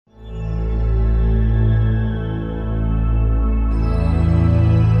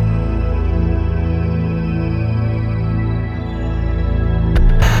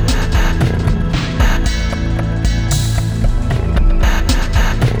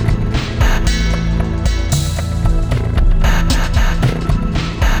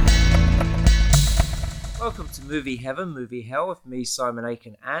Movie Heaven, Movie Hell with me, Simon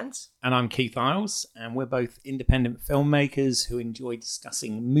Aiken, and I'm Keith Isles, and we're both independent filmmakers who enjoy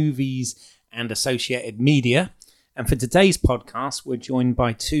discussing movies and associated media. And for today's podcast, we're joined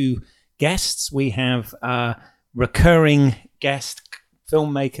by two guests. We have recurring guest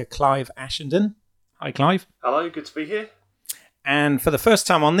filmmaker Clive Ashenden. Hi, Clive. Hello, good to be here. And for the first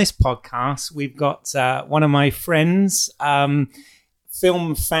time on this podcast, we've got one of my friends, film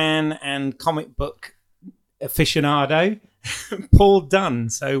fan and comic book aficionado, Paul Dunn.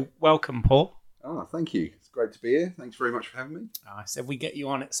 So welcome, Paul. Oh, thank you. It's great to be here. Thanks very much for having me. I said we get you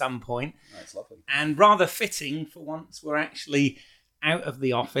on at some point. That's lovely. And rather fitting, for once, we're actually out of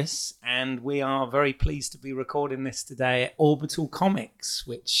the office, and we are very pleased to be recording this today at Orbital Comics,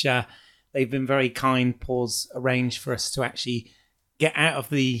 which they've been very kind. Paul's arranged for us to actually get out of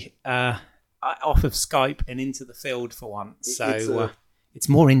the off of Skype and into the field for once. So it's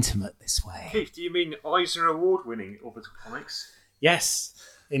more intimate this way. Keith, do you mean Eisner Award-winning Orbital Comics? Yes,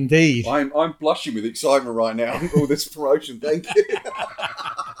 indeed. I'm blushing with excitement right now. All this promotion, thank you.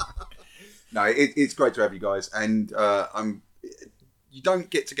 No, it's great to have you guys, and you don't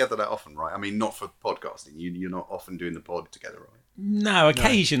get together that often, right? I mean, not for podcasting. You're not often doing the pod together, right? No,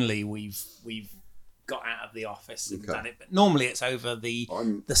 occasionally we've got out of the office and done it, but normally it's over the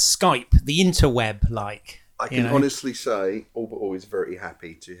Skype, the interweb, like. I can honestly say Orbital is very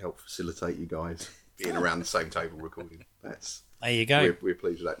happy to help facilitate you guys being around the same table recording. There you go. We're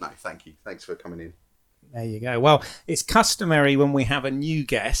pleased with that. No, thank you. Thanks for coming in. There you go. Well, it's customary when we have a new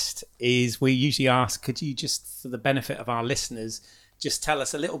guest is we usually ask, could you just, for the benefit of our listeners, just tell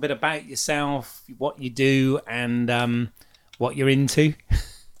us a little bit about yourself, what you do, and what you're into?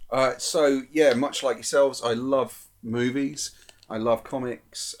 So, yeah, much like yourselves, I love movies. I love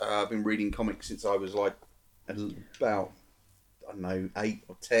comics. I've been reading comics since I was like about, 8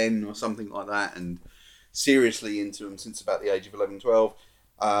 or 10 or something like that, and seriously into them since about the age of 11, 12.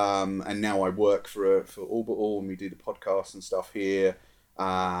 And now I work for Orbital, and we do the podcast and stuff here.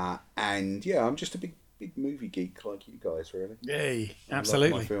 And yeah, I'm just a big movie geek like you guys, really. Yay,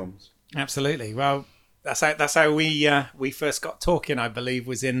 absolutely. I love my films. Absolutely. Well, that's how we first got talking, I believe,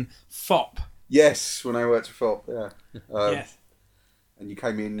 was in FOP. Yes, when I worked for FOP, yeah. Yes. And you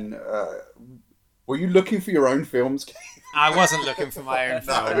came in. Were you looking for your own films? I wasn't looking for my own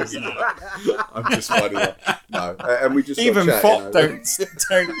films. I'm just finding that. No, and we just even FOP don't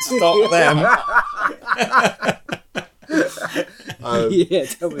stop them. Yeah,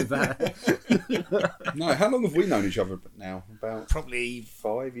 tell me about it. No, how long have we known each other now? About probably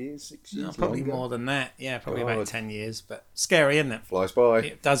 5 years, 6 years. No, probably longer? more than that. Yeah, probably about 10 years. But scary, isn't it? Flies by.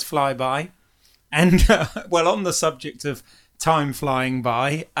 It does fly by. And well, on the subject of time flying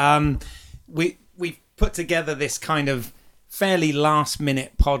by, we've put together this kind of fairly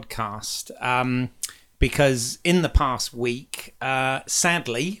last-minute podcast because in the past week,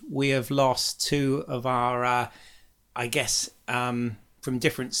 sadly, we have lost two of our, I guess, from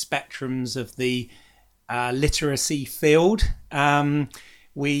different spectrums of the literacy field.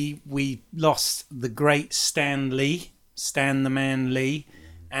 We lost the great Stan the Man Lee,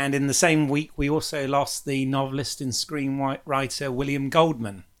 and in the same week, we also lost the novelist and screenwriter William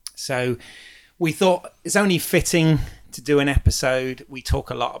Goldman. So we thought it's only fitting to do an episode. We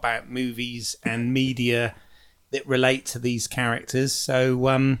talk a lot about movies and media that relate to these characters. So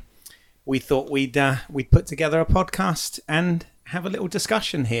we thought we'd put together a podcast and have a little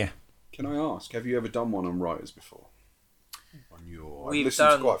discussion here. Can I ask, have you ever done one on writers before? We've listened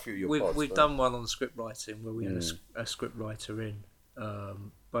done to quite a few of your pods. We've done one on script writing where we had a script writer in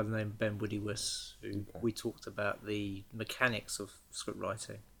by the name of Ben Woodywus, who we talked about the mechanics of script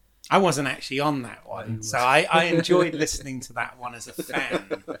writing. I wasn't actually on that one, so I enjoyed listening to that one as a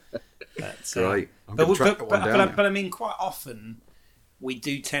fan. But, Great. But I mean, quite often we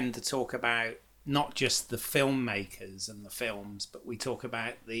do tend to talk about not just the filmmakers and the films, but we talk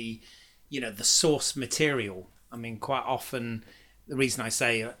about the source material. I mean, quite often the reason I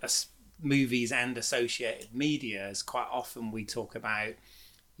say movies and associated media is quite often we talk about,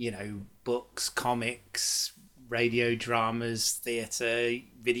 books, comics, radio dramas, theatre,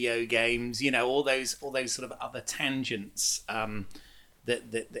 video games, all those sort of other tangents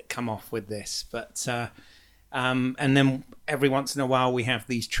that come off with this. But and then every once in a while we have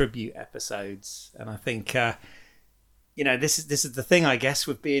these tribute episodes, and I think this is the thing, I guess,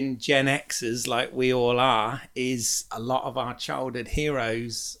 with being Gen Xers like we all are, is a lot of our childhood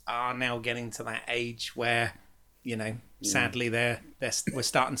heroes are now getting to that age where sadly we're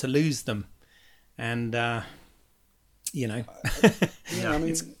starting to lose them, and I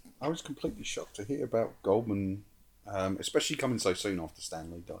was completely shocked to hear about Goldman, especially coming so soon after Stan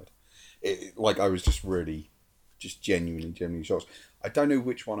Lee died. I was just really just genuinely shocks. I don't know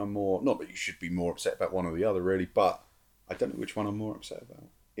which one I'm more. Not that you should be more upset about one or the other, really, but I don't know which one I'm more upset about.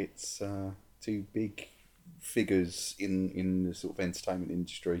 It's two big figures in the sort of entertainment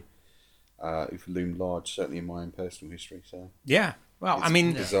industry who've loomed large, certainly in my own personal history. So yeah, well, it's I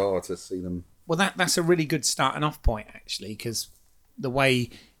mean, bizarre to see them. Well, that's a really good starting off point, actually, because the way,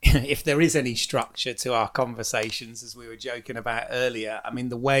 if there is any structure to our conversations, as we were joking about earlier, I mean,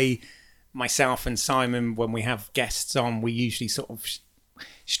 the way myself and Simon, when we have guests on, we usually sort of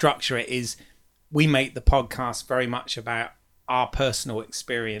structure it is we make the podcast very much about our personal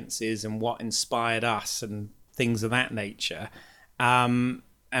experiences and what inspired us and things of that nature. And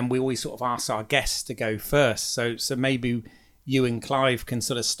we always sort of ask our guests to go first. So maybe you and Clive can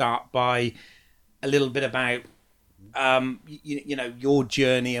sort of start by a little bit about, you know, your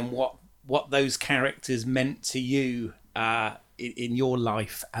journey and what those characters meant to you in your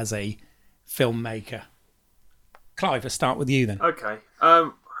life as a filmmaker. Clive, let's start with you then. Okay.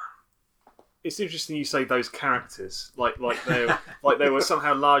 It's interesting you say those characters, like they were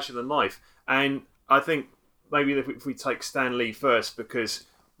somehow larger than life, and I think maybe if we take Stan Lee first, because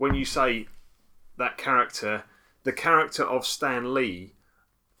when you say that character, the character of Stan Lee,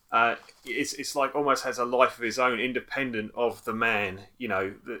 it's like almost has a life of his own, independent of the man, you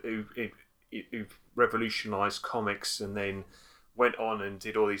know, who revolutionised comics and then went on and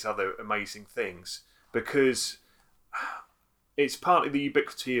did all these other amazing things, because it's partly the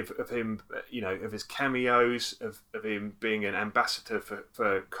ubiquity of him, you know, of his cameos, of him being an ambassador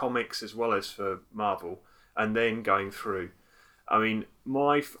for comics as well as for Marvel, and then going through. I mean,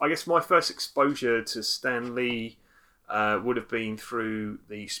 I guess my first exposure to Stan Lee would have been through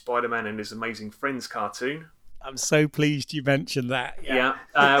the Spider-Man and His Amazing Friends cartoon. I'm so pleased you mentioned that. Yeah,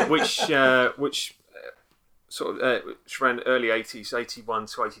 which sort of which ran early 80s, 81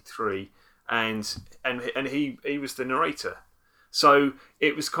 to 83, and he was the narrator. So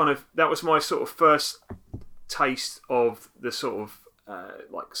it was that was my sort of first taste of the sort of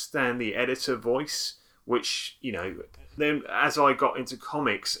like Stan the editor voice, which, you know, then as I got into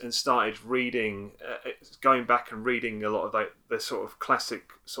comics and started reading, going back and reading a lot of the sort of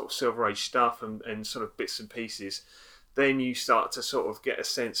classic sort of Silver Age stuff and sort of bits and pieces, then you start to sort of get a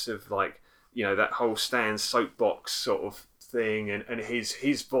sense of, like, you know, that whole Stan soapbox sort of thing, and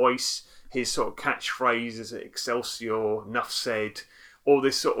his voice, his sort of catchphrases, Excelsior, Nuff said, all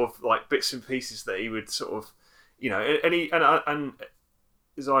this sort of like bits and pieces that he would sort of, you know, and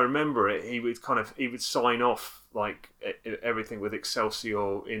as I remember it, he would sign off like everything with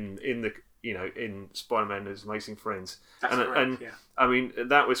Excelsior in the, you know, in Spider-Man and His Amazing Friends. That's correct, yeah. I mean,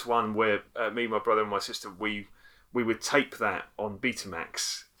 that was one where me, my brother, and my sister, we would tape that on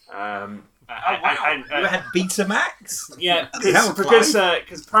Betamax. And you had Betamax? Yeah,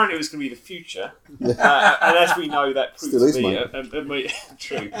 because apparently it was going to be the future, and as we know, that proved to be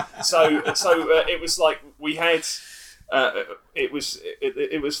true. So it was like we had. It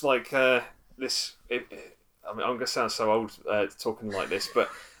was like this. I mean, I'm going to sound so old talking like this, but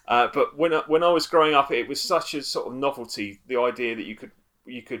when I was growing up, it was such a sort of novelty. The idea that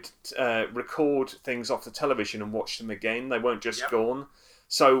you could record things off the television and watch them again. They weren't just gone.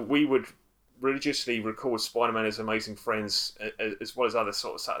 So we would religiously record Spider-Man His Amazing Friends, as well as other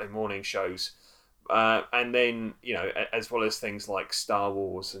sort of Saturday morning shows, and then, you know, as well as things like Star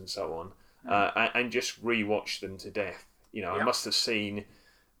Wars and so on, and just rewatch them to death. You know, I must have seen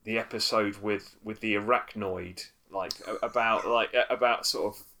the episode with the arachnoid about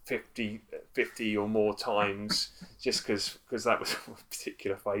sort of 50 or more times, just because that was a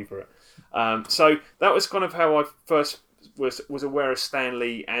particular favourite. So that was kind of how I first was aware of Stan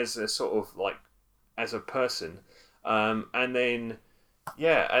Lee as a sort of like as a person, and then you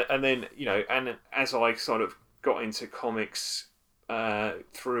know, and as I sort of got into comics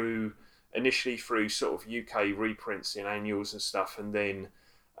initially through sort of UK reprints in annuals and stuff, and then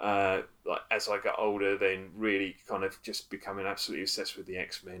like as I got older, then really kind of just becoming absolutely obsessed with the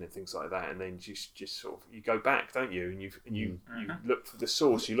X-Men and things like that, and then just sort of you go back, don't you, and you look for the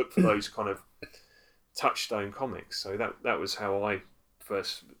source, you look for those kind of touchstone comics. So that was how I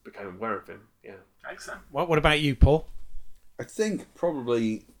first became aware of him. Yeah. Excellent. What about you, Paul? I think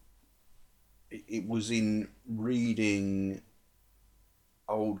probably it was in reading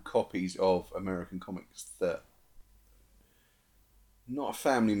old copies of American comics that, not a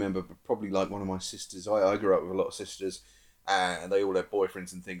family member, but probably like one of my sisters. I grew up with a lot of sisters, and they all had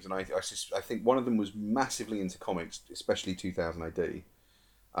boyfriends and things. And I think one of them was massively into comics, especially 2000 AD.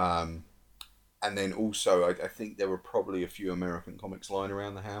 And then also, I think there were probably a few American comics lying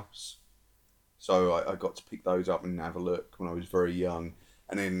around the house. So I got to pick those up and have a look when I was very young.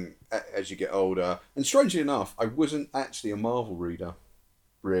 And then as you get older, and strangely enough, I wasn't actually a Marvel reader,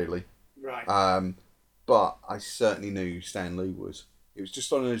 really. Right. But I certainly knew Stan Lee was. It was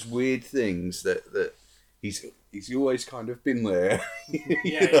just one of those weird things that he's always kind of been there.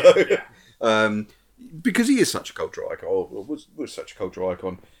 Yeah. Because he is such a cultural icon, or was such a cultural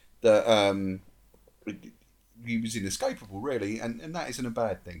icon, that he was inescapable, really, and that isn't a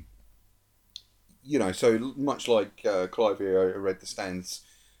bad thing. So much like Clive here, I read the Stan's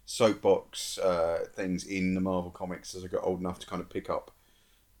soapbox things in the Marvel comics as I got old enough to kind of pick up,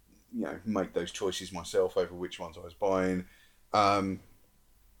 make those choices myself over which ones I was buying. But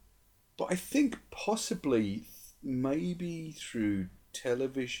I think possibly, maybe through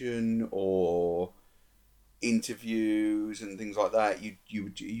television or interviews and things like that, you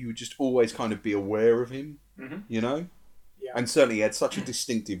would just always kind of be aware of him, Yeah. And certainly he had such a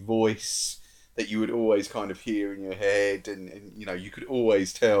distinctive voice that you would always kind of hear in your head, and you could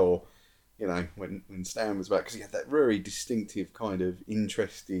always tell, when Stan was back, because he had that very distinctive kind of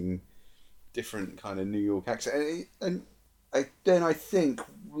interesting, different kind of New York accent, and then I think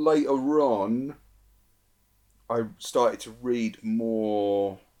later on I started to read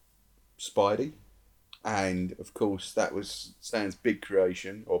more Spidey, and of course that was Stan's big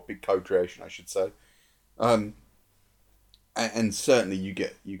creation, or big co-creation I should say, and certainly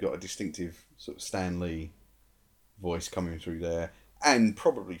you got a distinctive sort of Stan Lee voice coming through there, and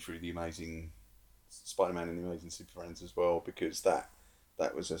probably through the Amazing Spider-Man and the Amazing Super Friends as well, because that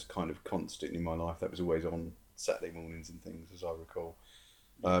was a kind of constant in my life. That was always on Saturday mornings and things, as I recall.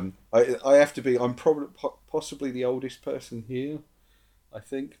 I have to be. I'm probably possibly the oldest person here. I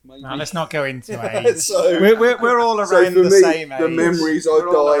think maybe. Now, let's not go into age. So, we're all around the same age. The memories are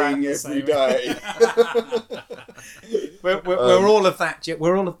dying every day. We're all of that.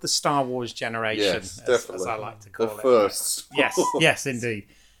 We're all of the Star Wars generation, yes, definitely. as I like to call the it. First. Yes, indeed.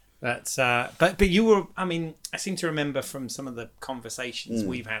 But you were. I mean, I seem to remember from some of the conversations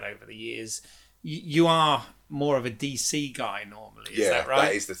we've had over the years, you are more of a DC guy normally. Is that right?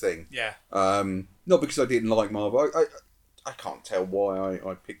 That is the thing. Yeah. Not because I didn't like Marvel. I can't tell why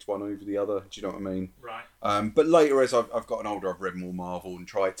I picked one over the other. Do you know what I mean? Right. But later, as I've gotten older, I've read more Marvel and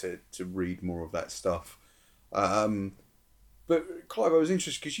tried to read more of that stuff. But Clive, I was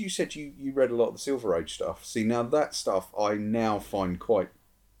interested because you said you read a lot of the Silver Age stuff. See, now that stuff I now find quite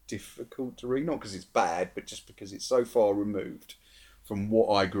difficult to read. Not because it's bad, but just because it's so far removed from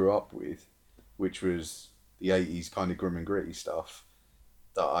what I grew up with, which was the 80s kind of grim and gritty stuff,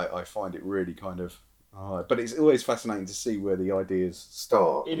 that I find it really kind of... but it's always fascinating to see where the ideas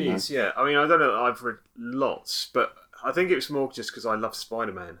start. It is, yeah. I mean, I don't know that I've read lots, but I think it was more just because I love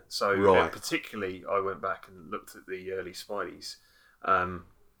Spider-Man. So particularly, I went back and looked at the early Spideys.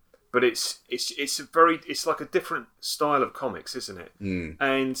 But it's like a different style of comics, isn't it?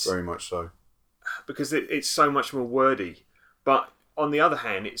 And very much so. Because it's so much more wordy. But on the other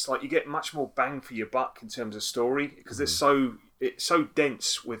hand, it's like you get much more bang for your buck in terms of story, because it's so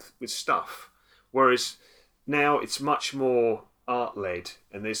dense with stuff. Whereas now it's much more art-led,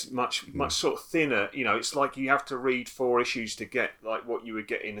 and there's much sort of thinner. It's like you have to read 4 issues to get like what you would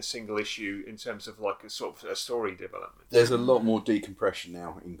get in a single issue in terms of like a sort of a story development. There's a lot more decompression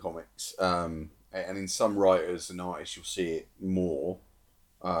now in comics, and in some writers and artists you'll see it more,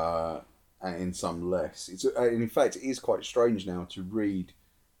 and in some less. In fact, it is quite strange now to read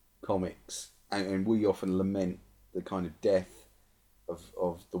comics, and we often lament the kind of death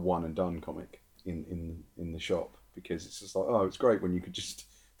of the one and done comic in the shop, because it's just like, oh, it's great when you could just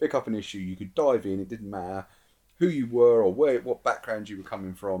pick up an issue, you could dive in, it didn't matter who you were or what background you were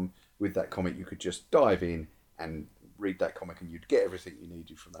coming from with that comic, you could just dive in and read that comic and you'd get everything you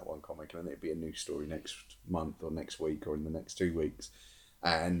needed from that one comic, and then it'd be a new story next month or next week or in the next 2 weeks.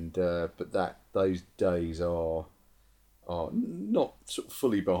 And but those days are not sort of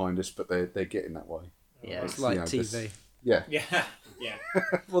fully behind us, but they're getting that way. Yeah, it's like TV. Yeah.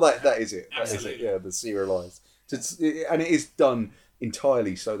 Well, that is it. Absolutely. That is it. Yeah, the serialized, and it is done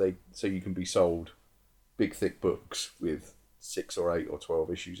entirely so you can be sold big thick books with 6 or 8 or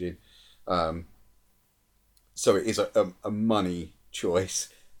 12 issues in. So it is a money choice.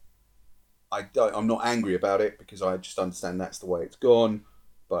 I'm not angry about it because I just understand that's the way it's gone.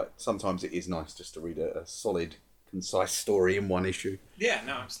 But sometimes it is nice just to read a solid, concise story in one issue. Yeah,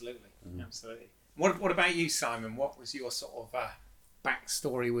 no, absolutely. Absolutely. What about you, Simon? What was your sort of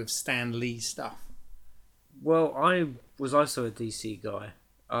backstory with Stan Lee stuff? Well, I was also a DC guy.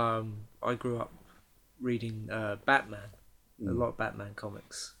 I grew up reading Batman, a lot of Batman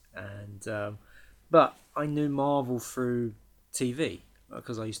comics, and but I knew Marvel through TV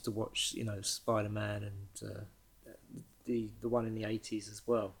because I used to watch, Spider-Man and the one in the 80s as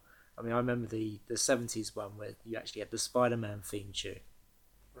well. I mean, I remember the 70s one where you actually had the Spider-Man theme tune.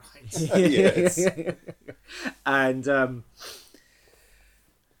 Right. Yes. And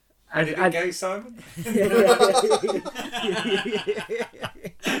How did it go, Simon?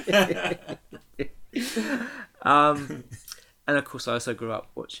 And of course, I also grew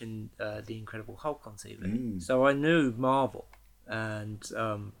up watching The Incredible Hulk on TV. So I knew Marvel and,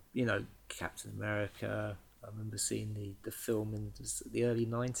 Captain America. I remember seeing the film in the early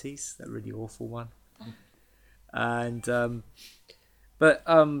 90s, that really awful one. And,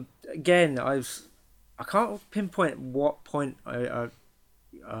 again, I can't pinpoint what point I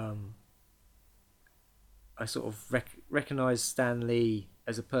sort of recognised Stan Lee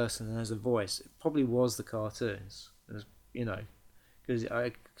as a person and as a voice. It probably was the cartoons, because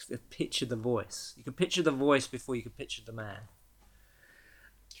I pictured the voice. You could picture the voice before you could picture the man.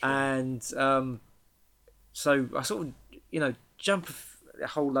 Sure. And so I sort of, jump a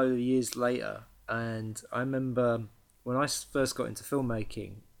whole load of years later, and I remember when I first got into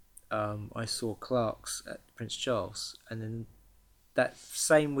filmmaking, I saw Clark's at Prince Charles, and then that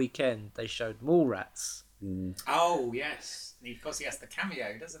same weekend they showed Mallrats. Oh yes, because he has the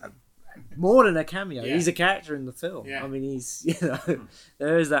cameo, doesn't he? More than a cameo, Yeah. He's a character in the film. Yeah. I mean, he's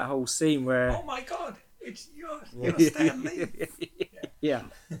there is that whole scene where Oh my God, you're Stan Lee. yeah.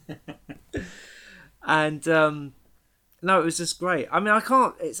 And no, it was just great. I mean, I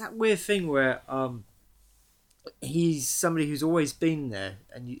can't. It's that weird thing where he's somebody who's always been there,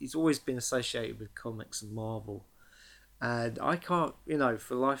 and he's always been associated with comics and Marvel. And I can't,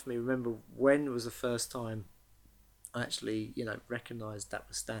 for the life of me, remember when was the first time I actually, recognised that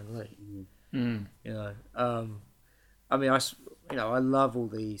was Stan Lee. I mean, I love all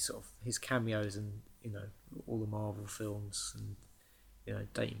the sort of his cameos and all the Marvel films, and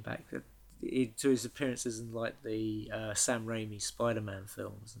dating back to his appearances in like the Sam Raimi Spider-Man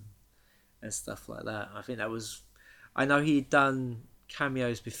films and stuff like that. I think that was, I know he'd done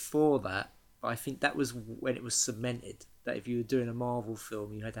cameos before that, but I think that was when it was cemented that if you were doing a Marvel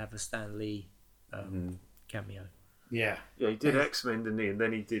film, you had to have a Stan Lee cameo. Yeah. Yeah, he did X-Men, didn't he? And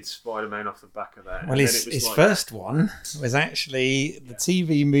then he did Spider-Man off the back of that. Well, his first one was actually the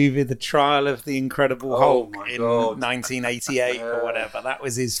TV movie The Trial of the Incredible Hulk in 1988 or whatever. That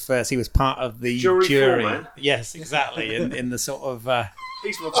was his first. He was part of the jury. Foreman. Yes, exactly. in the sort of...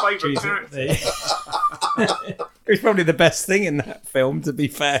 he's my favourite character. He's probably the best thing in that film, to be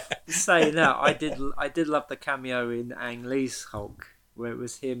fair. Saying that, I did love the cameo in Ang Lee's Hulk, where it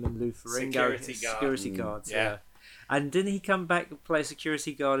was him and Lou Ferrigno, security guards. Yeah. And didn't he come back and play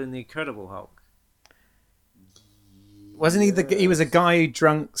security guard in The Incredible Hulk? Wasn't he he was a guy who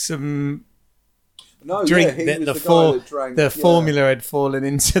drank some drink. The formula had fallen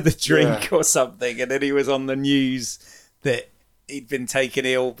into the drink or something, and then he was on the news that he'd been taken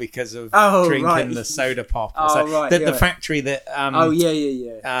ill because of drinking the soda pop. The factory that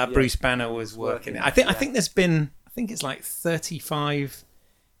Bruce Banner was working in. I think there's been, it's like 35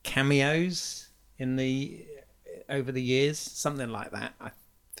 cameos over the years, something like that. I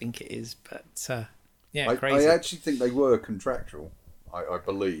think it is, but crazy. I actually think they were contractual. I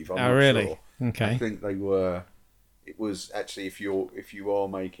believe. I'm not really? Sure. Okay. I think they were. It was actually if you are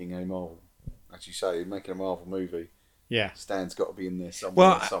making a Marvel, as you say, making a Marvel movie. Yeah, Stan's got to be in there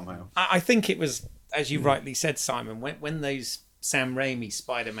somewhere somehow. I think it was, as you rightly said, Simon, when those Sam Raimi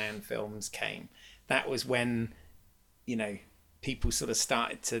Spider-Man films came, that was when, people sort of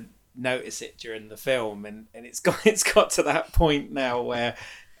started to notice it during the film, and it's got to that point now where,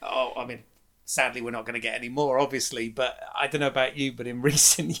 sadly we're not going to get any more, obviously, but I don't know about you, but in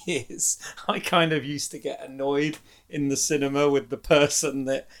recent years I kind of used to get annoyed in the cinema with the person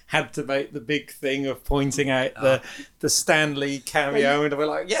that had to make the big thing of pointing out the Stan Lee cameo, and we're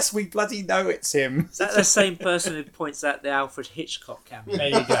like, yes, we bloody know it's him. Is that the same person who points out the Alfred Hitchcock cameo? There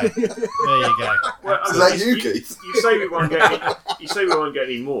you go. Well, is that you, Keith? You say we won't get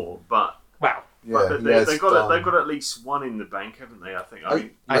any more, but wow. But they've got at least one in the bank, haven't they?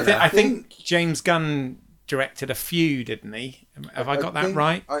 I think James Gunn directed a few, didn't he? Have I got that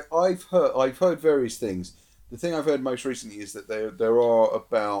right? I've heard various things. The thing I've heard most recently is that there are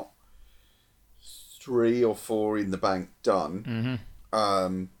about 3 or 4 in the bank done.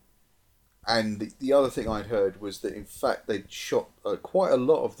 Mm-hmm. And the other thing I'd heard was that in fact they'd shot quite a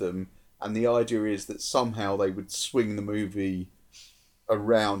lot of them, and the idea is that somehow they would swing the movie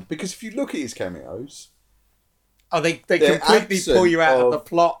around, because if you look at his cameos, they completely pull you out of the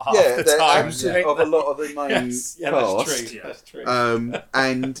plot half the they're time. absent of a lot of the main cast. That's true. And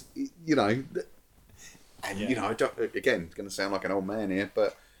I don't, again, it's going to sound like an old man here,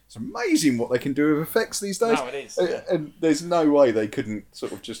 but It's amazing what they can do with effects these days. No, it is. And there's no way they couldn't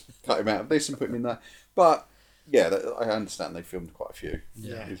sort of just cut him out of this and put him in that. But yeah, I understand they filmed quite a few.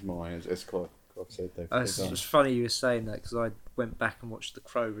 Yeah. As Clive said, It's just funny you were saying that, because I went back and watched The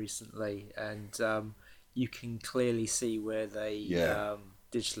Crow recently, and you can clearly see where they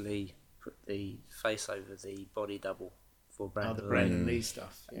digitally put the face over the body double for Brandon the Brandon Lee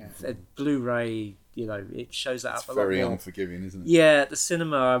stuff. Yeah. Blu-ray, it shows that it's up a lot very more. unforgiving, isn't it? Yeah, at the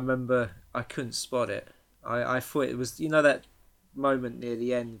cinema, I remember I couldn't spot it. I thought it was, that moment near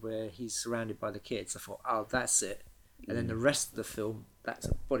the end where he's surrounded by the kids. I thought, oh, that's it. And then the rest of the film, that's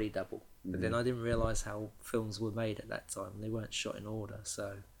a body double. But then I didn't realise how films were made at that time. They weren't shot in order,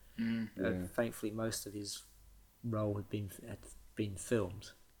 so thankfully most of his role had been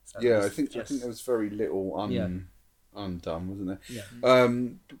filmed. So I think there was very little undone, wasn't there? Yeah.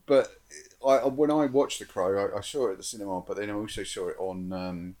 But when I watched The Crow, I saw it at the cinema, but then I also saw it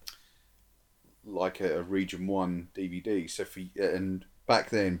on like a Region 1 DVD. So and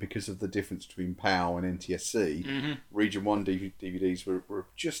back then, because of the difference between PAL and NTSC, Region 1 DVDs were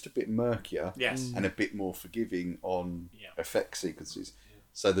just a bit murkier and a bit more forgiving on effect sequences.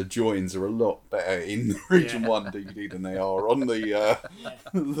 So the joins are a lot better in the Region 1 DVD than they are on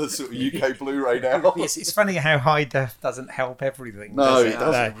the sort of UK Blu-ray now. It's funny how high def doesn't help everything. No, it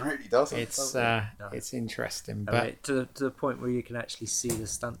doesn't. It really doesn't. It's interesting, but to the point where you can actually see the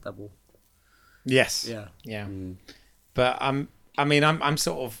stunt double. Yes. Yeah. But I'm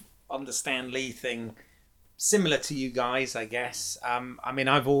sort of on the Stan Lee thing, similar to you guys, I guess. I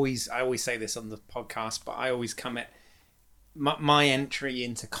always say this on the podcast, but I always come at my entry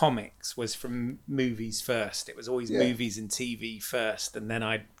into comics was from movies first. It was always movies and TV first, and then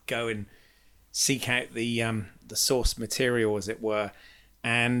I'd go and seek out the source material, as it were.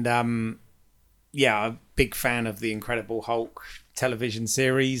 And I'm a big fan of the Incredible Hulk television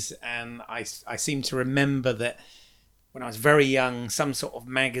series, and I seem to remember that when I was very young, some sort of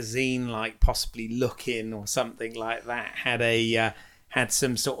magazine, like possibly Look-In or something like that, had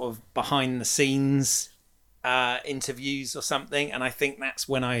some sort of behind the scenes interviews or something, and I think that's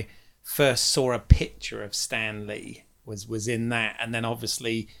when I first saw a picture of Stan Lee was in that. And then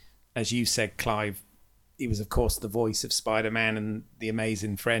obviously, as you said, Clive, he was of course the voice of Spider-Man and the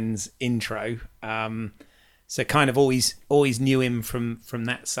Amazing Friends intro, so kind of always knew him from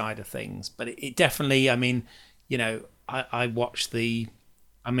that side of things. But it definitely, I watched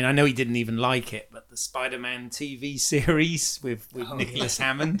I know he didn't even like it, but the Spider-Man TV series with Nicholas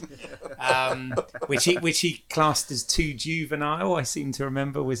Hammond, which he classed as too juvenile, I seem to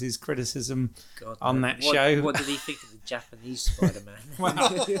remember, was his criticism on that show. What did he think of the Japanese Spider-Man?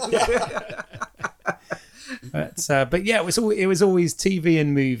 But yeah, it was always TV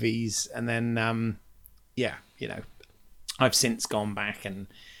and movies, and then I've since gone back and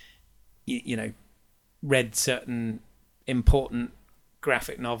read certain important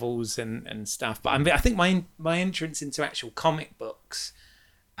graphic novels and stuff, but I think my entrance into actual comic books,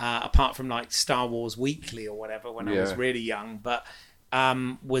 apart from like Star Wars Weekly or whatever when I was really young, but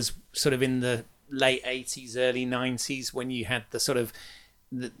was sort of in the late 80s, early 90s, when you had the sort of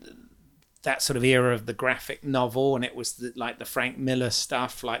that sort of era of the graphic novel, and it was the Frank Miller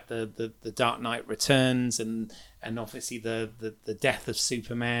stuff, like the Dark Knight Returns, and obviously the death of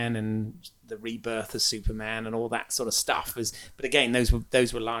Superman and the rebirth of Superman and all that sort of stuff. But again, those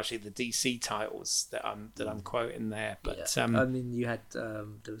were largely the DC titles that I'm quoting there. But you had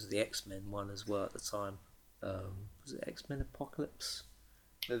there was the X-Men one as well at the time. Was it X-Men Apocalypse?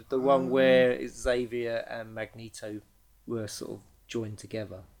 The one where Xavier and Magneto were sort of joined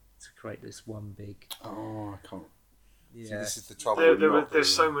together to create this one big. Oh, I can't. Yeah, so this is the trouble. There's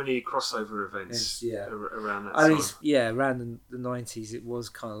so many crossover events around that time. Around the 90s, it was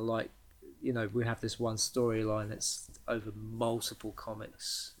kind of like, we have this one storyline that's over multiple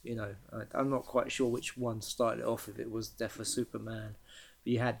comics. I'm not quite sure which one started it off, if it was Death of Superman,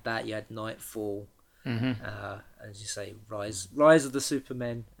 but you had that, you had Nightfall, as you say, Rise of the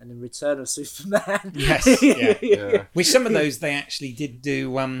Supermen, and then Return of Superman. Yes, yeah. Which some of those they actually did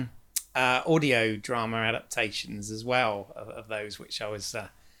do audio drama adaptations as well of those, which I was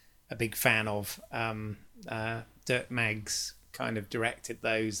a big fan of. Dirk Maggs kind of directed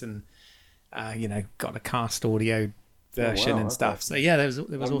those, and got a cast audio version and stuff. So yeah, there was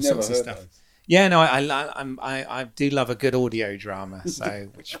all sorts of stuff. Yeah, no, I do love a good audio drama, so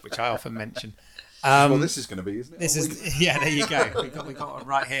which I often mention. Well, this is going to be, isn't it? This is there you go. We got one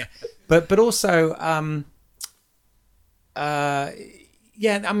right here. But also,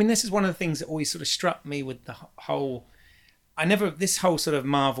 this is one of the things that always sort of struck me with the whole. This whole sort of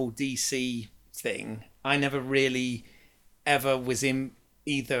Marvel DC thing, I never really ever was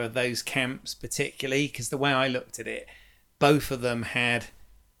either of those camps particularly, because the way I looked at it, both of them had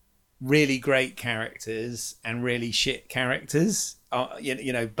really great characters and really shit characters.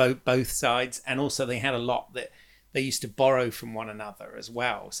 Both sides, and also they had a lot that they used to borrow from one another as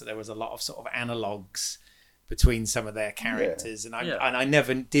well. So there was a lot of sort of analogues between some of their characters, and I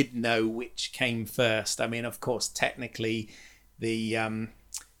never did know which came first. I mean, of course, technically, the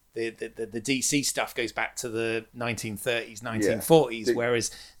DC stuff goes back to the 1930s, 1940s,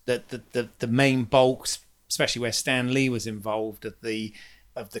 whereas the main bulk, especially where Stan Lee was involved,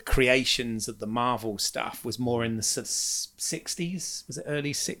 of the creations of the Marvel stuff, was more in the 60s. Was it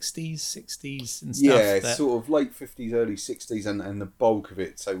early 60s and stuff? Yeah, sort of late 50s, early 60s, and the bulk of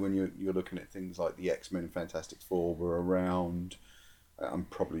it. So when you're looking at things like the X-Men and Fantastic Four were around, I'm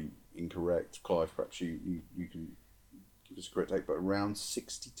probably incorrect, Clive, perhaps you can give us a correct date, but around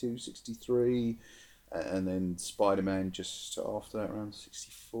 62, 63, and then Spider-Man just after that, around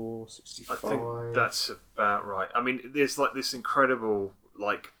 64, 65. I think that's about right. I mean, there's like this incredible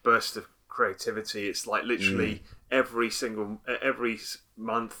like burst of creativity. It's like literally every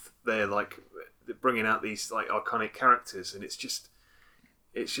month they're like bringing out these like iconic characters, and it's just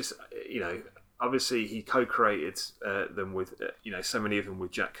obviously he co-created them with so many of them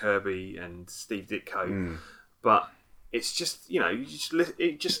with Jack Kirby and Steve Ditko, but it's just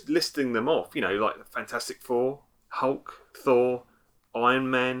just listing them off, like the Fantastic Four, Hulk, Thor,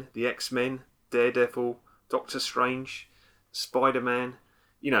 Iron Man, the X-Men, Daredevil, Doctor Strange, Spider-Man,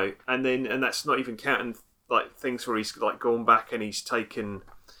 and that's not even counting like things where he's like gone back and he's taken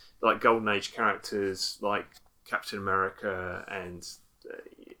like Golden Age characters like Captain America and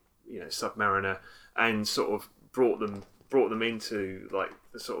Submariner, and sort of brought them into like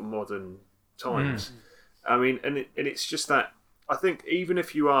the sort of modern times. I mean, and it's just that I think even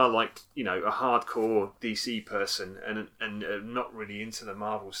if you are like a hardcore DC person and not really into the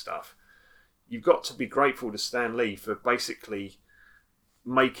Marvel stuff, you've got to be grateful to Stan Lee for basically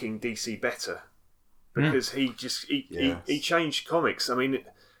making DC better, because he changed comics. I mean,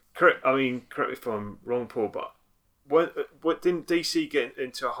 correct me if I'm wrong, Paul, but what didn't DC get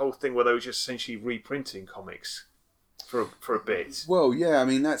into a whole thing where they were just essentially reprinting comics for a bit? Well, yeah, I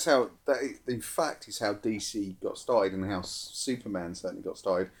mean that in fact is how DC got started, and how Superman certainly got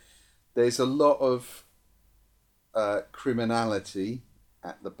started. There's a lot of criminality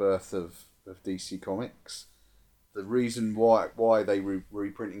at the birth of DC Comics. The reason why they were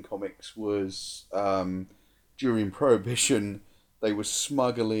reprinting comics was during Prohibition, they were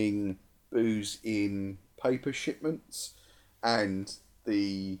smuggling booze in paper shipments, and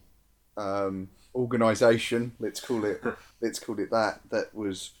the organisation, let's call it that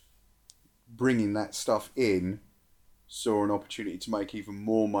was bringing that stuff in, saw an opportunity to make even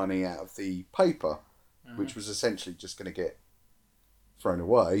more money out of the paper, which was essentially just going to get thrown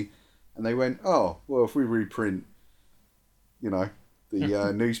away. And they went, oh, well, if we reprint,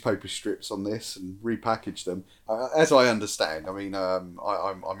 the newspaper strips on this and repackage them, as I understand. I mean,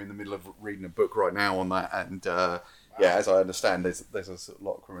 I'm in the middle of reading a book right now on that, and as I understand, there's a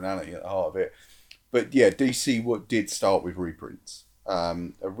lot of criminality at the heart of it. But yeah, DC did start with reprints.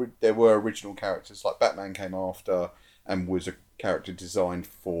 There were original characters, like Batman came after and was a character designed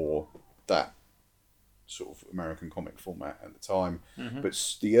for that sort of American comic format at the time.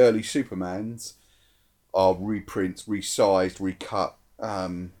 But the early Supermans are reprints, resized, recut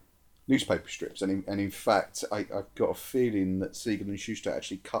newspaper strips, and in fact, I've got a feeling that Siegel and Schuster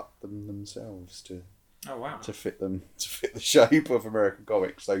actually cut them themselves to fit the shape of American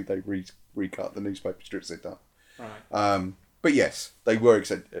comics. So they recut the newspaper strips they'd done. Right. But yes, they were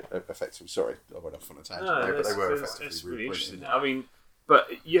effective. Sorry, I went off on a tangent there, but they were effective. It's really interesting. I mean, but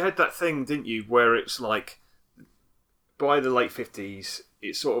you had that thing, didn't you, where it's like by the late 50s,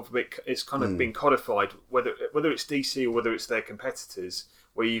 it's sort of it's kind of been codified, whether it's DC or whether it's their competitors,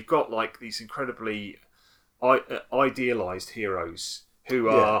 where you've got like these incredibly idealized heroes who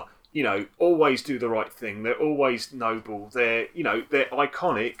are always do the right thing. They're always noble. They're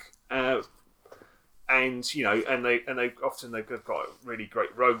iconic, and they've got a really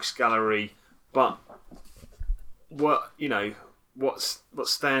great rogues gallery. But what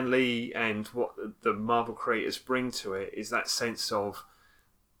Stan Lee and what the Marvel creators bring to it is that sense of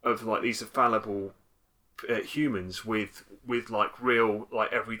like these fallible humans with like real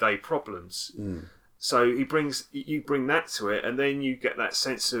like everyday problems. So you bring that to it, and then you get that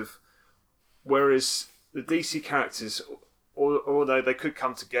sense of, whereas the DC characters, although they could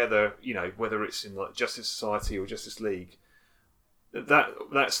come together, whether it's in like Justice Society or Justice League,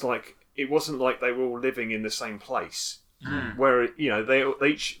 that's like, it wasn't like they were all living in the same place. Where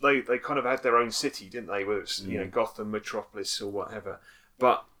they kind of had their own city, didn't they? Whether it's Gotham, Metropolis, or whatever.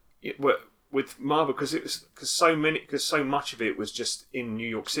 but with Marvel, because so much of it was just in New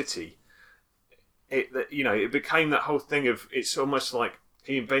York City. It became that whole thing of, it's almost like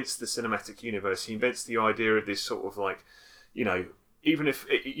he invents the cinematic universe. He invents the idea of this sort of like, even if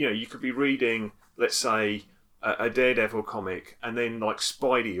you could be reading, let's say, a Daredevil comic, and then like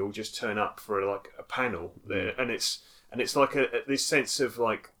Spidey will just turn up for like a panel there, and it's like this sense of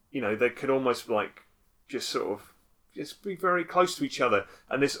like, they could almost like just sort of just be very close to each other,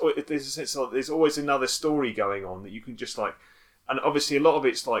 and there's a sense of like, there's always another story going on that you can just like, and obviously a lot of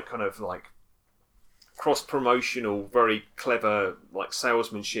it's like kind of like cross-promotional, very clever like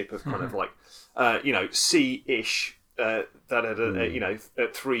salesmanship of kind of like C-ish at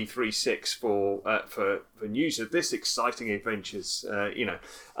 336 for news of this exciting adventures, and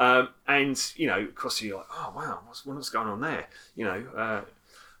of course you're like, oh wow, what's going on there,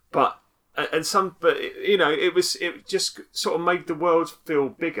 but it just sort of made the world feel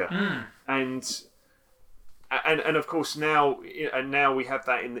bigger, and of course now we have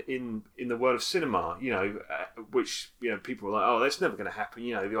that in the world of cinema, which people are like, oh, that's never going to happen.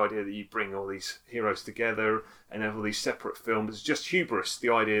 The idea that you bring all these heroes together and have all these separate films is just hubris.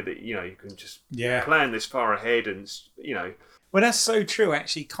 The idea that you can just plan this far ahead, and Well, that's so true.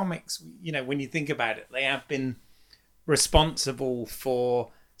 Actually, comics, when you think about it, they have been responsible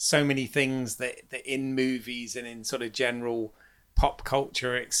for so many things that in movies and in sort of general pop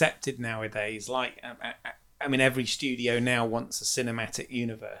culture are accepted nowadays. Like, I mean, every studio now wants a cinematic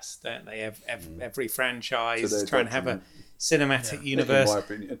universe, don't they? Every franchise is trying to have a cinematic universe. In my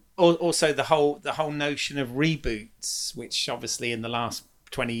opinion. Also, the whole notion of reboots, which obviously in the last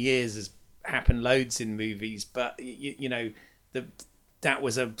 20 years has happened loads in movies, but that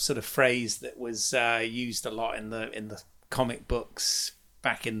was a sort of phrase that was used a lot in the comic books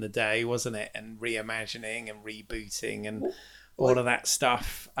back in the day, wasn't it? And reimagining and rebooting and all of that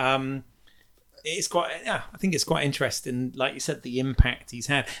stuff. It's I think it's quite interesting, like you said, the impact he's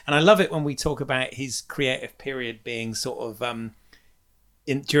had. And I love it when we talk about his creative period being sort of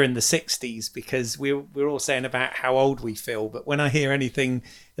during the 60s, because we're all saying about how old we feel, but when I hear anything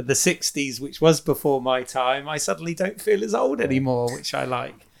of the 60s, which was before my time, I suddenly don't feel as old anymore, which I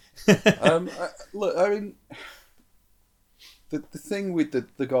like. Look, I mean, the thing with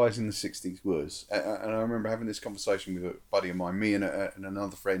the guys in the 60s was, and I remember having this conversation with a buddy of mine, me and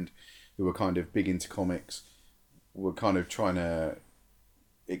another friend who were kind of big into comics, were kind of trying to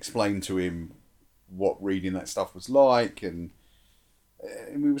explain to him what reading that stuff was like, and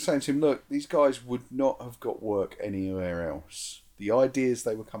we were saying to him, look, these guys would not have got work anywhere else. The ideas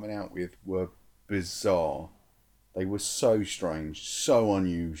they were coming out with were bizarre. They were so strange, so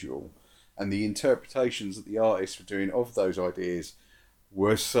unusual, and the interpretations that the artists were doing of those ideas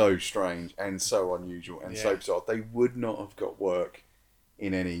were so strange and so unusual and so bizarre. They would not have got work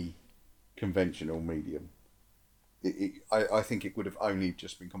in any conventional medium. I think it would have only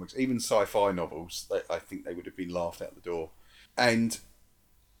just been comics. Even sci-fi novels, I think they would have been laughed out the door. And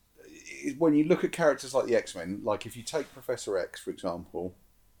when you look at characters like the X-Men, like if you take Professor X, for example,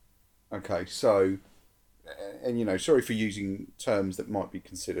 okay, so, and sorry for using terms that might be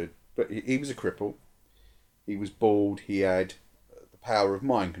considered, but he was a cripple, he was bald, he had the power of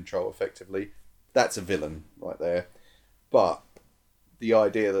mind control, effectively. That's a villain right there. But the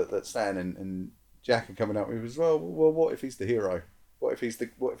idea that Stan and Jack are coming up with was, well, what if he's the hero? What if he's the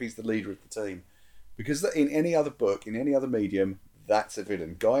leader of the team? Because in any other book, in any other medium, that's a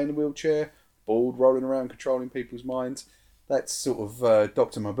villain. Guy in a wheelchair, bald, rolling around, controlling people's minds. That's sort of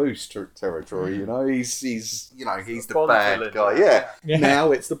Dr. Mabuse territory, He's the bad villain guy. Yeah.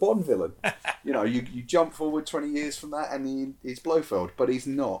 Now it's the Bond villain. You jump forward 20 years from that, and he's Blofeld, but he's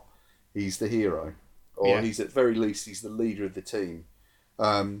not. He's the hero, or he's at very least he's the leader of the team.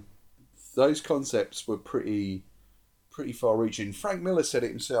 Those concepts were pretty far-reaching. Frank Miller said it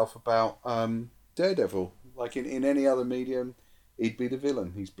himself about Daredevil. Like in any other medium, he'd be the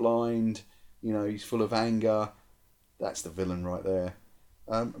villain. He's blind, he's full of anger. That's the villain right there.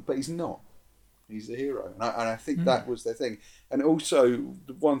 But he's not. He's the hero. And I think that was their thing. And also,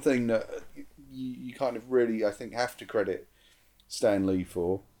 the one thing that you kind of really, I think, have to credit Stan Lee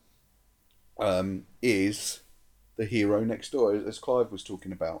for is the hero next door, as Clive was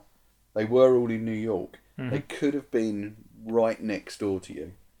talking about. They were all in New York. Mm-hmm. They could have been right next door to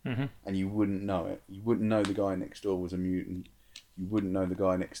you, and you wouldn't know it. You wouldn't know the guy next door was a mutant. You wouldn't know the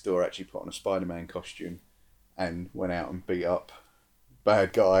guy next door actually put on a Spider-Man costume and went out and beat up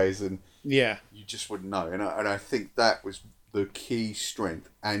bad guys, and you just wouldn't know. And I think that was the key strength.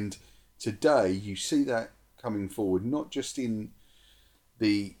 And today you see that coming forward, not just in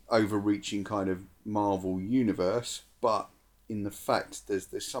the overreaching kind of Marvel universe, but in the fact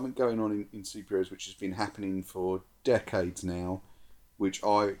there's something going on in superheroes which has been happening for decades now, which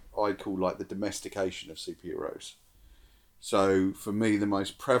I call like the domestication of superheroes. So for me, the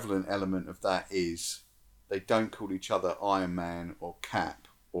most prevalent element of that is they don't call each other Iron Man or Cap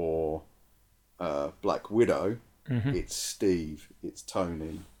or Black Widow. Mm-hmm. It's Steve, it's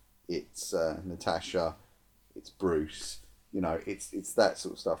Tony, it's Natasha, it's Bruce. You know, it's that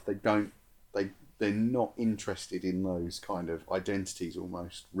sort of stuff. They're not interested in those kind of identities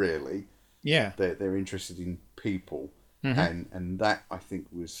almost, really. Yeah. They're interested in people. Mm-hmm. And that, I think,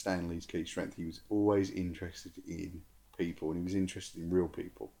 was Stan Lee's key strength. He was always interested in people, and he was interested in real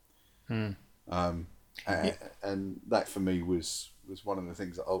people. And that, for me, was one of the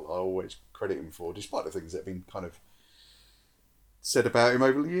things that I always credit him for, despite the things that have been kind of said about him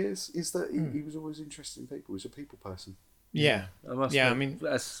over the years, is that he was always interested in people. He was a people person. Yeah. I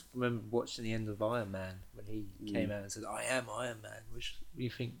remember watching the end of Iron Man when he came out and said, "I am Iron Man," which you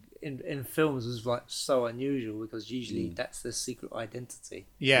think in films was like so unusual because usually that's their secret identity.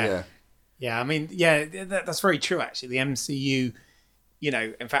 Yeah. I mean, that's very true. Actually, the MCU, you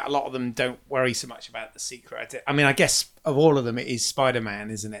know, in fact, a lot of them don't worry so much about the secret identity. I mean, I guess of all of them, it is Spider-Man,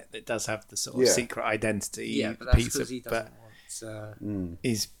 isn't it, that does have the sort of secret identity. Yeah, but that's because he doesn't want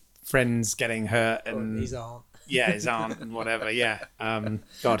his friends getting hurt and his aunt. Yeah, his aunt and whatever. Yeah.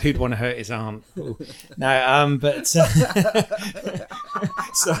 God, who'd want to hurt his aunt? Ooh. No. But sorry.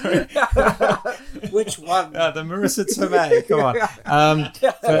 Which one? The Marissa Tomei. Come on.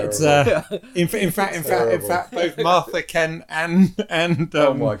 But in fact, both Martha Kent and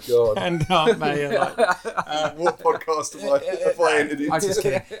oh my God, and Aunt May are like, what podcast have I entered into? I'm just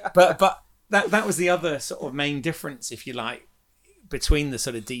kidding. But that was the other sort of main difference, if you like, between the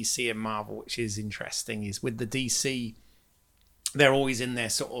sort of DC and Marvel, which is interesting, is with the DC, they're always in their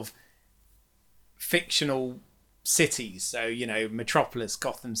sort of fictional cities. So, you know, Metropolis,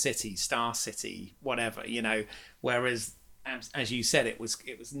 Gotham City, Star City, whatever, you know, whereas, as you said, it was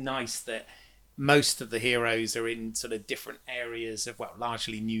nice that most of the heroes are in sort of different areas of, well,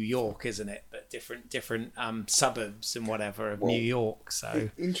 largely New York, isn't it? But different suburbs and whatever of New York. So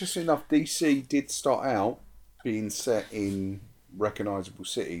interesting enough, DC did start out being set in recognisable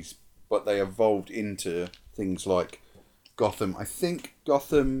cities, but they evolved into things like Gotham. I think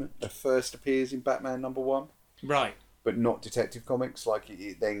Gotham first appears in Batman #1, right? But not Detective Comics. Like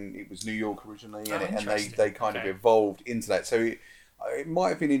then it was New York originally, and they kind of evolved into that. So it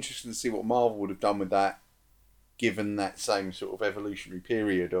might have been interesting to see what Marvel would have done with that, given that same sort of evolutionary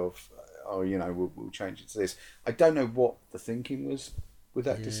period of we'll change it to this. I don't know what the thinking was with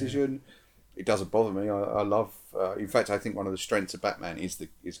that decision. It doesn't bother me. I love. In fact, I think one of the strengths of Batman is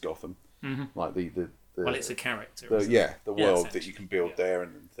Gotham. Mm-hmm. Like the well, it's a character. The world that you can build there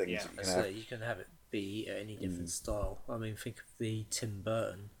and things. Yeah, that you can have. You can have it be any different style. I mean, think of the Tim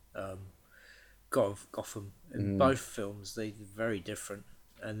Burton Gotham. In both films, they're very different.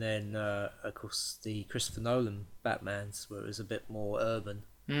 And then, of course, the Christopher Nolan Batmans, where it was a bit more urban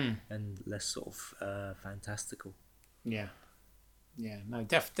and less sort of fantastical. Yeah. Yeah, no,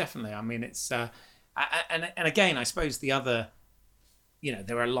 definitely. I mean, it's and again, I suppose the other, you know,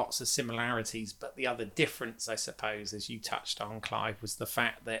 there are lots of similarities, but the other difference, I suppose, as you touched on, Clive, was the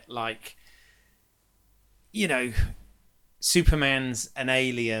fact that, like, you know, Superman's an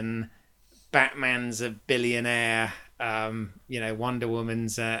alien, Batman's a billionaire, you know, Wonder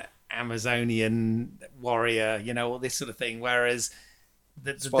Woman's a Amazonian warrior, you know, all this sort of thing, whereas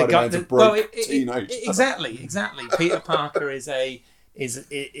Spider-Man's a broke teenager. Exactly. Peter Parker is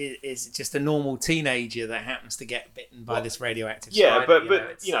just a normal teenager that happens to get bitten by this radioactive spider.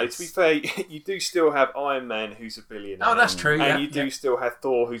 But you know, to be fair, you do still have Iron Man, who's a billionaire. Oh, that's true. And you do still have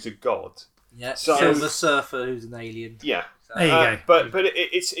Thor, who's a god. Yeah. So Silver Surfer, who's an alien. Yeah. So. There you go. But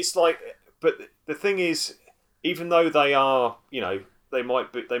it's like, but the thing is, even though they are, you know, they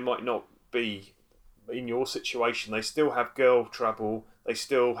might not be in your situation, they still have girl trouble. They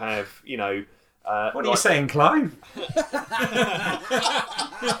still have, you know. What are you saying, Clive? You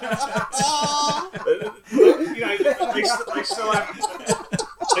know,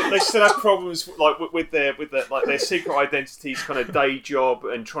 they still have problems like with their like their secret identities, kind of day job,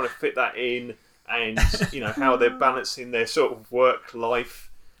 and trying to fit that in, and you know how they're balancing their sort of work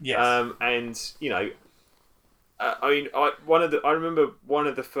life. Yes. And you know. I remember one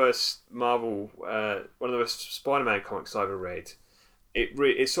of the first Marvel, one of the first Spider-Man comics I ever read.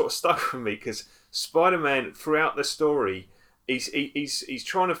 It sort of stuck with me because Spider-Man throughout the story, he's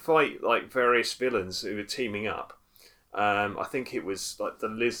trying to fight like various villains who are teaming up. I think it was like the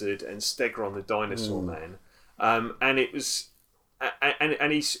Lizard and Stegron the Dinosaur Man, and it was,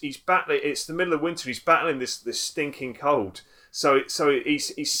 and he's battling. It's the middle of winter. He's battling this stinking cold. So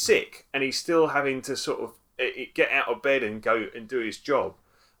he's sick, and he's still having to sort of get out of bed and go and do his job.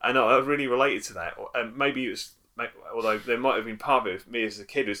 And I really related to that. And maybe it was, although there might have been part of it, me as a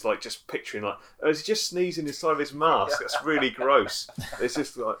kid was like just picturing like, oh, is he just sneezing inside of his mask? That's really gross. It's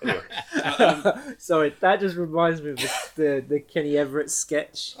just like, anyway. Sorry, that just reminds me of the Kenny Everett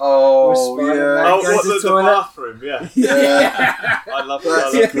sketch. Oh, yeah. Oh, what, the bathroom? Yeah. I love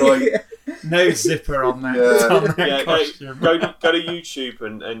that. Great. No zipper on that. Go to YouTube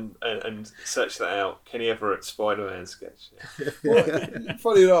and search that out. Kenny Everett Spider-Man sketch. Yeah. Well,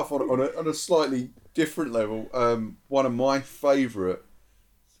 funny enough, on a slightly different level, one of my favourite,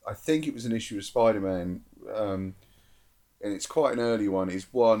 I think it was an issue of Spider-Man, and it's quite an early one, is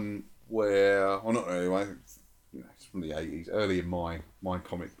one where, well, not early one, it's from the 80s, early in my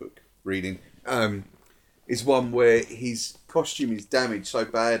comic book reading, is one where his costume is damaged so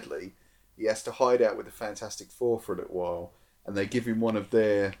badly he has to hide out with the Fantastic Four for a little while, and they give him one of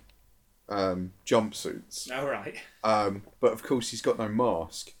their jumpsuits. All right. But of course he's got no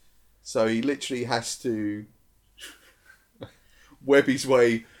mask, so he literally has to web his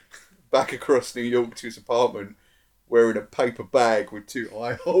way back across New York to his apartment wearing a paper bag with 2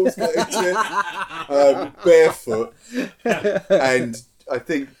 eye holes into it, barefoot. And I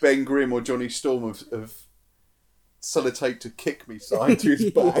think Ben Grimm or Johnny Storm have sellotape to kick me sign to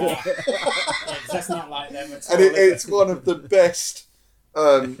his back. That's not like them at all. And it's one of the best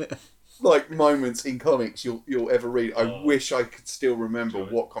moments in comics you'll ever read. I wish I could still remember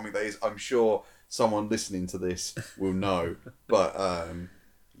what comic that is. I'm sure someone listening to this will know. But I'm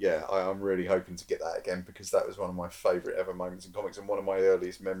really hoping to get that again, because that was one of my favourite ever moments in comics and one of my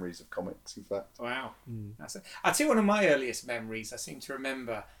earliest memories of comics, in fact. Wow. I'll tell you one of my earliest memories I seem to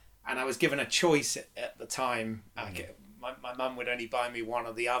remember, and I was given a choice at the time. My mum would only buy me one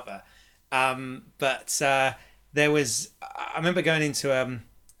or the other. But there was... I remember going into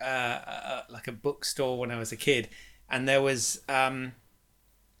like a bookstore when I was a kid, and there was a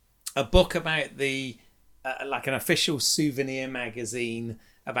book about the... like an official souvenir magazine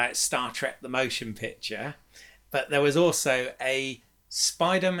about Star Trek the motion picture. But there was also a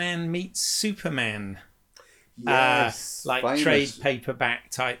Spider-Man meets Superman famous trade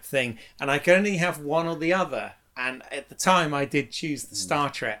paperback type thing, and I could only have one or the other, and at the time I did choose the Star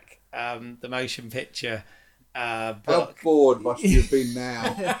Trek the motion picture book. How bored must you have been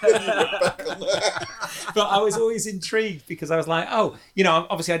now? But I was always intrigued, because I was like,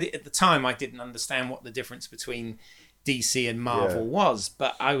 obviously at the time I didn't understand what the difference between DC and Marvel was,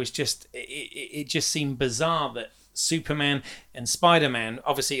 but I was just it just seemed bizarre that Superman and Spider-Man,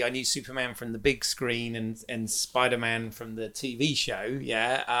 obviously I knew Superman from the big screen and Spider-Man from the TV show,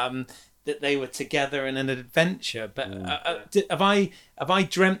 that they were together in an adventure. But have I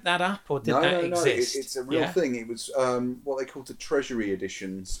dreamt that up, or did that exist? It's a real thing. It was what they call the Treasury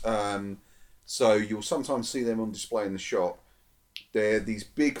editions. So you'll sometimes see them on display in the shop. They're these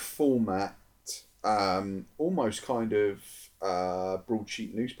big format, almost kind of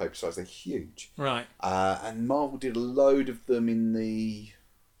broadsheet newspaper size. They're huge. Right. And Marvel did a load of them in the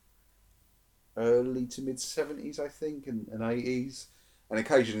early to mid 70s, I think, and 80s. And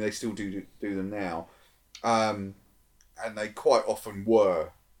occasionally they still do them now. And they quite often were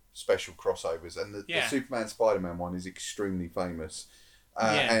special crossovers. And the Superman Spider-Man one is extremely famous.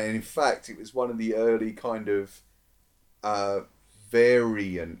 And in fact, it was one of the early kind of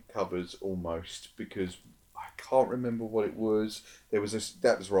variant covers almost, because I can't remember what it was. That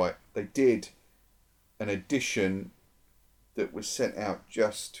was right. They did an edition that was sent out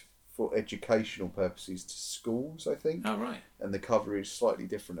just for educational purposes to schools, I think. Oh, right. And the cover is slightly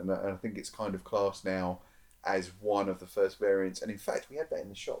different, and I think it's kind of classed now as one of the first variants. And in fact, we had that in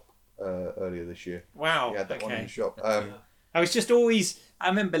the shop earlier this year. Wow. We had that one in the shop. I was just always... I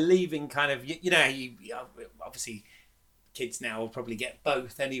remember leaving kind of... You obviously... Kids now will probably get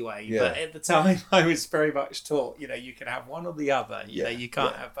both anyway, but at the time I was very much taught, you can have one or the other. You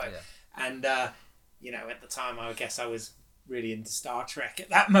can't have both. Yeah. And at the time I guess I was really into Star Trek at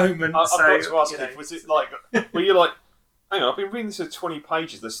that moment. I've got to ask you, was it like, were you like, hang on, I've been reading this for 20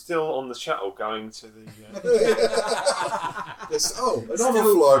 pages, they're still on the shuttle going to the... another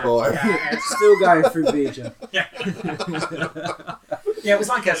flyby. Yeah, still going through Beecher. Yeah, it was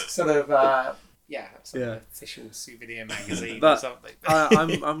like a sort of... official souvenir magazine or something.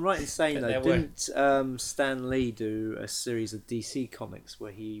 I'm right in saying though, didn't Stan Lee do a series of DC comics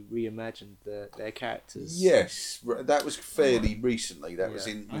where he reimagined their characters? Yes, that was fairly recently. That was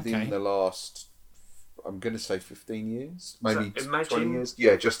within the last, I'm going to say 15 years, maybe 20 years.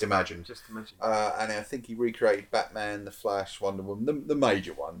 Yeah, just Imagine. And I think he recreated Batman, The Flash, Wonder Woman, the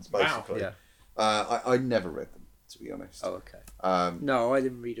major ones basically. Wow. I never read them, to be honest. Oh, okay. No, I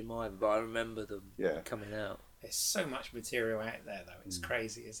didn't read them either, but I remember them coming out. There's so much material out there, though. It's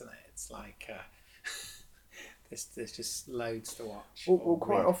crazy, isn't it? It's like there's just loads to watch. Well,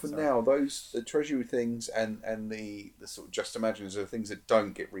 quite often now, the Treasury things and the sort of Just Imaginers are things that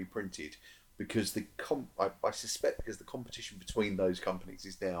don't get reprinted because I suspect because the competition between those companies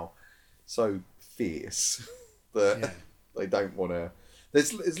is now so fierce that they don't want to.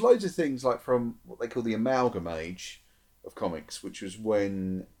 There's loads of things like from what they call the amalgam age of comics, which was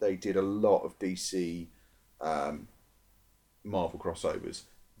when they did a lot of DC Marvel crossovers.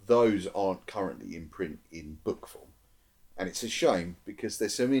 Those aren't currently in print in book form, and it's a shame because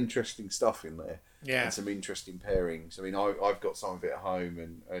there's some interesting stuff in there and some interesting pairings. I mean, I've got some of it at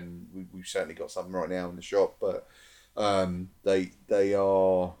home, and we've certainly got some right now in the shop, but they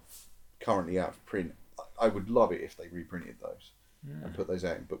are currently out of print. I would love it if they reprinted those and put those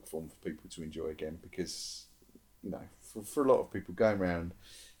out in book form for people to enjoy again, because for a lot of people, going around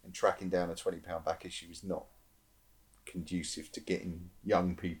and tracking down a £20 back issue is not conducive to getting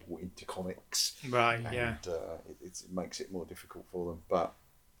young people into comics, right? And it makes it more difficult for them. But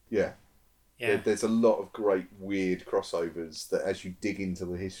there's a lot of great weird crossovers that, as you dig into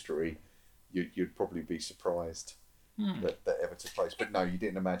the history, you'd probably be surprised that ever took place. But no, you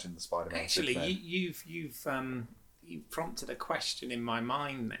didn't imagine the Spider-Man. Actually, you've prompted a question in my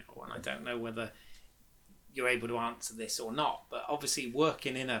mind now, and I don't know whether you're able to answer this or not. But obviously,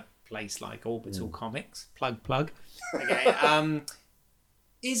 working in a place like Orbital Comics, plug. Okay,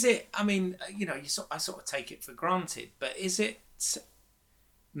 is it? I mean, I sort of take it for granted, but is it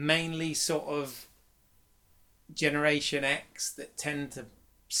mainly sort of Generation X that tend to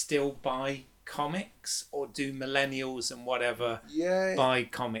still buy comics, or do millennials and whatever buy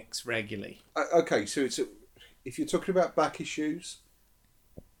comics regularly? Okay, so if you're talking about back issues,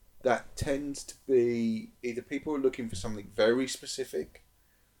 that tends to be either people are looking for something very specific,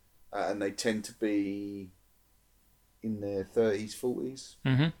 and they tend to be in their 30s, 40s,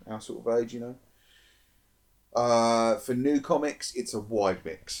 our sort of age, For new comics, it's a wide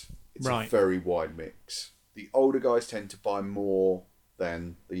mix. It's a very wide mix. The older guys tend to buy more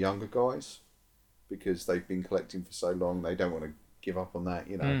than the younger guys because they've been collecting for so long. They don't want to give up on that,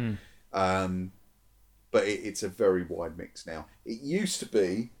 But it's a very wide mix now. It used to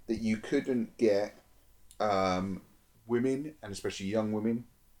be that you couldn't get women, and especially young women,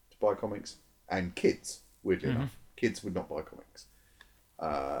 to buy comics, and kids, weirdly enough. Kids would not buy comics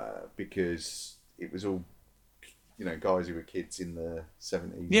because it was all, guys who were kids in the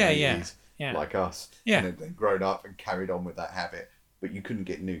 70s, 80s, like us, and they'd grown up and carried on with that habit, but you couldn't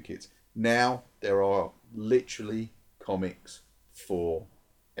get new kids. Now there are literally comics for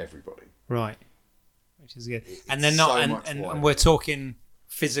everybody. Right. Which is good. And they're not, and we're talking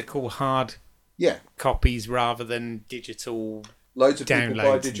physical hard copies rather than digital. Loads of people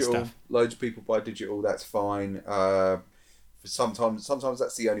buy digital. Loads of people buy digital. That's fine. Sometimes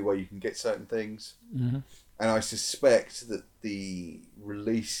that's the only way you can get certain things. And I suspect that the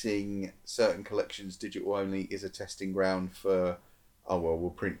releasing certain collections digital only is a testing ground for. Oh well,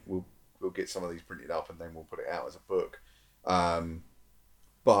 we'll get some of these printed up and then we'll put it out as a book.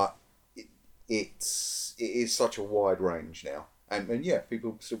 But it is such a wide range now, and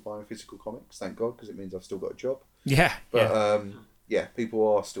people are still buying physical comics. Thank God, because it means I've still got a job. But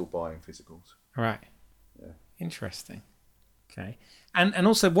people are still buying physicals. Right. Yeah. Interesting. Okay. And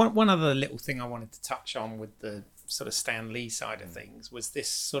also one other little thing I wanted to touch on with the sort of Stan Lee side of things was this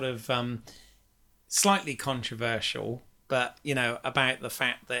sort of slightly controversial, but about the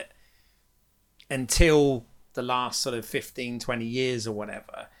fact that until the last sort of 15, 20 years or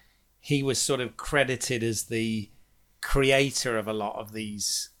whatever, he was sort of credited as the creator of a lot of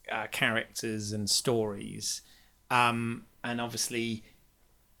these characters and stories. And obviously,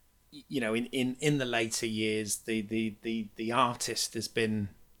 in the later years, the artist has been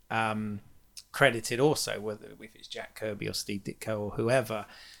credited also, whether if it's Jack Kirby or Steve Ditko or whoever.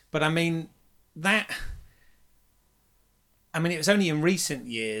 But it was only in recent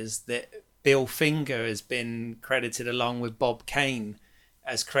years that Bill Finger has been credited along with Bob Kane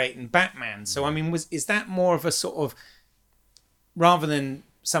as creating Batman. So is that more of a sort of, rather than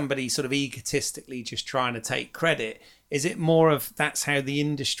somebody sort of egotistically just trying to take credit, is it more of that's how the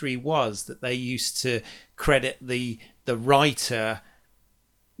industry was, that they used to credit the writer,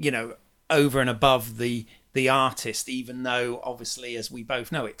 over and above the artist, even though obviously, as we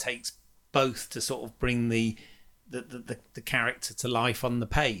both know, it takes both to sort of bring the character to life on the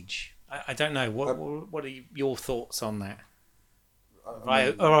page? I don't know. What are your thoughts on that?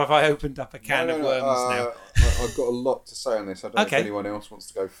 have I opened up a can of worms now? I've got a lot to say on this. I don't know if anyone else wants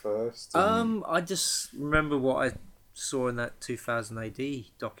to go first. I just remember what I saw in that 2000 AD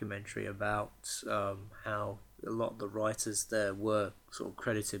documentary about how a lot of the writers there were sort of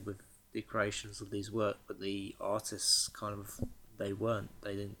credited with the creations of these work, but the artists they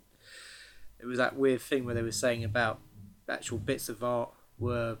didn't. It was that weird thing where they were saying about actual bits of art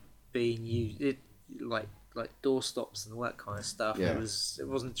were being used, like doorstops and all that kind of stuff. Yeah. It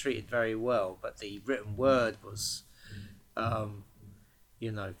wasn't treated very well, but the written word was,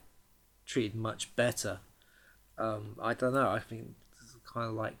 treated much better. I don't know. I think it's kind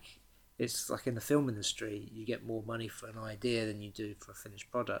of like it's like in the film industry, you get more money for an idea than you do for a finished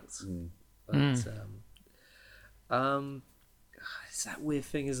product. But it's that weird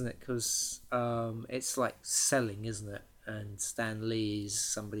thing, isn't it? Because it's like selling, isn't it? And Stan Lee is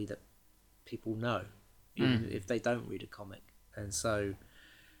somebody that people know, even if they don't read a comic, and so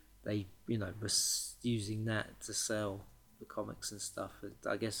they, was using that to sell the comics and stuff.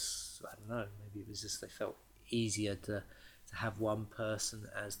 I guess, I don't know, maybe it was just they felt easier to have one person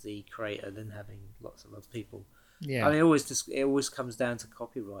as the creator than having lots of other people. Yeah, I mean, it always comes down to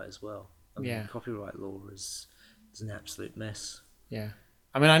copyright as well. I mean, copyright law is an absolute mess. Yeah,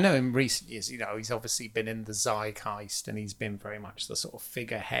 I mean, I know in recent years, he's obviously been in the zeitgeist and he's been very much the sort of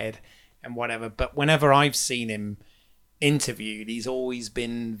figurehead and whatever. But whenever I've seen him interviewed, he's always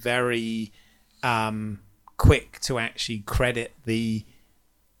been very quick to actually credit the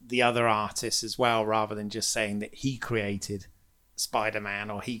other artists as well, rather than just saying that he created Spider-Man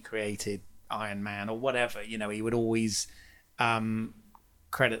or he created Iron Man or whatever. He would always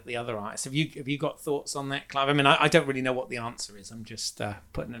credit the other artists. Have you got thoughts on that, Clive? I mean, I don't really know what the answer is. I'm just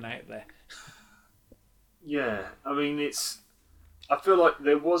putting it out there. Yeah, I mean, I feel like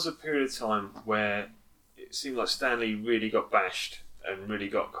there was a period of time where it seemed like Stan Lee really got bashed and really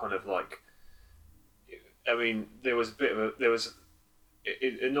got kind of like, I mean, there was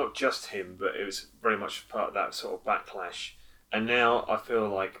not just him, but it was very much part of that sort of backlash. And now I feel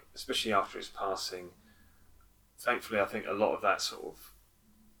like, especially after his passing, thankfully I think a lot of that sort of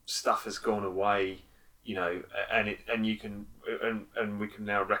stuff has gone away, and we can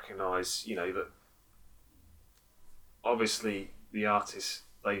now recognise, that obviously the artists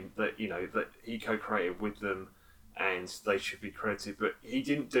that he co-created with them, and they should be credited, but he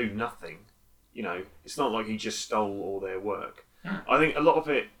didn't do nothing. It's not like he just stole all their work. I think a lot of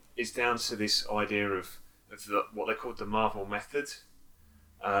it is down to this idea of what they called the Marvel method,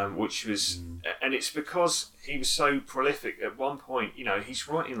 which was, and it's because he was so prolific. At one point, he's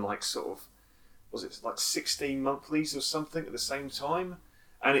writing like sort of, was it like 16 monthlies or something at the same time,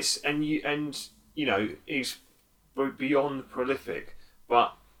 and he's beyond prolific.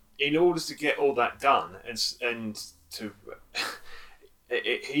 But in order to get all that done, and to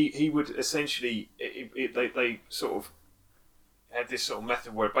he would essentially they sort of had this sort of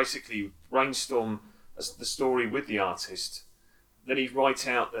method where basically brainstorm the story with the artist, then he'd write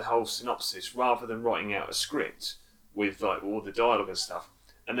out the whole synopsis rather than writing out a script with like all the dialogue and stuff,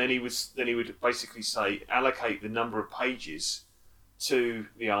 and then he would basically say allocate the number of pages to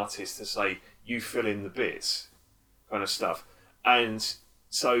the artist to say you fill in the bits, kind of stuff. And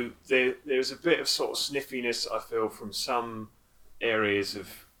so there's a bit of sort of sniffiness, I feel, from some areas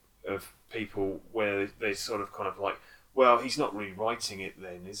of people where they sort of kind of like, well, he's not really writing it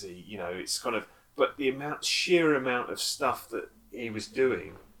then, is he? It's kind of, but the sheer amount of stuff that he was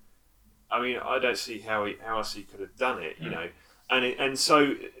doing, I mean, I don't see how else he could have done it, and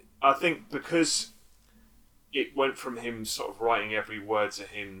so I think because it went from him sort of writing every word to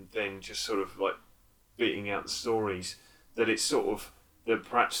him then just sort of like beating out the stories, that it's sort of that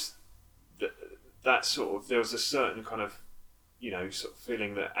perhaps that sort of, there was a certain kind of sort of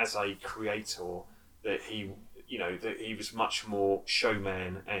feeling that as a creator that he was much more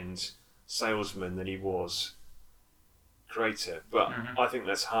showman and salesman than he was creator. But I think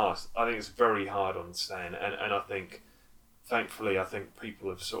that's hard. I think it's very hard on Stan, and I think thankfully people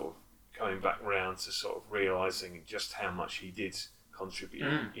have sort of coming back round to sort of realising just how much he did contribute,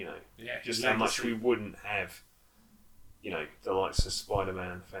 just how much we wouldn't have, the likes of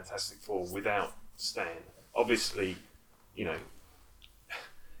Spider-Man and Fantastic Four without Stan. Obviously,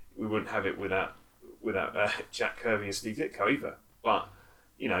 we wouldn't have it without Jack Kirby and Steve Ditko either. But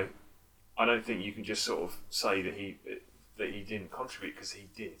I don't think you can just sort of say that he didn't contribute, because he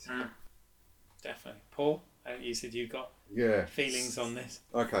did. Definitely, Paul. You said you've got feelings on this.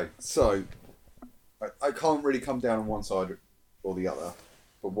 Okay, so I can't really come down on one side or the other,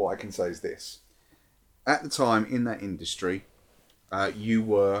 but what I can say is this: at the time in that industry, you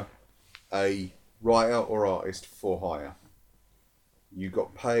were a writer or artist for hire. You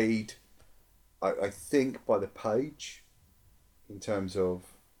got paid, I think, by the page in terms of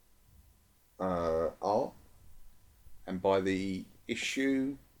art, and by the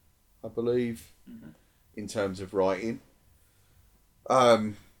issue, I believe, in terms of writing.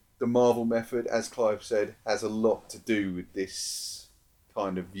 The Marvel method, as Clive said, has a lot to do with this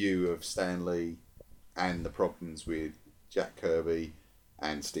kind of view of Stan Lee and the problems with Jack Kirby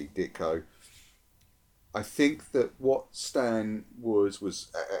and Steve Ditko. I think that what Stan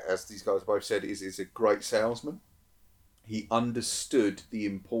was, as these guys both said, is a great salesman. He understood the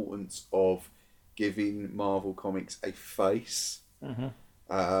importance of giving Marvel Comics a face,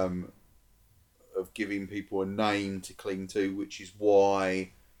 of giving people a name to cling to, which is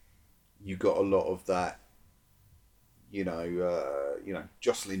why you got a lot of that,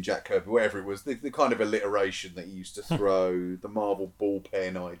 Jocelyn, Jack Kirby, whatever it was, the kind of alliteration that he used to throw, the Marvel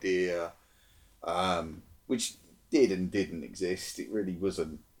ballpen idea, which did and didn't exist. It really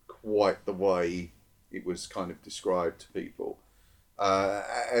wasn't quite the way it was kind of described to people.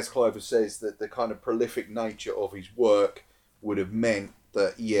 As Clive says, that the kind of prolific nature of his work would have meant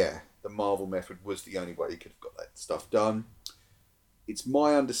that, the Marvel method was the only way he could have got that stuff done. It's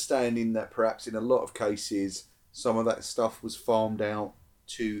my understanding that perhaps in a lot of cases, some of that stuff was farmed out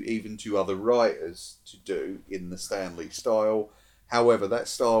to other writers to do in the Stan Lee style. However, that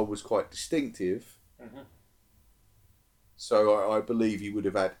style was quite distinctive. So I believe he would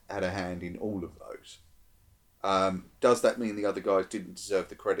have had a hand in all of those. Does that mean the other guys didn't deserve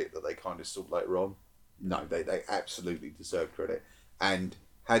the credit that they kind of saw later on? No, they absolutely deserve credit. And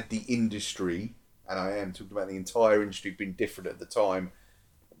had the industry, and I am talking about the entire industry, been different at the time,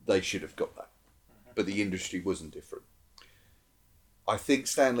 they should have got that. But the industry wasn't different. I think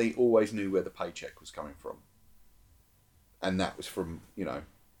Stan Lee always knew where the paycheck was coming from. And that was from,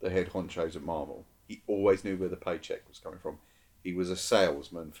 the head honchos at Marvel. He always knew where the paycheck was coming from. He was a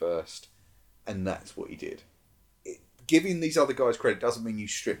salesman first, and that's what he did. Giving these other guys credit doesn't mean you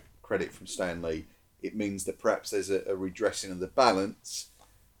strip credit from Stan Lee. It means that perhaps there's a redressing of the balance,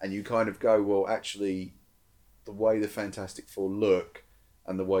 and you kind of go, well, actually, the way the Fantastic Four look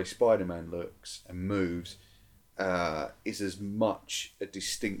and the way Spider-Man looks and moves is as much a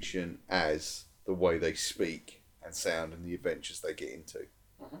distinction as the way they speak and sound and the adventures they get into.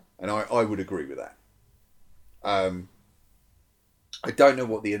 And I would agree with that. I don't know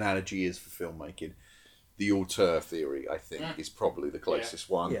what the analogy is for filmmaking. The auteur theory, I think, is probably the closest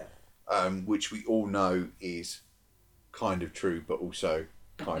one. Which we all know is kind of true, but also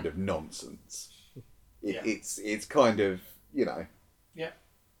kind of nonsense. It's kind of,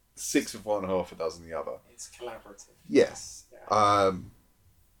 6 of one, half a dozen the other. It's collaborative. Yes. In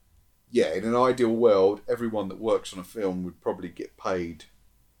an ideal world, everyone that works on a film would probably get paid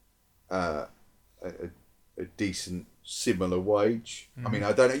a decent, similar wage. I mean,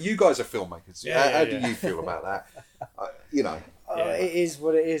 I don't know. You guys are filmmakers. How do you feel about that? It is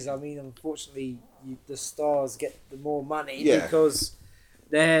what it is. I mean, unfortunately, the stars get the more money because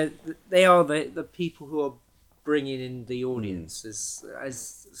they are the people who are bringing in the audience,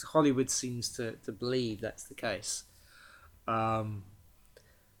 as Hollywood seems to believe that's the case. But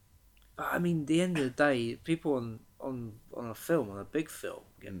I mean, at the end of the day, people on a film, on a big film,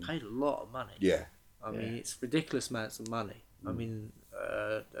 get paid a lot of money. Yeah. I mean, it's ridiculous amounts of money. I mean,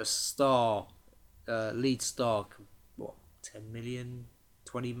 a star, lead star, 10 million,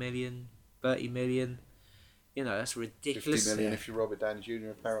 20 million, 30 million. That's ridiculous. 50 million if you're Robert Downey Jr.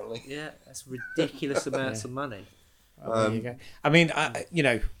 apparently. Yeah, that's ridiculous amounts of money. There you go. I mean,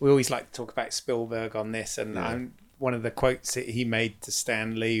 we always like to talk about Spielberg on this, and one of the quotes that he made to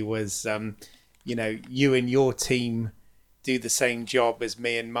Stan Lee was, you and your team do the same job as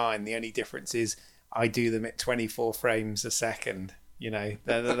me and mine. The only difference is I do them at 24 frames a second.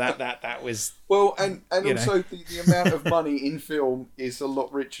 That was well, and also the amount of money in film is a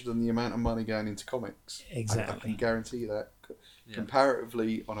lot richer than the amount of money going into comics. Exactly, I can guarantee you that.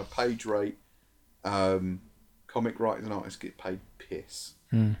 Comparatively, on a page rate, comic writers and artists get paid piss.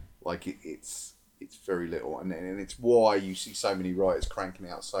 Like it's very little, and it's why you see so many writers cranking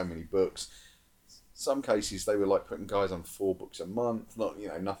out so many books. Some cases they were like putting guys on 4 books a month. Not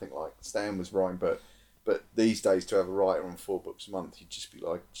nothing like Stan was writing, but these days to have a writer on 4 books a month, you'd just be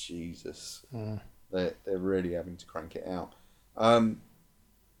like, Jesus, they're really having to crank it out.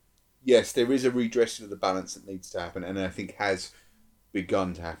 Yes, there is a redressing of the balance that needs to happen, and I think has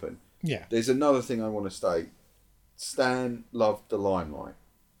begun to happen. Yeah. There's another thing I want to state. Stan loved the limelight.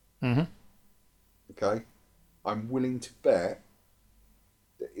 Okay? I'm willing to bet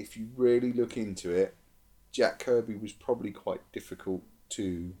that if you really look into it, Jack Kirby was probably quite difficult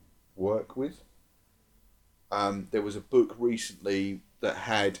to work with. There was a book recently that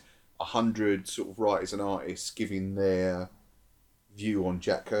had 100 sort of writers and artists giving their view on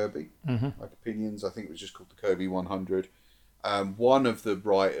Jack Kirby, like opinions. I think it was just called the Kirby 100. One of the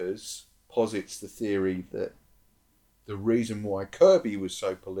writers posits the theory that the reason why Kirby was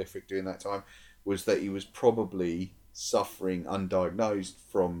so prolific during that time was that he was probably suffering undiagnosed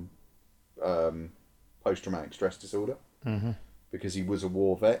from post-traumatic stress disorder because he was a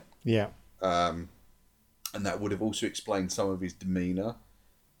war vet. Yeah. And that would have also explained some of his demeanour.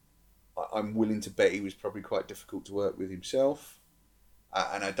 I'm willing to bet he was probably quite difficult to work with himself.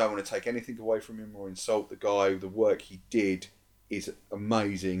 And I don't want to take anything away from him or insult the guy. The work he did is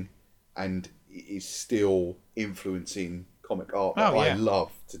amazing and is still influencing comic art that I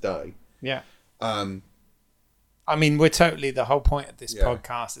love today. Yeah. I mean, we're totally, the whole point of this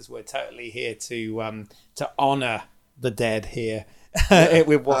podcast is we're totally here to honour the dead here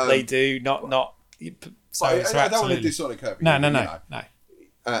with what they do, not. So I don't want to dishonour Kirby. No.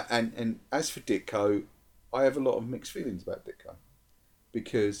 And as for Ditko, I have a lot of mixed feelings about Ditko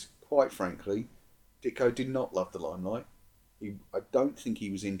because, quite frankly, Ditko did not love the limelight. I don't think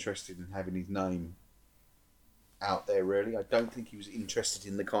he was interested in having his name out there, really. I don't think he was interested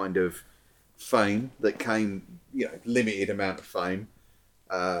in the kind of fame that came, limited amount of fame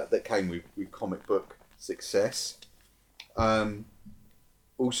that came with comic book success.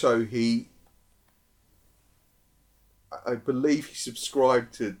 Also, I believe he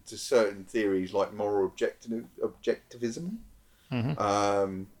subscribed to certain theories like moral objectivism,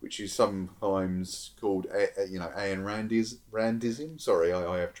 which is sometimes called, Ayn Randism. Sorry,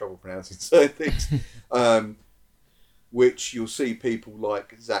 I have trouble pronouncing certain things. Which you'll see people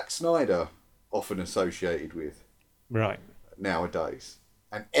like Zack Snyder often associated with, right, nowadays,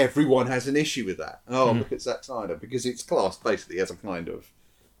 and everyone has an issue with that. Look at Zack Snyder, because it's classed basically as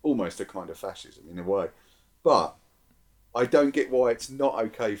almost a kind of fascism in a way. But I don't get why it's not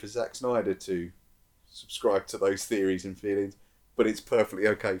okay for Zack Snyder to subscribe to those theories and feelings, but it's perfectly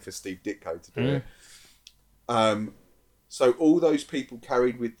okay for Steve Ditko to do it. So all those people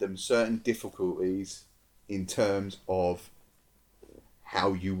carried with them certain difficulties in terms of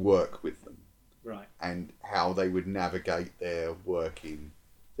how you work with them, right, and how they would navigate their working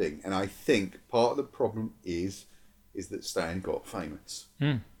thing. And I think part of the problem is that Stan got famous.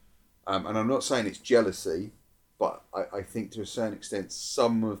 And I'm not saying it's jealousy, but I think to a certain extent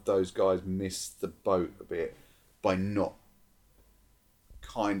some of those guys missed the boat a bit by not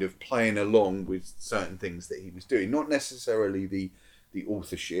kind of playing along with certain things that he was doing. Not necessarily the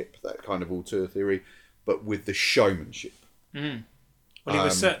authorship, that kind of auteur theory, but with the showmanship. Well, he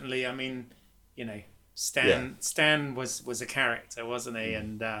was certainly, Stan was a character, wasn't he?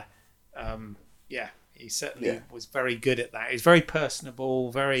 And he certainly was very good at that. He was very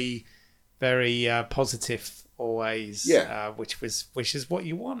personable, very, very positive always, which is what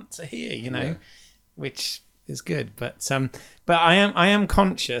you want to hear, which is good. But I am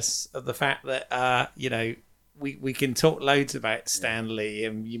conscious of the fact that we can talk loads about Stan Lee,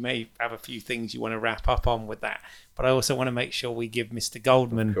 and you may have a few things you want to wrap up on with that. But I also want to make sure we give Mr.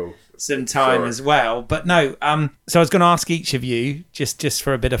 Goldman some time as well. But no, so I was going to ask each of you, just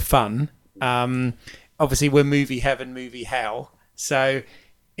for a bit of fun. Obviously, we're movie heaven, movie hell. So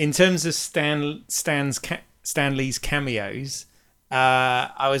in terms of Stan Lee's cameos,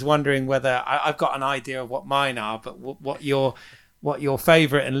 I was wondering whether I've got an idea of what mine are, but what your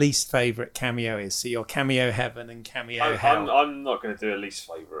favourite and least favourite cameo is. So your cameo heaven and cameo hell. I'm not going to do a least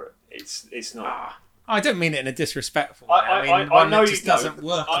favourite. It's not. I don't mean it in a disrespectful way. I know it just doesn't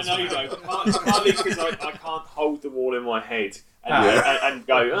work. I know you don't. Partly because I can't hold them all in my head and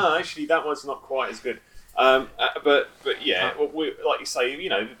go, actually that one's not quite as good. But yeah, like you say,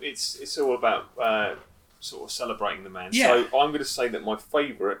 it's all about sort of celebrating the man. Yeah. So I'm going to say that my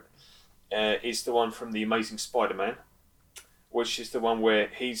favourite is the one from The Amazing Spider-Man, which is the one where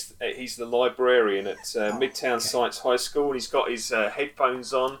he's the librarian at Midtown Science High School, and he's got his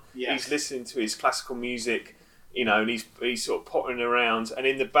headphones on. Yeah. He's listening to his classical music, and he's sort of pottering around, and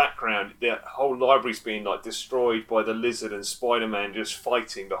in the background, the whole library's being like destroyed by the Lizard and Spider-Man just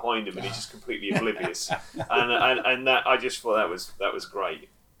fighting behind him, and he's just completely oblivious. and that I just thought that was great.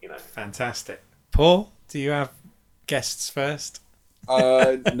 Fantastic. Paul, do you have guests first?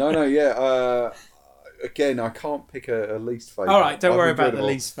 No. Again, I can't pick a least favourite. All right, don't worry about the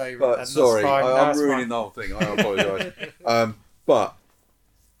least favourite. But sorry, I'm ruining the whole thing. I apologise. But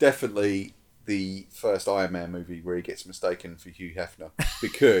definitely the first Iron Man movie where he gets mistaken for Hugh Hefner,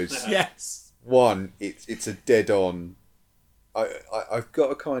 because yes, one, it's a dead-on. I've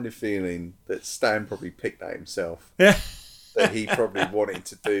got a kind of feeling that Stan probably picked that himself. Yeah, that he probably wanted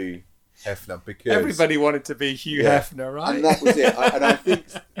to do Hefner because everybody wanted to be Hugh Hefner, right? And that was it.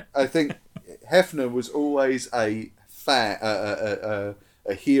 I think Hefner was always a fan, a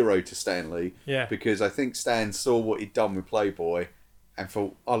hero to Stan Lee. Yeah. Because I think Stan saw what he'd done with Playboy and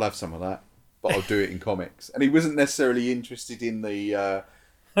thought, I'll have some of that, but I'll do it in comics. And he wasn't necessarily interested in the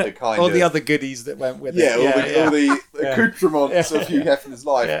kind all of the other goodies that went with all it. the accoutrements of Hugh Hefner's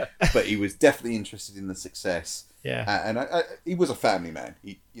life. Yeah. But he was definitely interested in the success. Yeah. And he was a family man.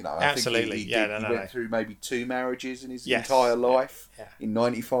 I Absolutely. think he went through maybe 2 marriages in his entire life in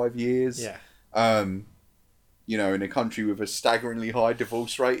 95 years. Yeah. In a country with a staggeringly high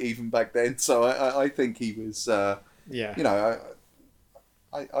divorce rate even back then. So I think he was, I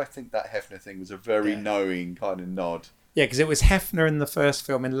think that Hefner thing was a very knowing kind of nod. Yeah, because it was Hefner in the first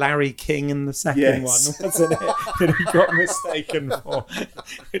film and Larry King in the second one, wasn't it? That he got mistaken for,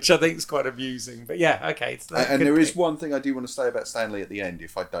 which I think is quite amusing. But yeah, okay. And there is one thing I do want to say about Stan Lee at the end,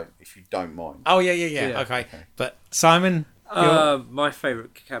 if you don't mind. Oh yeah. Okay. But Simon, my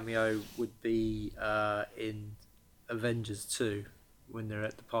favourite cameo would be in Avengers 2 when they're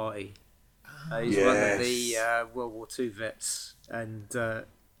at the party. He's one of the World War II vets, and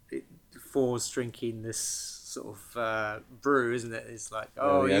Thor's drinking this sort of brew, isn't it? It's like,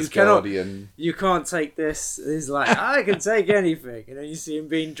 you can't take this. He's like, I can take anything, and then you see him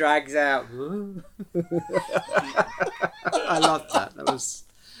being dragged out. I love that.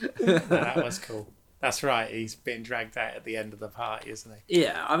 That was cool. That's right. He's being dragged out at the end of the party, isn't he?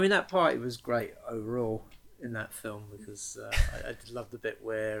 Yeah, I mean that party was great overall in that film because I did love the bit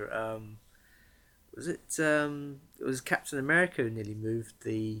where it was Captain America who nearly moved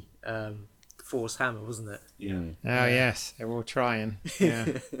the Thor's hammer, wasn't it? Yeah. Oh yes, they were all trying. Yeah.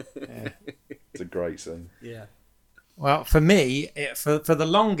 It's a great scene. Yeah. Well, for me, for the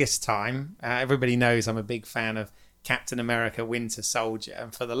longest time, everybody knows I'm a big fan of Captain America Winter Soldier,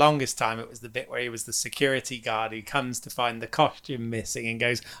 and for the longest time it was the bit where he was the security guard who comes to find the costume missing and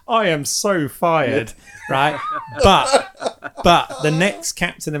goes, I am so fired. Right? But the next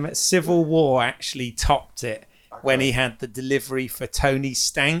Captain America Civil War actually topped it when he had the delivery for Tony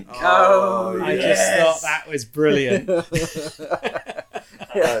Stank. I just thought that was brilliant.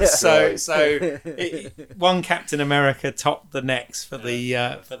 One Captain America topped the next for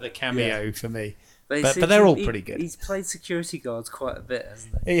the cameo for me. But they're all pretty good. He's played security guards quite a bit,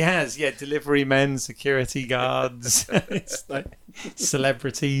 hasn't he? He has, delivery men, security guards, it's like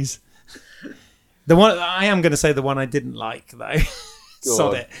celebrities. The one I am going to say the one I didn't like though.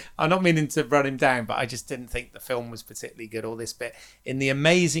 Sod it. I'm not meaning to run him down, but I just didn't think the film was particularly good. All this bit in the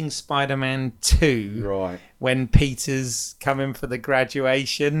Amazing Spider-Man 2, right? When Peter's coming for the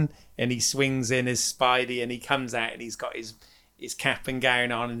graduation and he swings in as Spidey and he comes out and he's got his cap and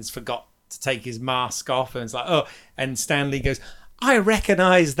gown on and he's forgot to take his mask off and it's like, and Stan Lee goes, I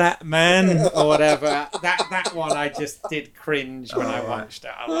recognise that man or whatever. That one I just did cringe when I watched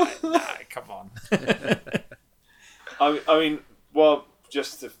it. I'm like, nah, come on. I mean, well,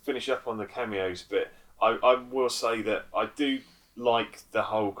 just to finish up on the cameos bit, I will say that I do like the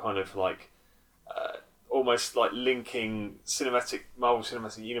whole kind of like almost like linking Marvel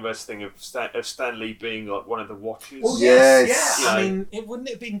Cinematic Universe thing of Stan Lee being like one of the Watchers. Well, yes. You know, I mean, wouldn't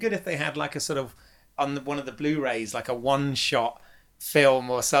it have been good if they had like a sort of on one of the Blu-rays, like a one-shot film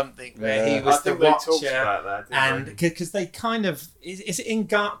or something where he was the Watcher, about that, and because they kind of is it in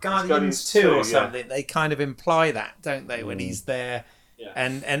Guardians 2 or something? They kind of imply that, don't they, when he's there,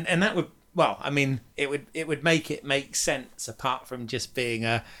 and that would I mean, it would make sense apart from just being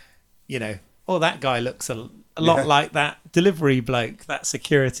a, that guy looks a lot like that delivery bloke, that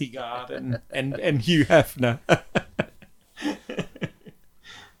security guard, and Hugh Hefner.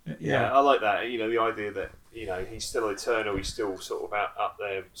 I like that. The idea that he's still eternal. He's still sort of up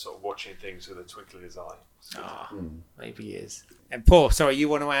there, sort of watching things with a twinkle in his eye. Maybe he is. And Paul, sorry, you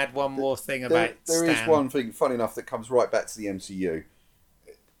want to add one more thing about There Stan? is one thing, funny enough, that comes right back to the MCU.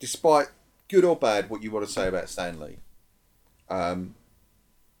 Despite good or bad what you want to say about Stan Lee, I've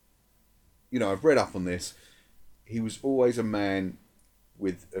read up on this. He was always a man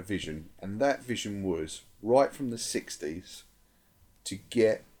with a vision, and that vision was right from the 60s to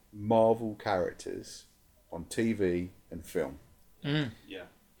get Marvel characters on TV and film. Yeah.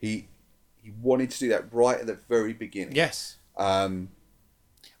 He wanted to do that right at the very beginning. Yes. Well,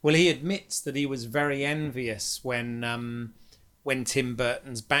 he admits that he was very envious when Tim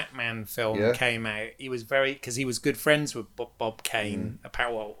Burton's Batman film came out. He was because he was good friends with Bob Kane,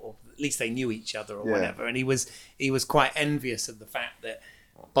 or at least they knew each other or whatever, and he was quite envious of the fact that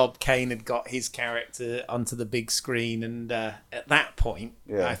Bob Kane had got his character onto the big screen, and at that point,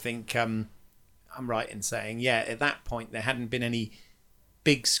 I think I'm right in saying, at that point there hadn't been any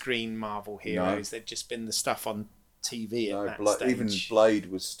big screen Marvel heroes. They've just been the stuff on TV at that stage. Even Blade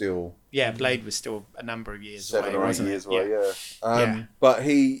was still... Yeah, Blade was still a number of years away. 7 or 8 years away, yeah. But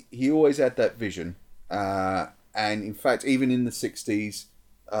he always had that vision. And in fact, even in the 60s,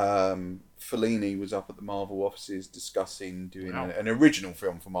 Fellini was up at the Marvel offices discussing doing an original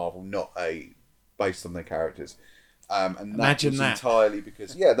film for Marvel, not based on their characters. And Imagine that was entirely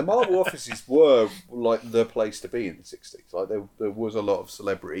because, the Marvel offices were like the place to be in the 60s. Like there was a lot of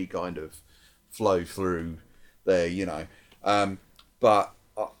celebrity kind of flow through there, you know. But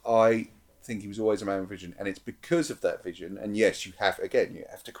I think he was always a man with vision, and it's because of that vision. And yes, you have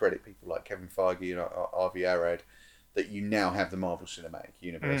to credit people like Kevin Feige and Avi Arad that you now have the Marvel Cinematic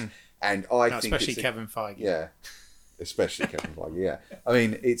Universe. And I think especially Kevin Feige. Yeah, especially Kevin Feige. Yeah, I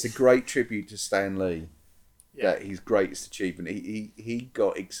mean, it's a great tribute to Stan Lee. Yeah. That his greatest achievement. He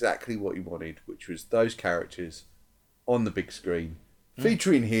got exactly what he wanted, which was those characters on the big screen,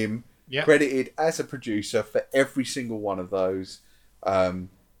 featuring him, credited as a producer for every single one of those.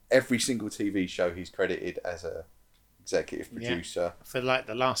 Every single TV show he's credited as a executive producer. For like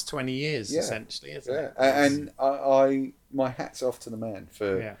the last 20 years, essentially, isn't it? And I my hat's off to the man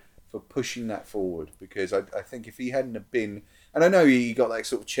for pushing that forward, because I think if he hadn't have been... And I know he got that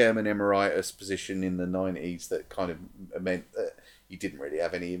sort of chairman emeritus position in the 90s that kind of meant that he didn't really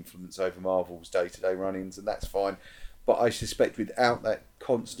have any influence over Marvel's day-to-day run-ins, and that's fine. But I suspect without that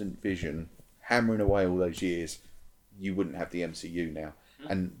constant vision, hammering away all those years, you wouldn't have the MCU now.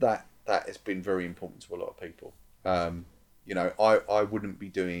 And that has been very important to a lot of people. You know, I wouldn't be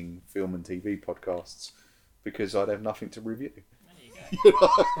doing film and TV podcasts because I'd have nothing to review.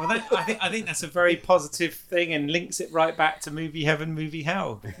 Well, I think that's a very positive thing, and links it right back to movie heaven, movie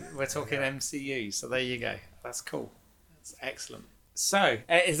hell. We're talking MCU, so there you go. That's cool. That's excellent. So,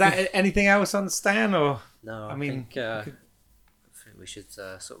 is that anything else on Stan, or no? I think we should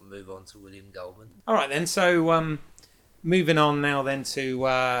sort of move on to William Goldman. All right then. So, moving on now then to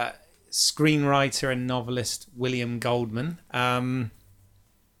screenwriter and novelist William Goldman.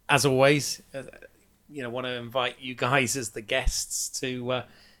 As always. Want to invite you guys as the guests to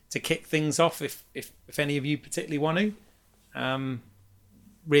kick things off if any of you particularly want to.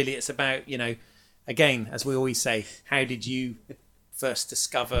 Really, it's about, again, as we always say, how did you first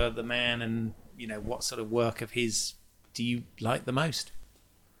discover the man, and what sort of work of his do you like the most?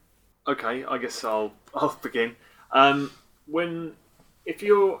 Okay, I guess I'll begin. If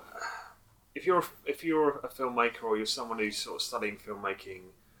you're a filmmaker, or you're someone who's sort of studying filmmaking,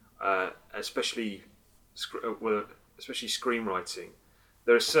 especially screenwriting,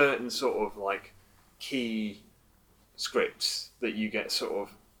 there are certain sort of like key scripts that you get sort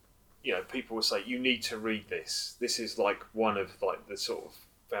of, people will say, you need to read this. This is like one of like the sort of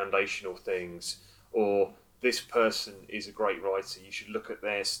foundational things, or this person is a great writer. You should look at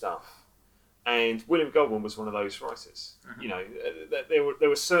their stuff. And William Goldman was one of those writers. Mm-hmm. There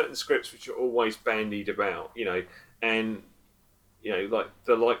were certain scripts which are always bandied about, and like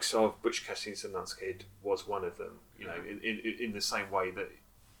the likes of Butch Cassidy and Sundance Kid was one of them. In the same way that,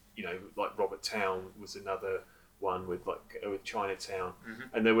 like Robert Town was another one with Chinatown, mm-hmm.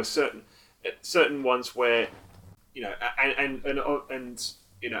 and there were certain ones where, and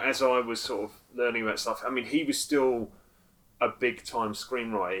as I was sort of learning about stuff, I mean, he was still a big time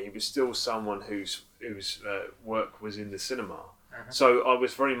screenwriter. He was still someone whose work was in the cinema. Uh-huh. So I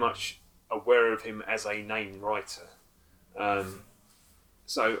was very much aware of him as a name writer.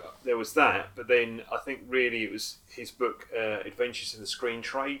 So there was that, but then I think really it was his book Adventures in the Screen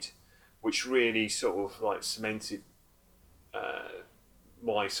Trade, which really sort of like cemented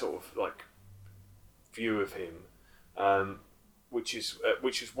my sort of like view of him, which is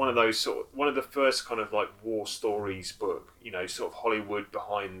one of the first kind of like war stories book, sort of Hollywood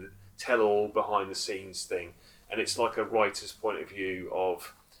tell-all behind the scenes thing, and it's like a writer's point of view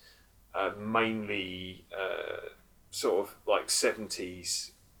of mainly sort of like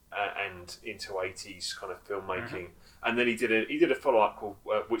 70s and into 80s kind of filmmaking. Mm-hmm. And then he did a follow-up called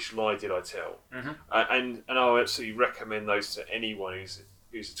Which Lie Did I Tell? Mm-hmm. And I absolutely recommend those to anyone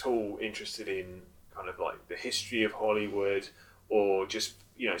who's at all interested in kind of like the history of Hollywood, or just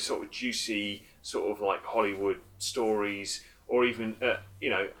sort of juicy sort of like Hollywood stories, or even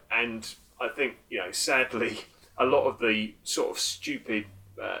and I think sadly a lot of the sort of stupid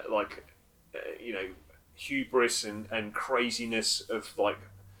hubris and craziness of like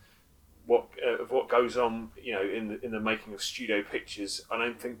what goes on in the making of studio pictures, I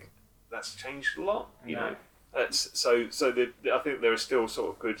don't think that's changed a lot. No. That's I think there are still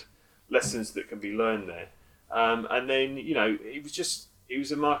sort of good lessons that can be learned there. And then he was just he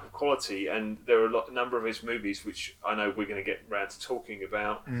was a mark of quality, and there are a number of his movies which I know we're going to get around to talking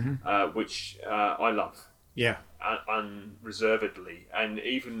about, which I love, unreservedly, and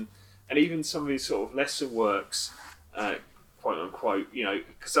even some of his sort of lesser works, quote unquote,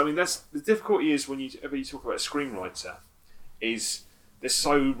 because I mean that's the difficulty is whenever you talk about a screenwriter, is they're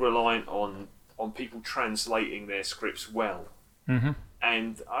so reliant on people translating their scripts well,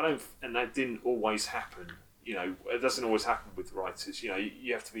 and that didn't always happen. It doesn't always happen with writers.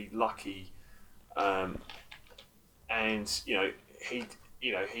 You have to be lucky, and he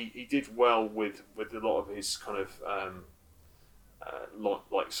did well with a lot of his kind of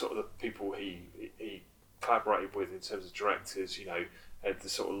like sort of the people he collaborated with in terms of directors. Had the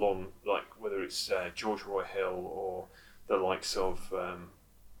sort of long, like whether it's George Roy Hill or the likes of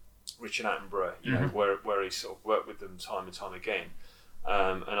Richard Attenborough, where he sort of worked with them time and time again.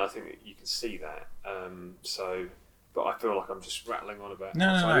 And I think that you can see that. But I feel like I'm just rattling on about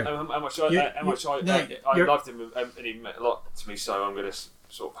how much I loved him, and he meant a lot to me. So I'm going to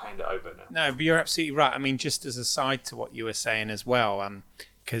sort of hand it over now. No, but you're absolutely right. I mean, just as a side to what you were saying as well,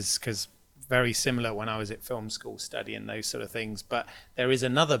 because very similar when I was at film school studying those sort of things. But there is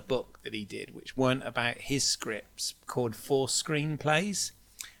another book that he did, which weren't about his scripts, called 4 Screenplays.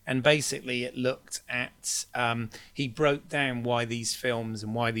 And basically it looked at, he broke down why these films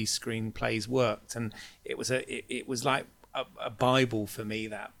and why these screenplays worked. And it was like a Bible for me,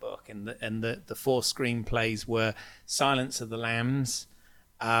 that book. And the 4 screenplays were Silence of the Lambs,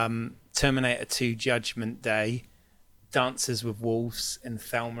 Terminator 2 Judgment Day, Dances with Wolves, and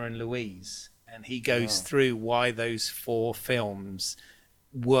Thelma and Louise. And he goes through why those 4 films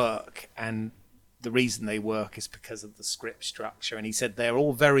work, and the reason they work is because of the script structure. And he said they're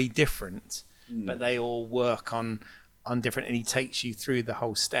all very different, but they all work on different, and he takes you through the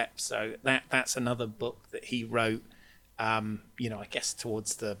whole step. So that's another book that he wrote, I guess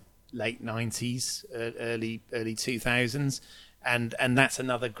towards the late 90s, early 2000s. And that's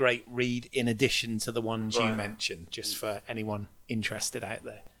another great read in addition to the ones you mentioned, just for anyone interested out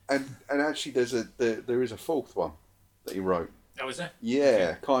there. And actually there is a 4th one that he wrote. Oh, is there?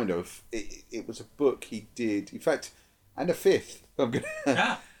 Yeah, kind of. It was a book he did, in fact, and a 5th.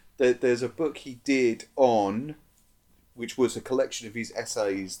 There's a book he did on, which was a collection of his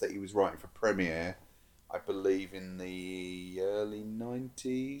essays that he was writing for Premiere, I believe in the early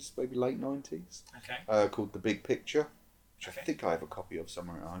 90s, maybe late 90s. Okay. Called The Big Picture, which I think I have a copy of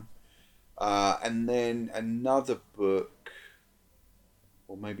somewhere at home. And then another book,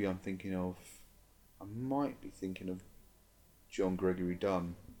 or maybe I might be thinking of John Gregory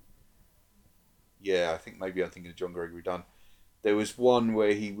Dunn. Yeah, I think maybe I'm thinking of John Gregory Dunn. There was one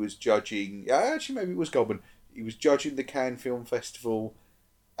where he was judging... Actually, maybe it was Goldman. He was judging the Cannes Film Festival,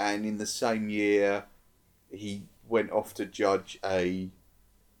 and in the same year, he went off to judge a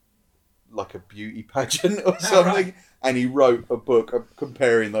beauty pageant or something, right. And he wrote a book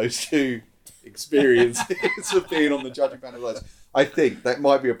comparing those 2 experiences of being on the judging panel. I think that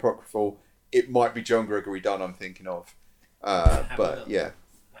might be apocryphal. It might be John Gregory Dunn I'm thinking of. But yeah,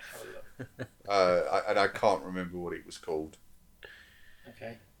 and I can't remember what it was called.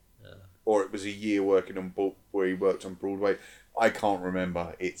 Okay. Or it was a year working on where he worked on Broadway. I can't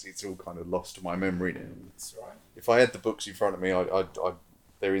remember. It's all kind of lost to my memory now. That's right. If I had the books in front of me,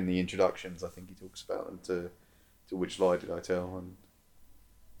 they're in the introductions. I think he talks about them to Which Lie Did I Tell? And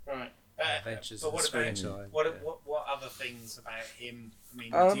right. Adventures but what other things about him? I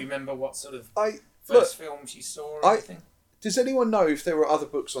mean, do you remember what sort of first films you saw or anything? Does anyone know if there were other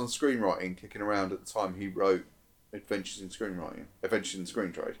books on screenwriting kicking around at the time he wrote Adventures in Screenwriting? Adventures in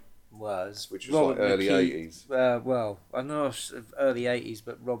Screen Trade? Which was Robert early 80s. Well, I know of early 80s,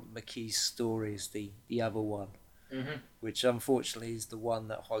 but Robert McKee's story is the other one, which unfortunately is the one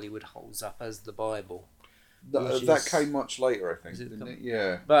that Hollywood holds up as the Bible. That came much later, I think, didn't it?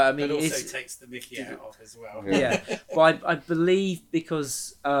 Yeah. But I mean, it also takes the Mickey out of as well. Yeah, but I believe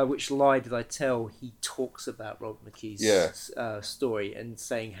because Which Lie Did I Tell? He talks about Robert McKee's story and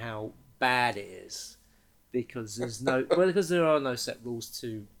saying how bad it is because because there are no set rules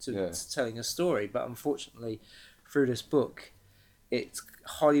to telling a story. But unfortunately, through this book,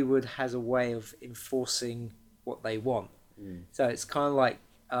 Hollywood has a way of enforcing what they want. So it's kind of like.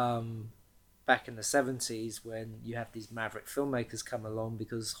 Back in the 70s when you have these maverick filmmakers come along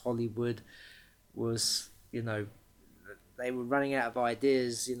because Hollywood was, they were running out of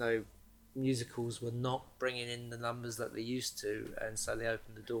ideas, musicals were not bringing in the numbers that they used to, and so they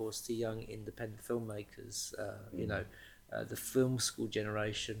opened the doors to young independent filmmakers, the film school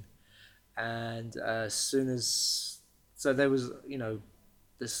generation. And as soon as... So there was,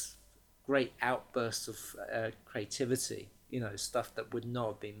 this great outburst of creativity, stuff that would not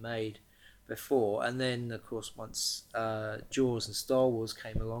have been made before. And then, of course, once Jaws and Star Wars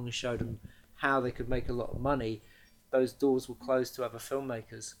came along and showed them how they could make a lot of money, those doors were closed to other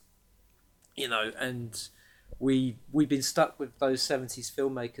filmmakers. And we've been stuck with those 70s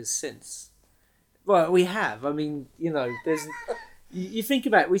filmmakers since. Well, we have. I mean, there's. You think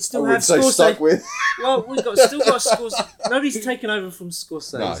about it, we still have Scorsese. Stuck with. Well, still got Scorsese. Nobody's taken over from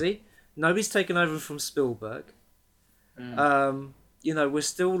Scorsese. No. Nobody's taken over from Spielberg. We're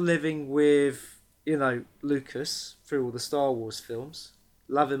still living with, Lucas through all the Star Wars films.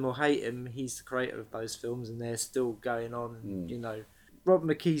 Love him or hate him, he's the creator of those films, and they're still going on. And, Rob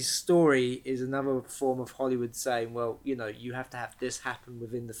McKee's story is another form of Hollywood saying, well, you have to have this happen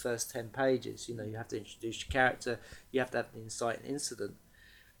within the first 10 pages. You have to introduce your character, you have to have an inciting incident.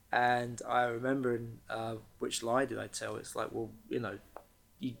 And I remember in Which Lie Did I Tell? It's like, well,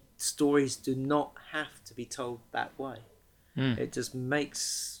 stories do not have to be told that way. It just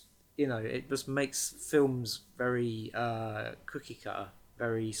makes, films very cookie cutter,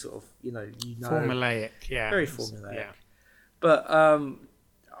 very sort of, formulaic, very formulaic. Yeah. But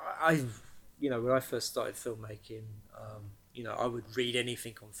when I first started filmmaking, I would read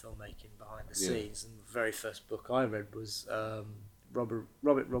anything on filmmaking behind the scenes, and the very first book I read was Robert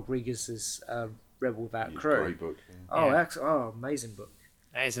Rodriguez's Rebel Without Crew. Great book. Amazing book.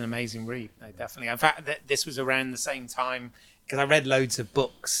 That is an amazing read, definitely. In fact, this was around the same time, because I read loads of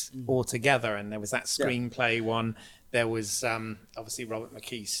books all together, and there was that screenplay one. There was obviously Robert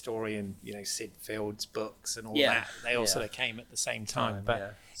McKee's story and Sid Field's books and all that. They all sort of came at the same time.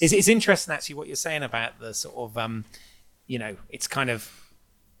 But it's interesting actually what you're saying about the sort of it's kind of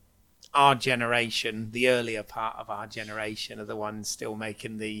our generation, the earlier part of our generation, are the ones still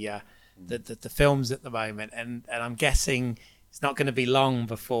making the films at the moment, and I'm guessing it's not going to be long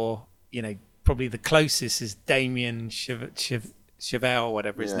before probably the closest is Damien Chevelle,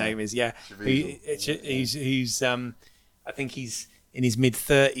 whatever his name is, who's I think he's in his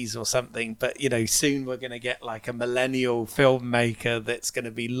mid-30s or something, but soon we're going to get like a millennial filmmaker that's going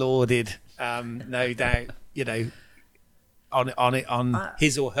to be lauded, no doubt, on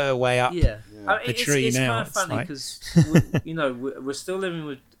his or her way up the tree it's now. It's kind of funny because we're still living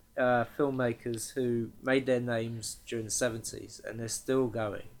with filmmakers who made their names during the 70s, and they're still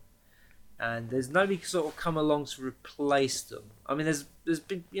going. And there's nobody sort of come along to replace them. I mean, there's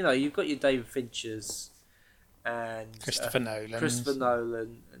been, you've got your David Finchers and Christopher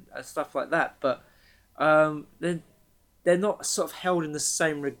Nolan and stuff like that, but they're not sort of held in the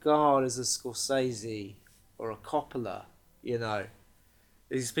same regard as a Scorsese or a Coppola.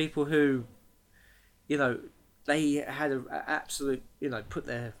 These people who, they had an absolute, put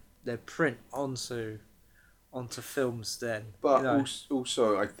their print onto films then. But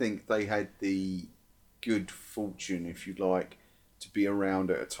also, I think they had the good fortune, if you like, to be around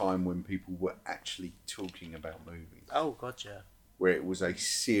at a time when people were actually talking about movies. Oh, gotcha. Where it was a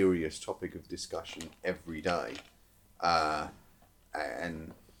serious topic of discussion every day.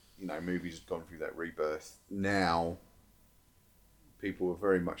 And, movies have gone through that rebirth. Now, people are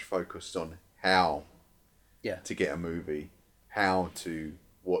very much focused on how to get a movie, how to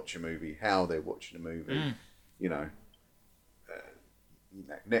watch a movie, how they're watching a movie.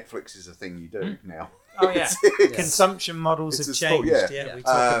 Netflix is a thing you do now. Oh yeah, consumption models have changed. We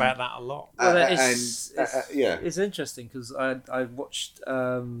talk about that a lot. Well, it's interesting because I watched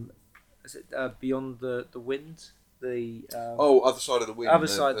is it Beyond the Wind? Other Side of the Wind. Other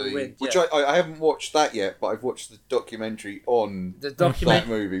Side of the Wind, which I haven't watched that yet, but I've watched the documentary on that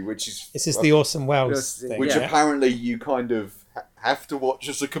movie, which is this is the Orson Welles thing, which apparently you kind of have to watch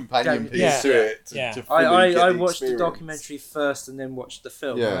as a companion piece to it. To I watched the documentary first and then watched the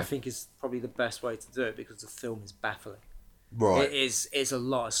film. And I think it's probably the best way to do it because the film is baffling. Right, it's a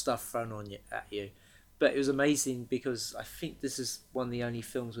lot of stuff thrown at you, but it was amazing because I think this is one of the only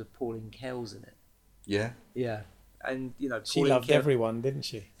films with Pauline Kael's in it. Yeah. Yeah. And she loved everyone, didn't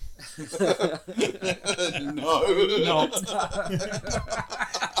she? No, not.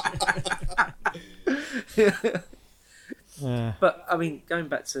 But I mean, going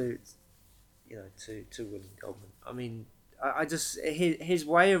back to to William Goldman. I mean, I just his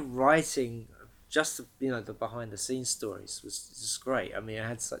way of writing, just the behind the scenes stories was just great. I mean, it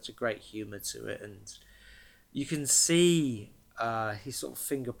had such a great humour to it, and you can see his sort of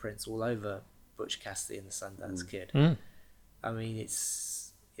fingerprints all over Butch Cassidy and the Sundance Kid. I mean,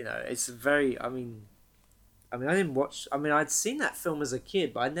 it's very. I mean, I didn't watch. I mean, I'd seen that film as a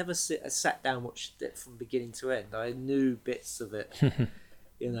kid, but I never sat down and watched it from beginning to end. I knew bits of it,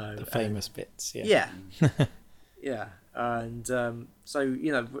 the famous bits. Yeah, yeah, and so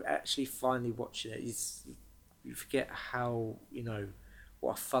actually finally watching it is you forget how,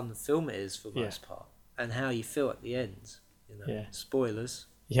 what a fun film it is for the most part, and how you feel at the end. Spoilers.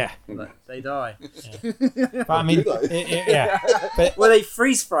 Yeah, but they die. Yeah. But I mean, but they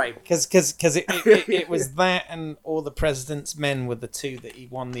freeze frame because it was that and All the President's Men were the two that he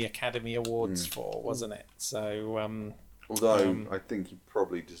won the Academy Awards for, wasn't it? So, although I think he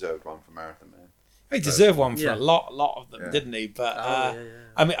probably deserved one for Marathon Man. He deserved one for a lot of them, didn't he? But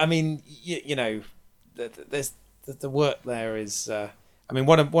I mean, there's the work there is. I mean,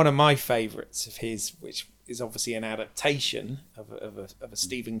 one of my favourites of his, which is obviously an adaptation of a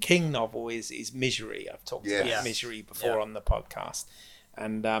Stephen King novel, is Misery. I've talked about Misery before on the podcast,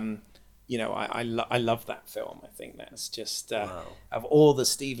 and I love that film. I think that's just of all the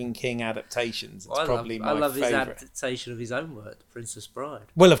Stephen King adaptations, it's probably my favourite. I love his adaptation of his own work, The Princess Bride.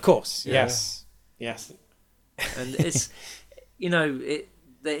 Well, of course, yes, and it's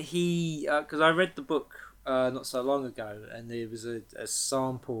that he because I read the book not so long ago, and there was a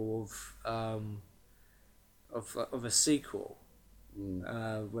sample of a sequel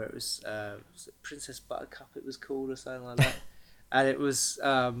where it was Princess Buttercup, it was called, or something like that, and it was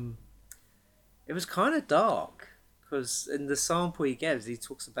kind of dark because in the sample he gives, he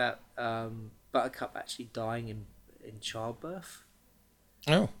talks about Buttercup actually dying in childbirth.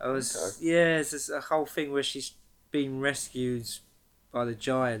 It's a whole thing where she's been rescued by the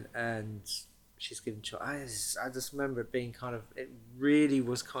giant and she's given child. I just remember it being it really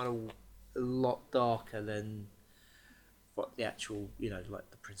was kind of a lot darker than what the actual,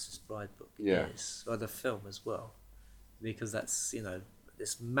 like the Princess Bride book is, or the film as well, because that's,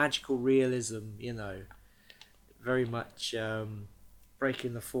 this magical realism, very much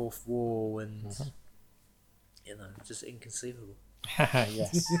breaking the fourth wall and, just inconceivable.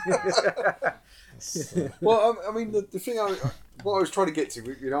 Yes. Well, I mean, the thing what I was trying to get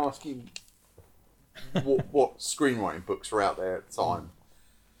to, you're asking what screenwriting books were out there at the time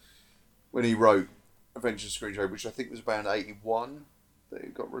when he wrote Adventures of Screen Trade, which I think was about 81 that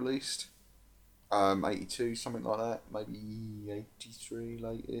it got released. 82, something like that, maybe 83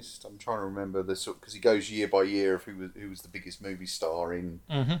 latest. I'm trying to remember because he goes year by year of who was the biggest movie star in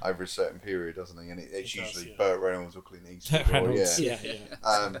over a certain period, doesn't he? And it's usually Burt Reynolds or Clint Eastwood.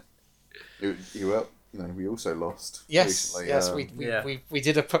 We also lost. Yes, recently. Yes, we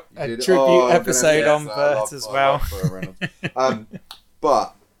did a tribute episode on Burt as well.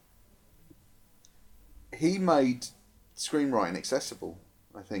 But he made screenwriting accessible,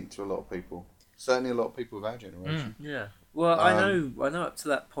 I think, to a lot of people. Certainly a lot of people of our generation. Yeah. Well, I know up to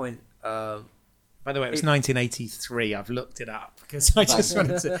that point... by the way, it was 1983. I've looked it up because I just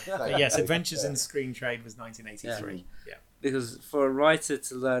wanted to... But yes, Adventures in Screen Trade was 1983. Yeah. Because for a writer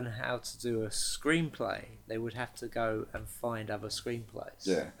to learn how to do a screenplay, they would have to go and find other screenplays.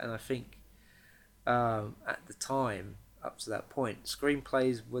 Yeah. And I think at the time, up to that point,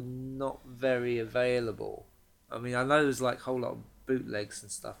 screenplays were not very available. I mean, I know there's like a whole lot of bootlegs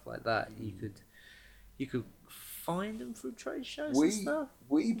and stuff like that. You could find them through trade shows and stuff.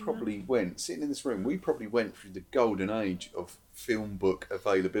 We probably went, sitting in this room, we probably went through the golden age of film book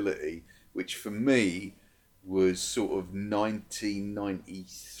availability, which for me was sort of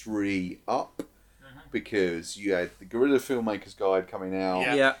 1993 up, because you had the Guerrilla Filmmakers Guide coming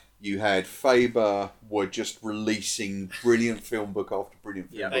out. Yeah. You had Faber were just releasing brilliant film book after brilliant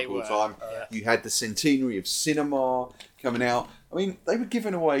film book all the time. You had the Centenary of Cinema coming out. I mean, they were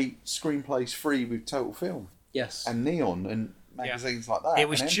giving away screenplays free with Total Film. Yes. And Neon and magazines like that. It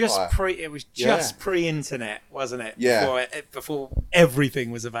was just pre-internet, wasn't it? Yeah. Before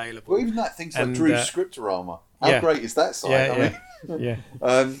everything was available. Well, even that things like Drew's Scriptorama. How great is that site?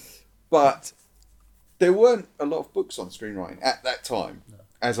 But there weren't a lot of books on screenwriting at that time,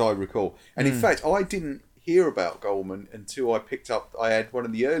 as I recall. And in fact, I didn't hear about Goldman until I had one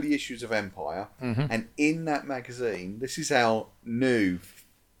of the early issues of Empire, and in that magazine, this is how new,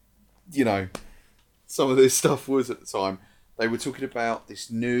 some of this stuff was at the time. They were talking about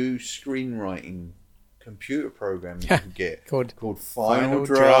this new screenwriting computer program you can get called Final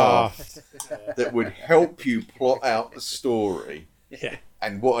Draft that would help you plot out the story. Yeah.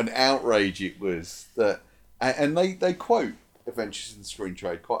 And what an outrage it was that, and they quote Adventures in the Screen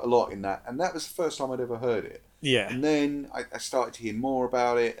Trade quite a lot in that, and that was the first time I'd ever heard it. Yeah. And then I started to hear more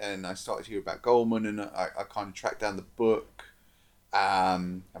about it, and I started to hear about Goldman, and I kind of tracked down the book,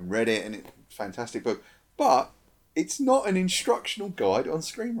 and read it, and it's a fantastic book. But it's not an instructional guide on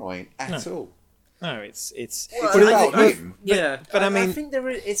screenwriting at all. No, it's about him. But I think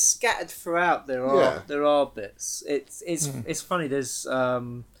it's scattered throughout. There are bits. It's funny. There's a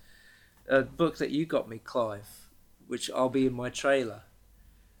book that you got me, Clive, which I'll be in my trailer.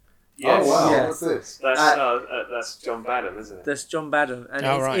 Yes. Oh wow, Yeah. what's this? That's John Badham, isn't it? That's John Badham, and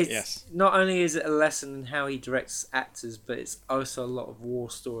it's yes. not only is it a lesson in how he directs actors, but it's also a lot of war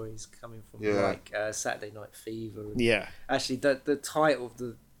stories coming from like Saturday Night Fever. And Yeah. actually, the title of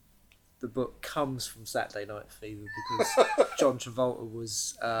the book comes from Saturday Night Fever because John Travolta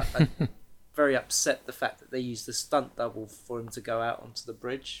was very upset the fact that they used a stunt double for him to go out onto the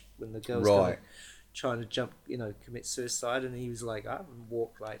bridge when the girl's trying to jump, commit suicide, and he was like, I wouldn't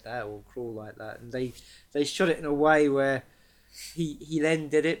walk like that or crawl like that. And they shot it in a way where he then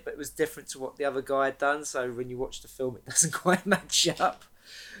did it, but it was different to what the other guy had done. So when you watch the film, it doesn't quite match up.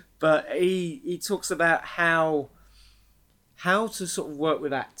 But he talks about how to sort of work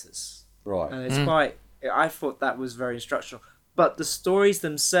with actors. Right. And it's I thought that was very instructional. But the stories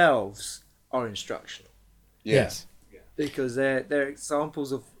themselves are instructional. Yes. Because they're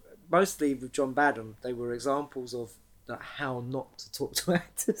examples of, mostly with John Badham, they were examples of how not to talk to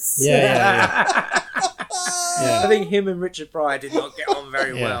actors. Yeah. I think him and Richard Pryor did not get on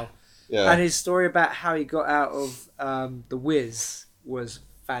very well. Yeah. And his story about how he got out of The Wiz was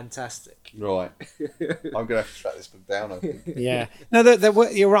fantastic. Right. I'm going to have to track this book down, I think. Yeah. No,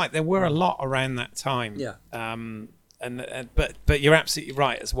 you're right. There were a lot around that time. Yeah. But you're absolutely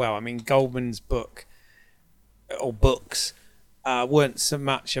right as well. I mean, Goldman's books weren't so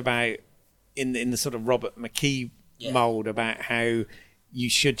much about in the sort of Robert McKee mold about how you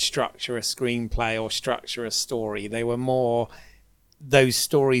should structure a screenplay or structure a story. They were more, those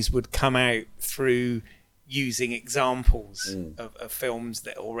stories would come out through using examples of films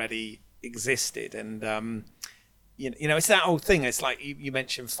that already existed. And it's that old thing. It's like you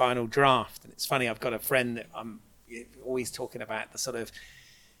mentioned Final Draft, and it's funny, I've got a friend that I'm always talking about the sort of,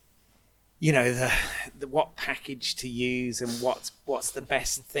 the what package to use and what's the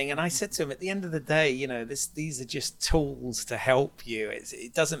best thing. And I said to him, at the end of the day, these are just tools to help you.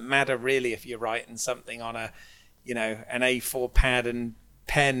 It doesn't matter really if you're writing something on an A4 pad and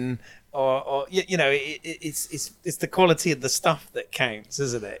pen, or it's the quality of the stuff that counts,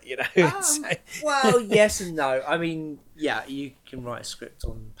 isn't it? Well, yes and no. I mean, yeah, you can write a script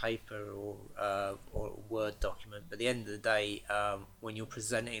on paper or a Word document, but at the end of the day, when you're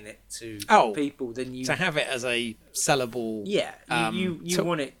presenting it to people, then you to have it as a sellable. Yeah, you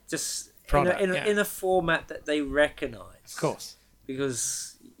want it just product, in a format that they recognise. Of course,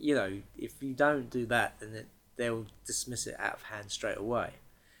 because if you don't do that, then they'll dismiss it out of hand straight away.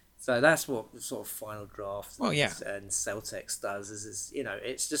 So that's what sort of Final Draft and Celtex does. Is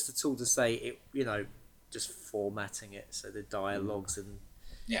it's just a tool to say it. Just formatting it so the dialogues and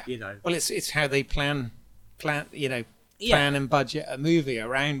Well, it's how they plan and budget a movie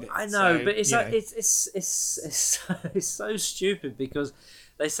around it. I know, but it's so stupid because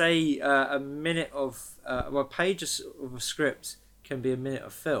they say a minute of a page of a script can be a minute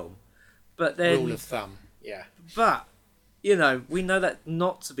of film, but then rule of thumb, But we know that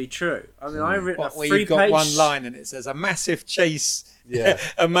not to be true. I mean, I written where you've got one line and it says a massive chase,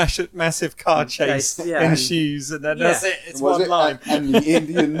 a massive car chase ensues, and then that's it. It's one line. And the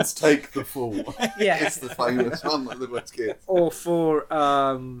Indians take the fall. Yeah, it's the famous one that the West Kids. Or for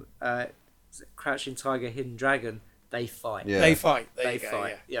Crouching Tiger, Hidden Dragon, they fight. Yeah. They fight. They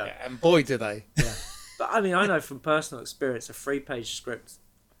fight. Yeah, and boy, do they. Yeah. But I mean, I know from personal experience, a 3-page script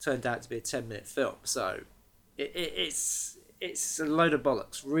turned out to be a 10-minute film. So it's a load of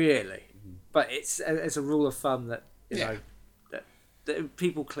bollocks, really. But it's a rule of thumb that that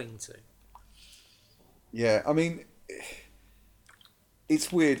people cling to. Yeah, I mean,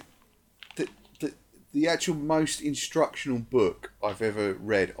 it's weird. The actual most instructional book I've ever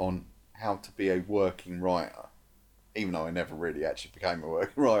read on how to be a working writer, even though I never really actually became a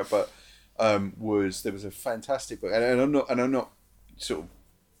working writer, but there was a fantastic book, and I'm not sort of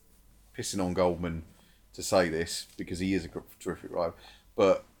pissing on Goldman to say this because he is a terrific writer,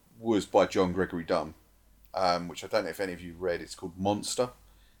 but was by John Gregory Dunn, which I don't know if any of you read. It's called Monster,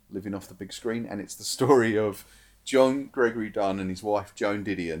 Living Off the Big Screen, and it's the story of John Gregory Dunn and his wife Joan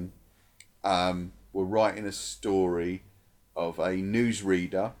Didion were writing a story of a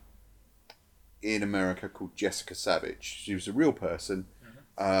newsreader in America called Jessica Savage. She was a real person.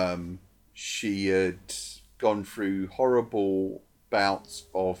 She had gone through horrible bouts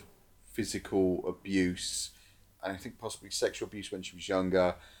of physical abuse, and I think possibly sexual abuse when she was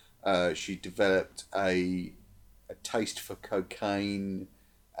younger. She developed a taste for cocaine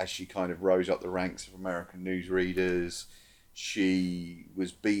as she kind of rose up the ranks of American newsreaders. She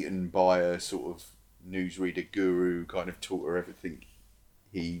was beaten by a sort of newsreader guru, kind of taught her everything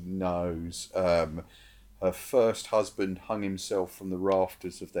he knows. Her first husband hung himself from the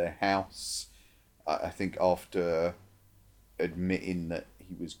rafters of their house, I think after admitting that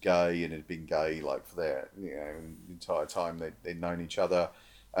he was gay and had been gay like for their the entire time they'd known each other,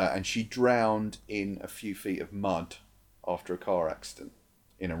 and she drowned in a few feet of mud after a car accident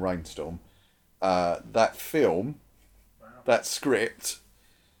in a rainstorm. That film, that script,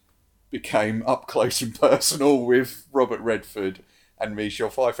 became Up Close and Personal with Robert Redford and Michelle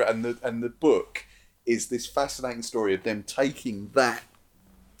Pfeiffer, and the book is this fascinating story of them taking that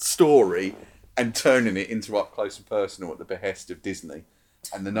story and turning it into Up Close and Personal at the behest of Disney,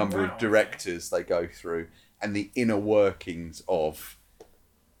 and the number of directors they go through, and the inner workings of,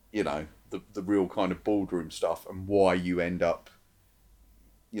 the real kind of boardroom stuff, and why you end up,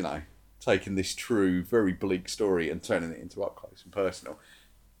 taking this true, very bleak story and turning it into Up Close and Personal.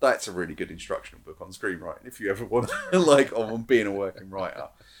 That's a really good instructional book on screenwriting if you ever want on being a working writer.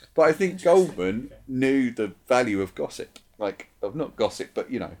 But I think Goldman knew the value of gossip, of not gossip, but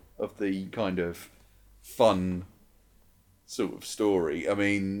of the kind of fun sort of story. I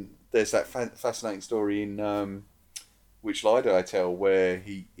mean, there's that fascinating story in Which Lie Do I Tell, where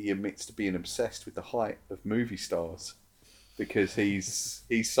he admits to being obsessed with the height of movie stars, because he's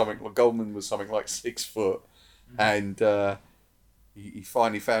something. Goldman was something like 6 foot, and he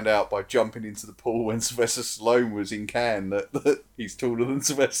finally found out by jumping into the pool when Sylvester Stallone was in Cannes that he's taller than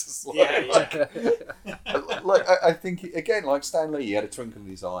Sylvester Stallone. I think again, like Stan Lee, he had a twinkle in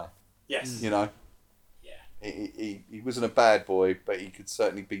his eye. Yes. Yeah. He wasn't a bad boy, but he could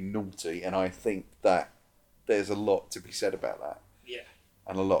certainly be naughty, and I think that there's a lot to be said about that. Yeah.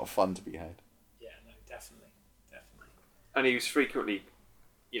 And a lot of fun to be had. Yeah, no, definitely. And he was frequently,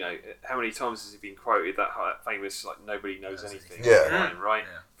 how many times has he been quoted that famous nobody knows anything line, right?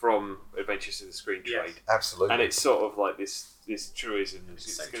 Yeah. From Adventures of the Screen Trade. Yes, absolutely. And it's sort of like this truism.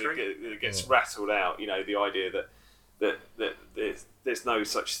 It gets rattled out. The idea that there's no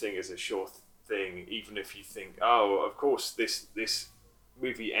such thing as a sure thing, even if you think, oh, of course this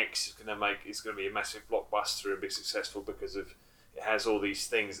movie X is going to be a massive blockbuster and be successful because of it has all these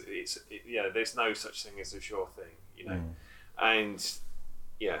things. There's no such thing as a sure thing, and.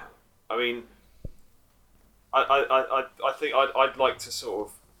 Yeah, I mean, I think I'd like to sort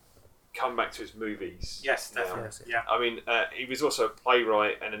of come back to his movies. Yes, definitely. Yeah. I mean, he was also a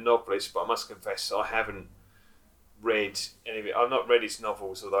playwright and a novelist, but I must confess I haven't read any of it. I've not read his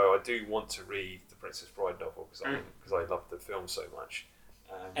novels, although I do want to read the Princess Bride novel because I love the film so much.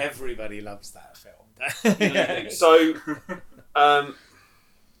 Everybody loves that film. So,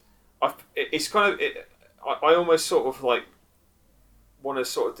 it's kind of I almost sort of want to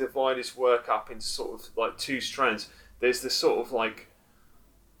sort of divide his work up into sort of 2 strands. There's the sort of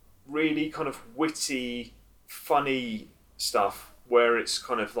really kind of witty, funny stuff where it's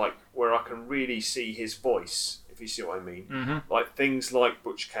kind of where I can really see his voice, if you see what I mean. Mm-hmm. Things like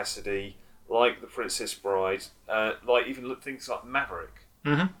Butch Cassidy, like The Princess Bride, even things like Maverick.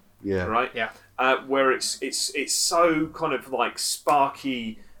 Mm-hmm. Yeah. Right. Yeah. Where it's so kind of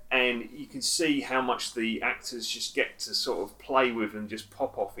sparky. And you can see how much the actors just get to sort of play with and just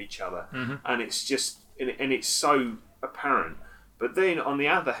pop off each other. Mm-hmm. And it's just, and it's so apparent. But then on the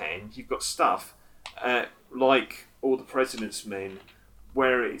other hand, you've got stuff like All the President's Men,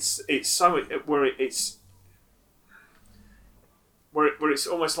 where it's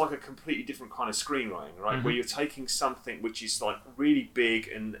almost like a completely different kind of screenwriting, right? Mm-hmm. Where you're taking something which is really big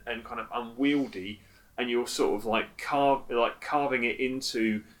and kind of unwieldy, and you're sort of carving it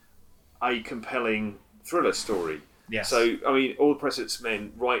into a compelling thriller story. Yes. So I mean, All the President's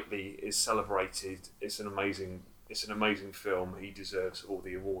Men rightly is celebrated. It's an amazing film. He deserves all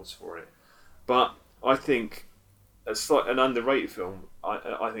the awards for it. But I think an underrated film.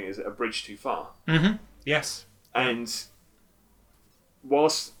 I think is A Bridge Too Far. Mm-hmm. Yes. And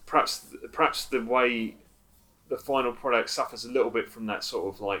whilst perhaps the way the final product suffers a little bit from that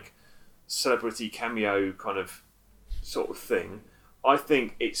sort of celebrity cameo kind of sort of thing, I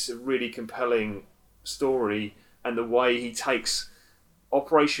think it's a really compelling story, and the way he takes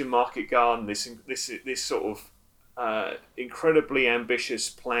Operation Market Garden, this sort of incredibly ambitious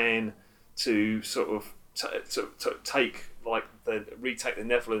plan to sort of retake the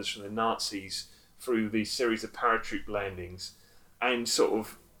Netherlands from the Nazis through these series of paratroop landings, and sort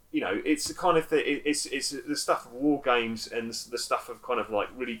of it's the kind of thing. It's the stuff of war games and the stuff of kind of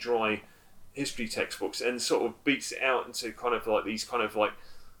really dry history textbooks, and sort of beats it out into kind of these kind of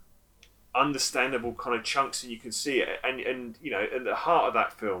understandable kind of chunks, and you can see it, and at the heart of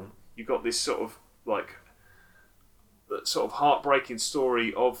that film you've got this sort of heartbreaking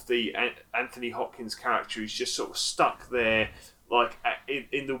story of the Anthony Hopkins character who's just sort of stuck there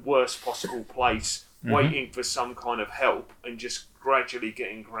in the worst possible place, mm-hmm. waiting for some kind of help and just gradually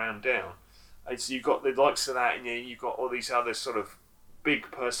getting ground down. And so you've got the likes of that, and you've got all these other sort of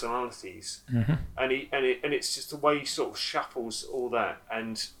big personalities, Mm-hmm. and it's just the way he sort of shuffles all that,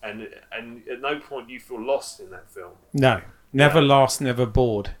 and at no point you feel lost in that film. No, never lost, never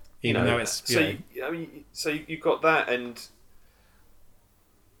bored. Even though it's so you've got that, and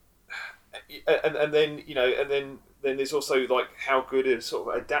then there's also like how good a sort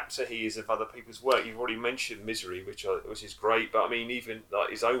of adapter he is of other people's work. You've already mentioned Misery, which is great, but I mean even like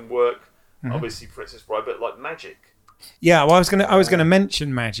his own work, obviously Princess Bride, but like Magic. Yeah, well, I was gonna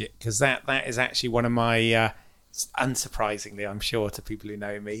mention Magic because that is actually one of my unsurprisingly, I'm sure to people who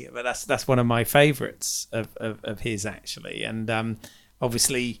know me, but that's one of my favourites of his actually, and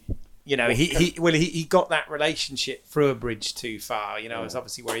obviously. You know, he got that relationship through A Bridge Too Far. You know, it's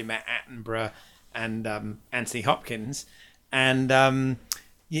obviously where he met Attenborough and Anthony Hopkins, and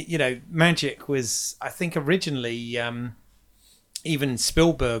you know, Magic was, I think, originally even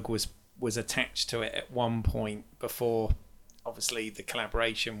Spielberg was attached to it at one point before, obviously, the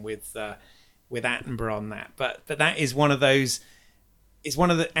collaboration with Attenborough on that. But that is one of those. Is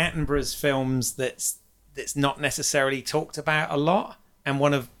one of the Attenborough's films that's not necessarily talked about a lot. And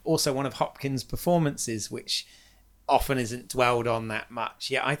one of Hopkins' performances, which often isn't dwelled on that much.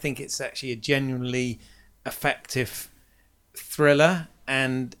 Yeah, I think it's actually a genuinely effective thriller,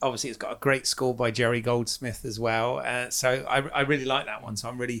 and obviously it's got a great score by Jerry Goldsmith as well. So I really like that one. So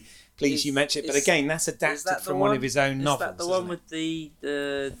I'm really pleased you mentioned it. But again, that's adapted from one of his own novels. Is that the one with the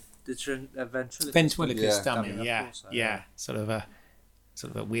ventriloquist dummy? Yeah. Sort of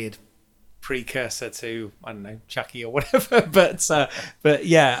a weird precursor to, I don't know, Chucky or whatever, but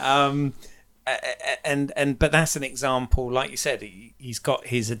yeah, but that's an example. Like you said, he's got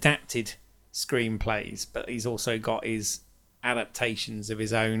his adapted screenplays, but he's also got his adaptations of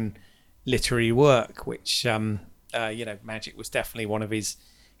his own literary work, which you know, Magic was definitely one of his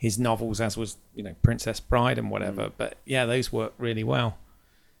novels, as was, you know, Princess Bride and whatever. But yeah, those work really well.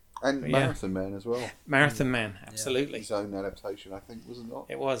 And Marathon Man as well. Marathon Man, absolutely. His own adaptation, I think, was it not?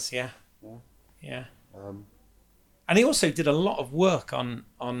 It was, yeah. And he also did a lot of work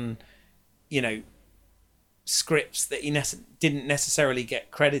on you know, scripts that he didn't necessarily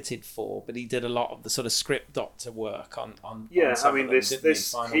get credited for, but he did a lot of the sort of script doctor work on I mean, them,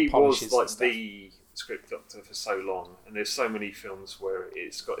 he was like the script doctor for so long, and there's so many films where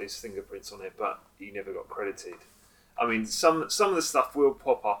it's got his fingerprints on it, but he never got credited. I mean, some of the stuff will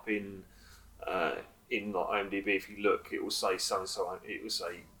pop up in like IMDb. If you look, it will say so and so. It will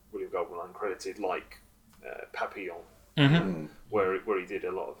say William Goldman uncredited, like Papillon, where he did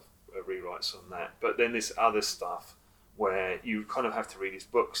a lot of rewrites on that. But then there's other stuff where you kind of have to read his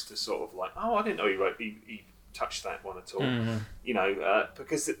books to sort of like, oh, I didn't know he touched that one at all. You know,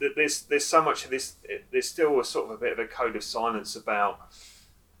 because there's so much of this. There's still a sort of a bit of a code of silence about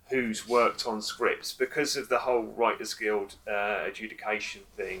who's worked on scripts because of the whole Writers Guild adjudication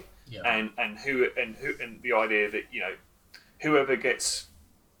thing, and the idea that, you know, whoever gets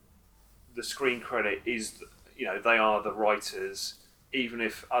the screen credit is, you know, they are the writers, even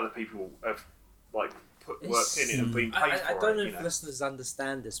if other people have like put work in it and been paid for it. I don't know if listeners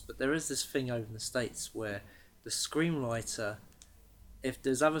understand this, but there is this thing over in the States where the screenwriter, if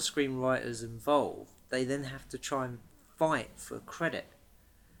there's other screenwriters involved, they then have to try and fight for credit.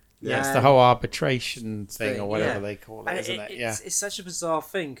 Yeah, it's the whole arbitration thing or whatever they call it, isn't it? Yeah, it's such a bizarre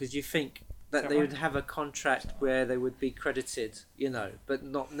thing because you think that they would have a contract where they would be credited, you know, but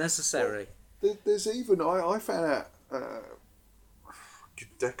not necessarily. Well, there's even, I found out a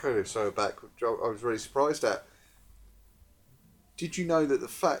decade or so back, which I was really surprised at. Did you know that the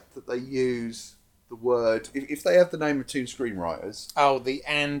fact that they use the word, if they have the name of two screenwriters... Oh, the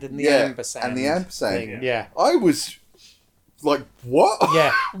and the ampersand. And the ampersand. Thing. Yeah. I was like, what?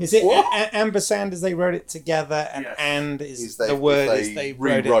 Yeah. Is it ampersand as they wrote it together, and is the word as they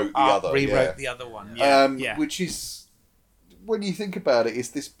rewrote the other one. Yeah. Which is, when you think about it,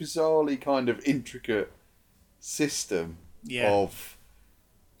 is this bizarrely kind of intricate system of...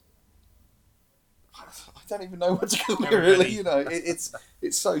 I don't even know what to call it, really. You know, it's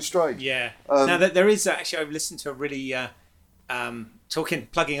so strange. Yeah. Now, there is actually, I've listened to a really,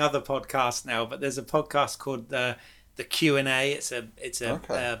 plugging other podcasts now, but there's a podcast called the Q&A. It's a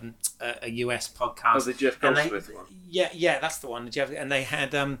US podcast. Oh, the Jeff Goldsmith one. Yeah, that's the one. And they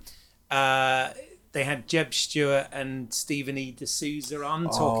had Jeb Stewart and Stephen E. D'Souza on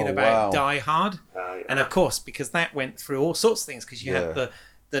talking about Die Hard, and of course, because that went through all sorts of things, because you had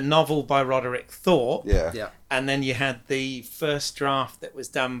the novel by Roderick Thorpe, and then you had the first draft that was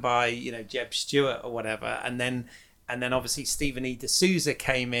done by, you know, Jeb Stewart or whatever, and then obviously Stephen E. D'Souza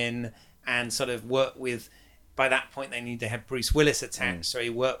came in and sort of worked with. By that point, they needed to have Bruce Willis attached, so he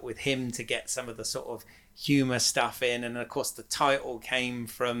worked with him to get some of the sort of humour stuff in, and of course the title came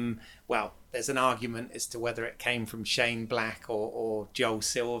from, well, there's an argument as to whether it came from Shane Black or Joel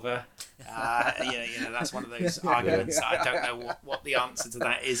Silver. That's one of those arguments. I don't know what the answer to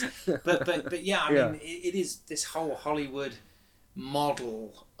that is, but yeah, I mean, it is this whole Hollywood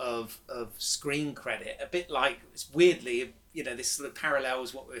model of screen credit, a bit like, it's weirdly, this sort of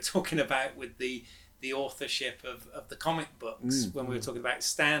parallels what we were talking about with the authorship of the comic books when we were talking about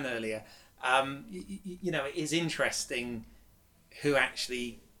Stan earlier. It is interesting who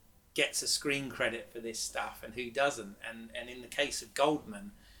actually gets a screen credit for this stuff and who doesn't. And in the case of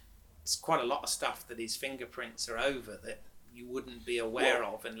Goldman, it's quite a lot of stuff that his fingerprints are over that you wouldn't be aware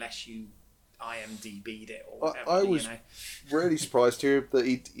of unless you IMDb'd it or whatever. I was really surprised to hear that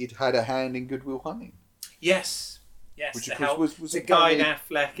he'd had a hand in Good Will Hunting. Yes, which to of help course was to guide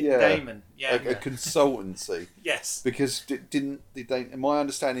Affleck and Damon. Yeah, a consultancy. Yes, because didn't they? My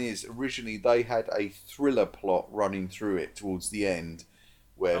understanding is originally they had a thriller plot running through it towards the end,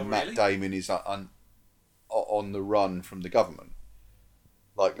 where Matt Damon is on the run from the government.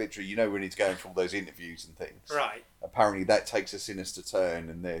 Like literally, when he's going for all those interviews and things. Right. Apparently, that takes a sinister turn,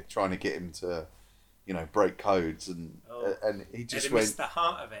 and they're trying to get him to, break codes, and he just went. Missed the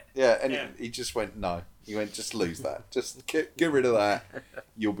heart of it. Yeah, and he just went no. He went, just lose that. Just get rid of that.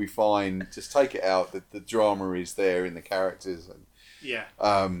 You'll be fine. Just take it out. The drama is there in the characters,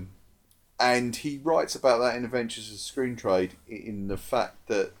 and and he writes about that in Adventures of Screen Trade in the fact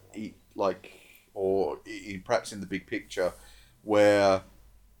that perhaps in the big picture, where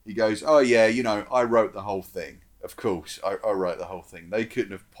he goes, oh yeah, I wrote the whole thing. Of course, I wrote the whole thing. They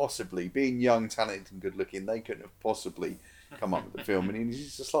couldn't have possibly, being young, talented, and good looking, they couldn't have possibly come up with the film. And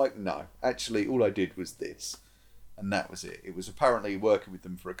he's just like, no, actually, all I did was this. And that was it. It was apparently working with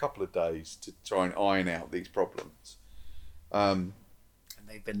them for a couple of days to try and iron out these problems. And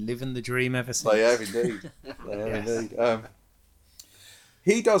they've been living the dream ever since. They have indeed. Indeed.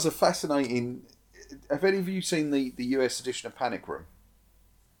 He does a fascinating... Have any of you seen the US edition of Panic Room?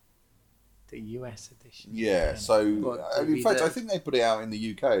 The US edition. Yeah, so in fact, I think they put it out in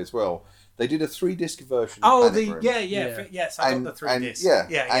the UK as well. They did a 3-disc version. Oh, of Panic Room. Yes, I got the 3-disc.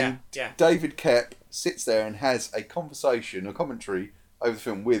 And David Koepp sits there and has a commentary over the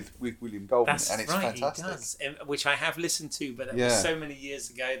film with William Goldman, and it's fantastic. He does, which I have listened to, but it was so many years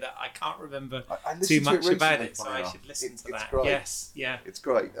ago that I can't remember too much about it, so I should listen to that. Great. Yes, yeah, it's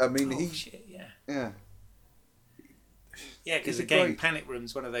great. I mean, Yeah, because again, Panic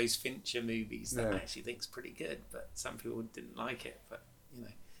Room's one of those Fincher movies that I actually think's pretty good, but some people didn't like it. But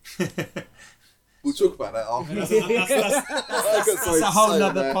we'll talk about that after. That's a whole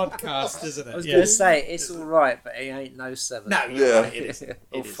other podcast, isn't it? I was going to say it's all right, but it ain't no 7. No, right, it isn't. It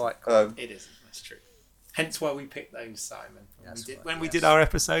isn't. It isn't. That's true. Hence why we picked those, Simon. When we did our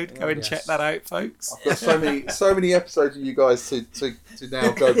episode, go and check that out, folks. I've got so many episodes of you guys to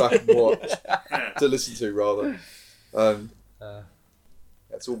now go back and watch, to listen to rather.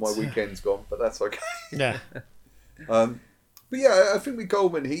 That's all my weekend's gone, but that's okay. Yeah. But yeah, I think with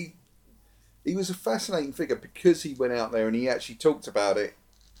Goldman, he was a fascinating figure because he went out there and he actually talked about it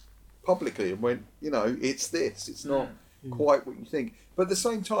publicly and went, it's this. It's not quite what you think. But at the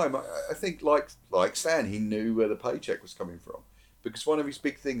same time, I think like Stan, he knew where the paycheck was coming from. Because one of his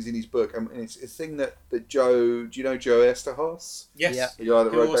big things in his book, and it's a thing that Joe... Do you know Joe Eszterhas? Yes. Yeah. The guy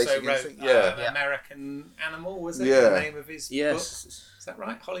that wrote American Animal, was it? Yeah. The name of his book? Is that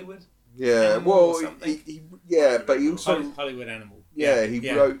right? Hollywood? Yeah. Animal but he also... Hollywood Animal. Yeah,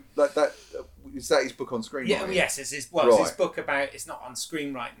 he wrote... that. Is that his book on screenwriting? Yeah, yes. It's his book about... It's not on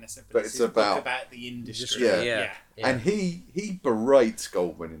screenwriting necessarily, but it's his book about the industry. Yeah. And he berates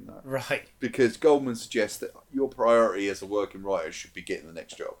Goldman in that. Right. Because Goldman suggests that your priority as a working writer should be getting the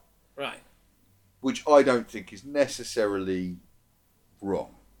next job. Right. Which I don't think is necessarily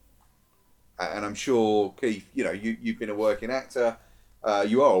wrong. And I'm sure, Keith, you've been a working actor.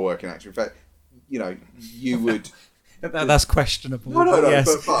 You are a working actor. In fact, you would... That's questionable. No.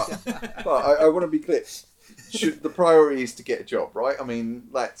 Yes. But I want to be clear. The priority is to get a job, right? I mean,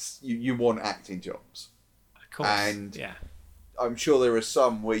 you want acting jobs. Of course. And I'm sure there are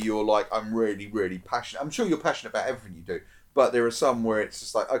some where you're like, I'm really, really passionate. I'm sure you're passionate about everything you do. But there are some where it's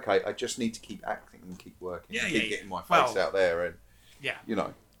just like, okay, I just need to keep acting and keep working. Keep getting my face out there. And,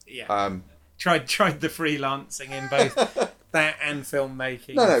 Tried the freelancing in both that and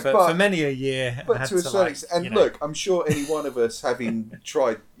filmmaking for many a year. But to a certain extent, and look, I'm sure any one of us, having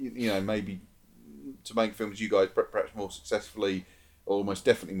tried, maybe to make films, you guys perhaps more successfully, or almost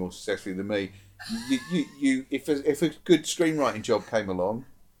definitely more successfully than me, if a good screenwriting job came along,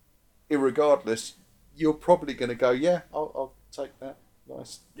 irregardless, you're probably going to go, yeah, I'll take that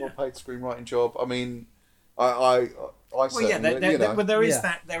nice, well-paid screenwriting job. I mean, Well, yeah, but there is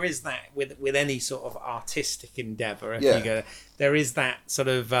that with any sort of artistic endeavour. If you go, there is that sort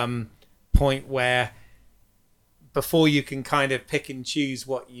of point where before you can kind of pick and choose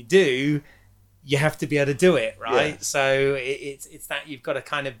what you do, you have to be able to do it, right? Yeah. So it's that you've got to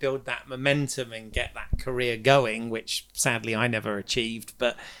kind of build that momentum and get that career going, which sadly I never achieved.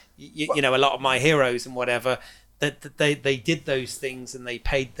 But you know, a lot of my heroes and whatever, that they did those things and they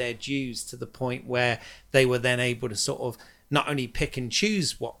paid their dues to the point where they were then able to sort of not only pick and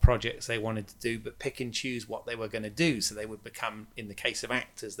choose what projects they wanted to do, but pick and choose what they were going to do. So they would become, in the case of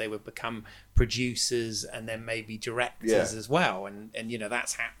actors, they would become producers and then maybe directors as well. And you know,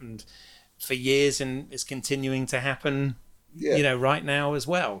 that's happened for years and is continuing to happen, you know, right now as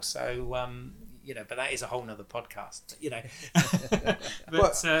well. So, you know, but that is a whole nother podcast, you know.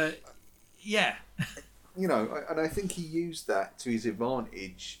 Yeah. You know, and I think he used that to his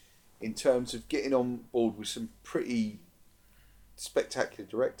advantage in terms of getting on board with some pretty spectacular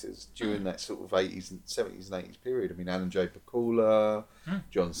directors during that sort of 80s and 70s and 80s period. I mean, Alan J. Pakula,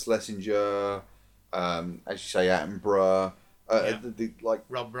 John Schlesinger, as you say, Attenborough, like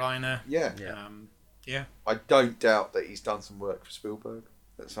Rob Reiner. Yeah. Yeah. I don't doubt that he's done some work for Spielberg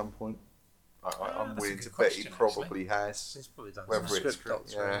at some point. I'm willing to bet he probably has. He's probably done some script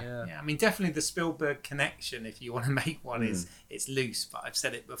doctoring. Yeah, I mean, definitely the Spielberg connection, if you want to make one, is it's loose. But I've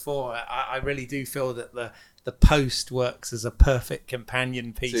said it before. I really do feel that the Post works as a perfect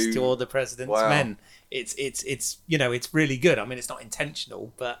companion piece to All the President's Men. It's you know, it's really good. I mean, it's not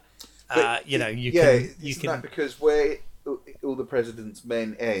intentional, but you know, you can. That because where All the President's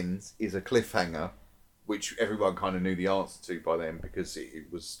Men ends is a cliffhanger, which everyone kind of knew the answer to by then because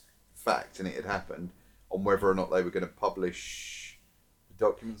it was fact and it had happened, on whether or not they were going to publish the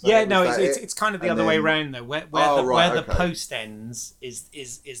documents. Yeah, no, it's kind of the other way around though. Where the Post ends is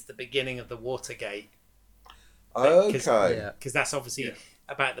the beginning of the Watergate. Okay. Because that's obviously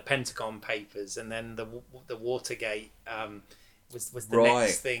about the Pentagon Papers, and then the Watergate was the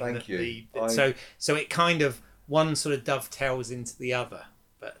next thing. Thank you. So it kind of one sort of dovetails into the other,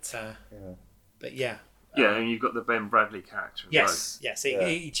 but yeah. Yeah, and you've got the Ben Bradley character. Yes.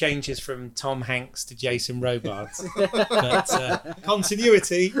 He changes from Tom Hanks to Jason Robards. But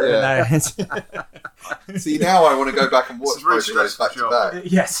continuity. Yeah. See, now I want to go back and watch both of those back to back.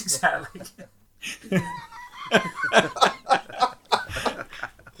 Yes, exactly.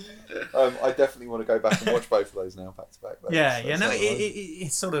 I definitely want to go back and watch both of those now back to back.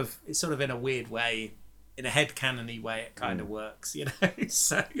 It's sort of in a weird way, in a headcanon-y way, it kind of works, you know.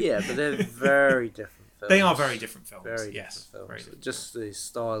 So yeah, but they're very different. Films. They are very different films. Very different films. Very different. Just the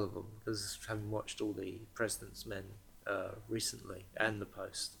style of them, because having watched all the President's Men recently and the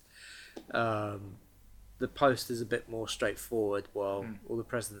Post, the Post is a bit more straightforward, while All the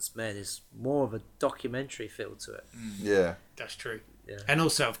President's Men is more of a documentary feel to it. Yeah, that's true. Yeah. And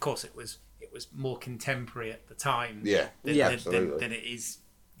also, of course, it was more contemporary at the time. Absolutely. Than it is,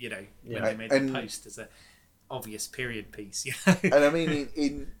 you know, when they made the Post as a obvious period piece. You know? And I mean,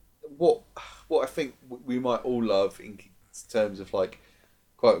 in what I think we might all love in terms of like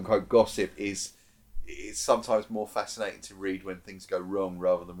quote unquote gossip is it's sometimes more fascinating to read when things go wrong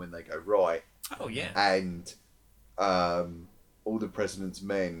rather than when they go right. Oh yeah. And All the President's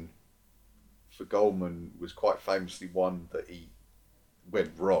Men for Goldman was quite famously one that he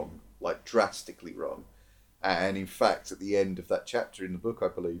went wrong, like drastically wrong. And in fact, at the end of that chapter in the book, I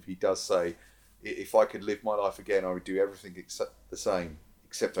believe he does say, if I could live my life again, I would do everything except the same.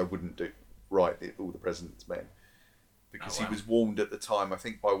 Except I wouldn't do All the President's Men, because he was warned at the time, I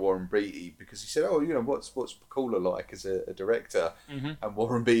think, by Warren Beatty, because he said, "Oh, you know, what's Pakula like as a director?" And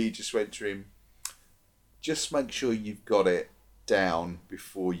Warren Beatty just went to him, "Just make sure you've got it down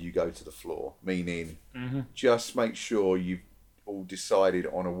before you go to the floor. Meaning, just make sure you've all decided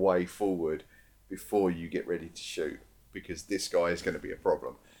on a way forward before you get ready to shoot, because this guy is going to be a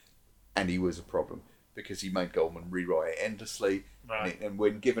problem." And he was a problem, because he made Goldman rewrite it endlessly. Right. And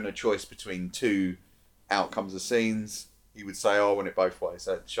when given a choice between two outcomes of scenes, he would say, "Oh, I want it both ways.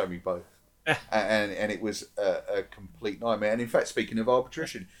 So show me both." and it was a complete nightmare. And in fact, speaking of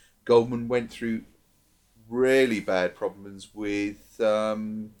arbitration, Goldman went through really bad problems with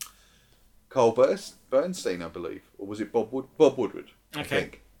Carl Bernstein, I believe, or was it Bob Woodward? I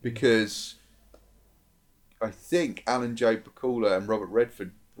think, because I think Alan J. Pakula and Robert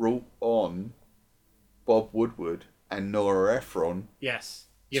Redford brought on Bob Woodward and Nora Ephron. Yes,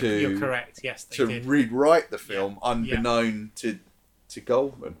 you're correct. Yes, they did. Rewrite the film unbeknown to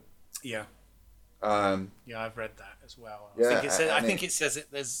Goldman. Yeah. I've read that as well. I think it says it.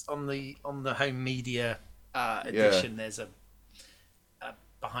 There's on the home media edition. There's a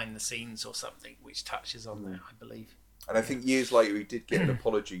behind the scenes or something which touches on that, I believe. And I think years later he did get an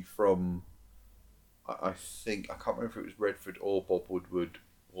apology from, I think, I can't remember if it was Redford or Bob Woodward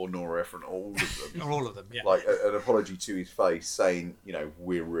or Nora Ephron, all of them. Or all of them, yeah. Like an apology to his face saying,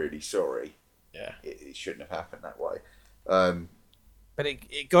 we're really sorry. Yeah. It shouldn't have happened that way. But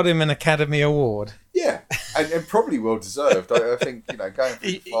it got him an Academy Award. Yeah, and probably well deserved. I think, going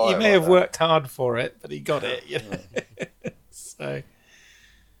through the fire he may have worked hard for it, but he got it. So,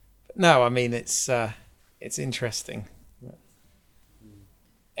 but no, I mean, it's interesting.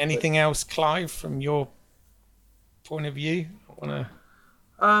 Anything else, Clive, from your point of view? I don't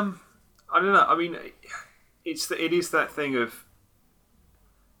know. I mean, it is that thing of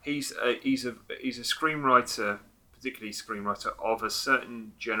he's a screenwriter, particularly screenwriter of a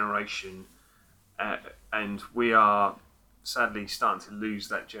certain generation, and we are sadly starting to lose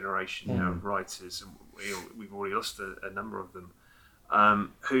that generation of writers, and we've already lost a number of them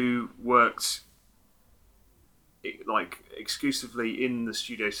who worked like exclusively in the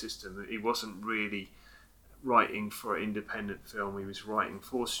studio system. He wasn't really writing for independent film. He was writing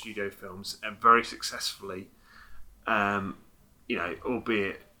for studio films, and very successfully,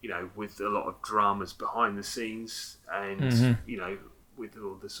 albeit with a lot of dramas behind the scenes, and with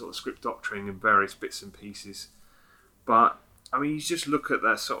all the sort of script doctoring and various bits and pieces. But I mean, you just look at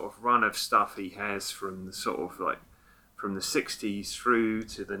that sort of run of stuff he has from the sort of like from the 60s through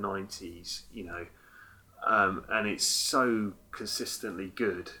to the 90s, and it's so consistently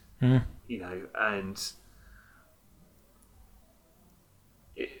good, and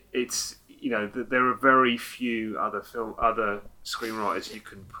it's there are very few other screenwriters you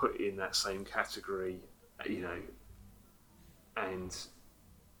can put in that same category, and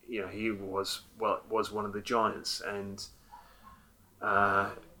he was one of the giants, and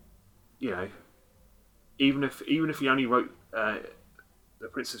even if he only wrote The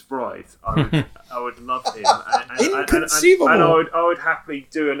Princess Bride, I would love him. Inconceivable. And I would happily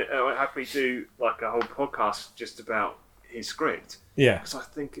do like a whole podcast just about his script. Yeah, because I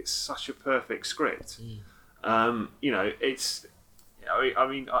think it's such a perfect script. It's. I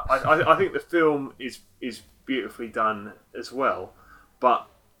mean, I think the film is beautifully done as well, but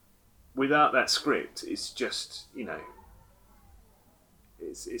without that script, it's just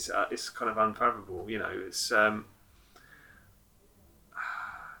it's kind of unfathomable. It's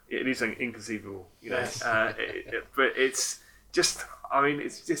it is inconceivable. Yes. But it's just. I mean,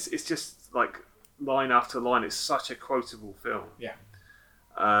 it's just like line after line. It's such a quotable film. Yeah.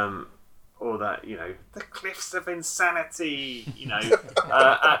 Or that the cliffs of insanity,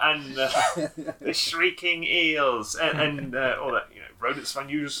 and the shrieking eels, and or that rodents of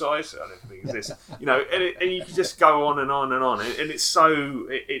unusual size. I don't think it's this. And you can just go on and on and on, and it's so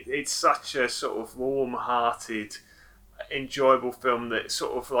it's such a sort of warm-hearted, enjoyable film that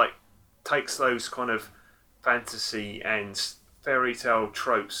sort of like takes those kind of fantasy and fairy tale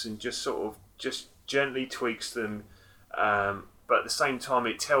tropes and just sort of just gently tweaks them. But at the same time,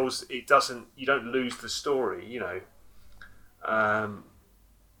 you don't lose the story,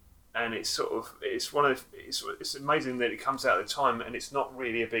 and it's it's amazing that it comes out at the time and it's not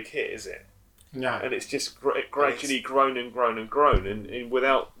really a big hit, is it? No. And it's just gradually grown and grown and grown, and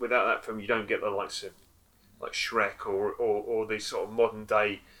without that film, you don't get the likes of like Shrek or these sort of modern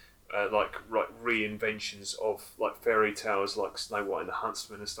day like reinventions of like fairy tales like Snow White and the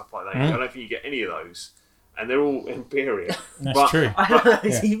Huntsman and stuff like that. I don't think you get any of those. And they're all inferior. That's true. I don't know if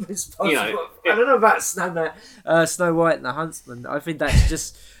it's even possible. I don't know about Snow White and the Huntsman. I think that's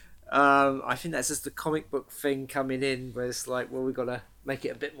just the comic book thing coming in, where it's like, well, we've got to make it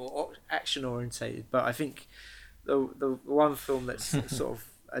a bit more action orientated. But I think the one film that's sort of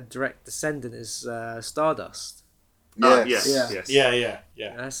a direct descendant is Stardust. Yes. Yeah.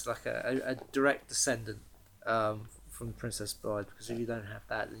 That's like a direct descendant from The Princess Bride, because if you don't have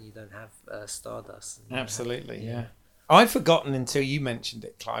that, then you don't have Stardust. Absolutely, yeah. I'd forgotten until you mentioned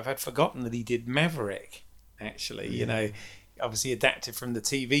it, Clive. I'd forgotten that he did Maverick, actually. Obviously adapted from the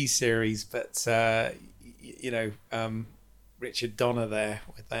TV series, but Richard Donner there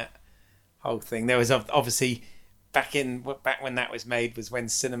with that whole thing. There was obviously back when that was made was when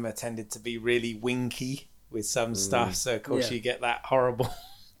cinema tended to be really winky with some stuff. So of course you get that horrible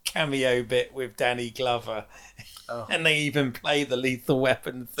cameo bit with Danny Glover. Oh. And they even play the Lethal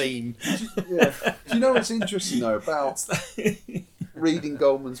Weapon theme. Yeah. Do you know what's interesting though about reading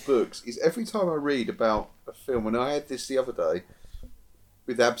Goldman's books is every time I read about a film, and I had this the other day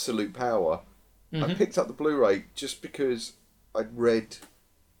with Absolute Power, I picked up the Blu-ray just because I'd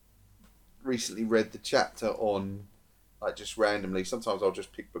recently read the chapter on, like, just randomly. Sometimes I'll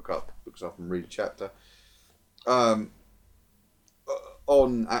just pick books up and read a chapter.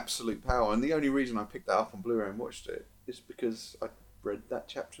 on Absolute Power, and the only reason I picked that up on Blu-ray and watched it is because I read that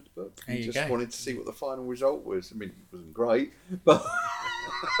chapter of the book. There you just go. wanted to see what the final result was. I mean, it wasn't great, but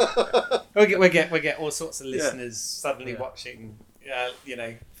we get all sorts of listeners suddenly watching,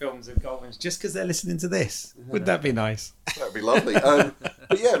 films of Goldman's just because they're listening to this. Would that be nice? that'd be lovely.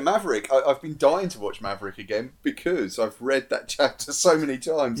 But yeah, Maverick. I've been dying to watch Maverick again because I've read that chapter so many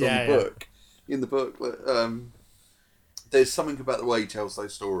times on the book. In the book, there's something about the way he tells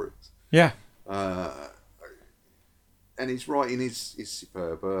those stories. Yeah. And his writing is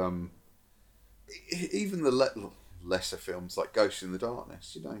superb. Even the lesser films like Ghost in the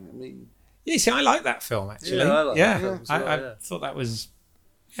Darkness, I mean... Yeah, see, I like that film, actually. Yeah, I like that film as well, I thought that was,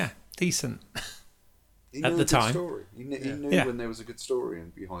 decent. He at knew the a good time. Story. He knew when there was a good story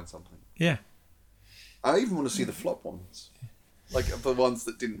behind something. Yeah. I even want to see the flop ones. Like the ones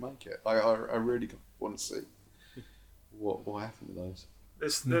that didn't make it. I really want to see what happened to those.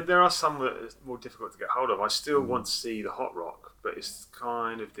 There are some that are more difficult to get hold of. I still want to see the Hot Rock, but it's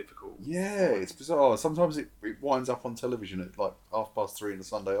kind of difficult. Yeah, it's bizarre. Sometimes it winds up on television at like 3:30 on a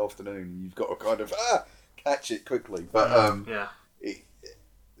Sunday afternoon. You've got to kind of catch it quickly. But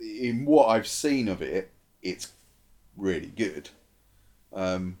in what I've seen of it, it's really good.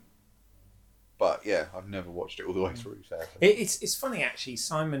 But yeah, I've never watched it all the way through. Sadly. It's funny, actually.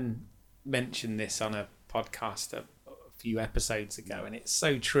 Simon mentioned this on a podcast a few episodes ago, and it's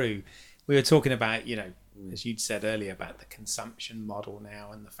so true. We were talking about, as you'd said earlier, about the consumption model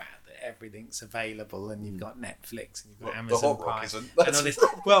now and the fact that everything's available, and you've got Netflix and you've got Amazon Prime and all this.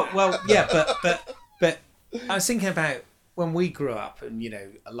 Well, yeah, but I was thinking about when we grew up, and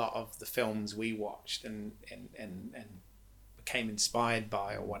a lot of the films we watched and became inspired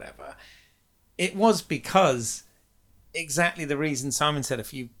by or whatever. It was because exactly the reason Simon said a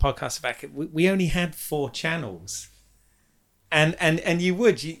few podcasts back. We only had 4 channels, and you'd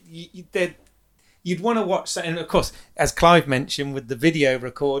want to watch that. And of course, as Clive mentioned, with the video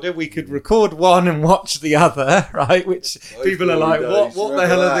recorder, we could record one and watch the other, right? Which people are like, what the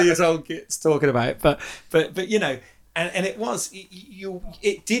hell are these old kids talking about? But and it was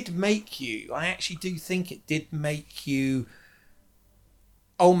it did make you. I actually do think it did make you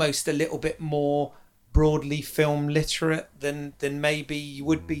almost a little bit more broadly film literate than maybe you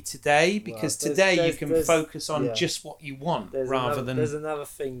would be today, because today you can focus on just what you want there's another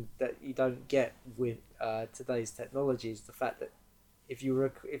thing that you don't get with today's technology is the fact that if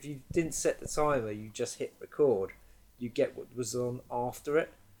you didn't set the timer, you just hit record, you get what was on after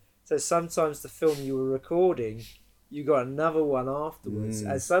it. So sometimes the film you were recording, you got another one afterwards,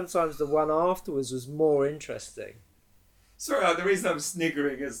 and sometimes the one afterwards was more interesting. Sorry, the reason I'm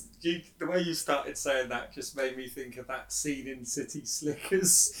sniggering is the way you started saying that just made me think of that scene in City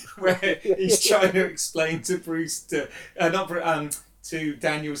Slickers where he's trying to explain to to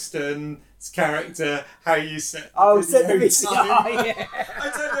Daniel Stern's character how you set the video time. Yeah.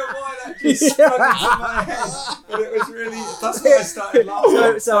 I don't know why that just sprung into my head, but it was really, that's why I started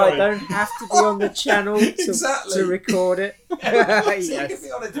laughing. So I don't have to be on the channel to record it. You can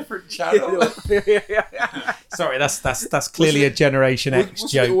be on a different channel. Sorry, that's clearly a Generation X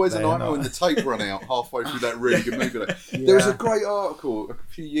joke. It always a nightmare when the tape run out halfway through that really good movie. There was a great article a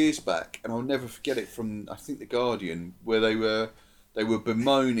few years back, and I'll never forget it, from I think The Guardian, where they were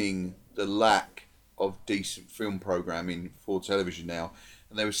bemoaning the lack of decent film programming for television now,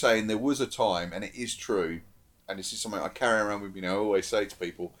 and they were saying there was a time, and it is true, and this is something I carry around with me now. I always say to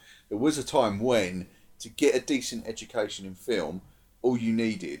people, there was a time when to get a decent education in film, all you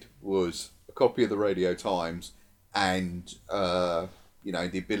needed was a copy of the Radio Times and the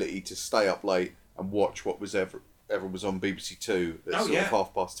ability to stay up late and watch what was ever was on BBC Two at of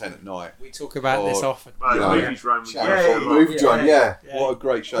 10:30 at night. We talk about this often. Movies Rome. Movie Rome, yeah. What a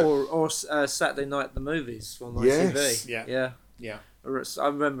great show. Or Saturday Night the Movies on ITV. Yeah. I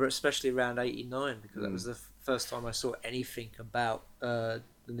remember especially around 89, because that was the first time I saw anything about the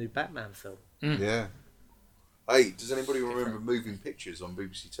new Batman film. Yeah. Hey, does anybody remember Moving Pictures on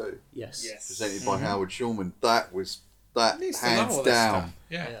BBC Two? Yes. Presented by Howard Shulman. That hands down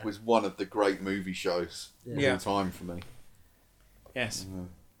was one of the great movie shows of all time for me. Yes.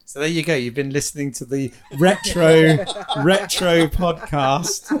 So there you go. You've been listening to the retro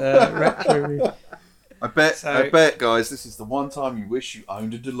podcast. I bet, guys, this is the one time you wish you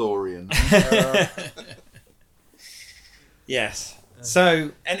owned a DeLorean. Yes.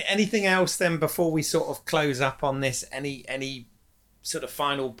 So, anything else then before we sort of close up on this? Any sort of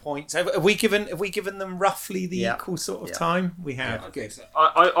final points? Have we given them roughly the equal sort of time? We have. Good.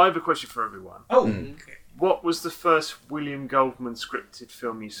 I have a question for everyone. Oh. Okay. What was the first William Goldman scripted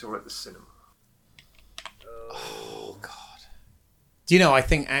film you saw at the cinema? Oh God. Do you know, I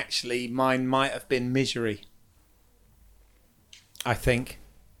think actually mine might have been Misery. I think.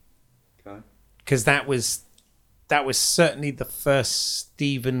 Okay. Because that was certainly the first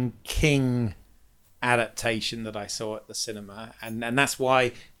Stephen King adaptation that I saw at the cinema, and that's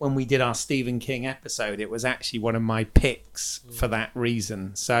why when we did our Stephen King episode, it was actually one of my picks for that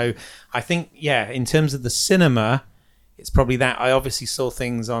reason. So I think, yeah, in terms of the cinema, it's probably that. I obviously saw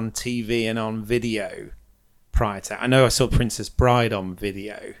things on TV and on video prior to. I know I saw Princess Bride on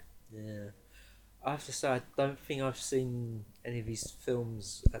video. Yeah, I have to say I don't think I've seen any of these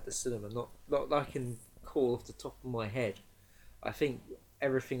films at the cinema. Not that I can call off the top of my head. I think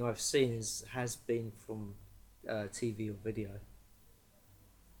everything I've seen has been from TV or video.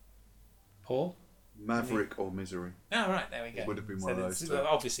 Paul? Maverick or Misery. Oh, right, there we go. Would have been one of those two.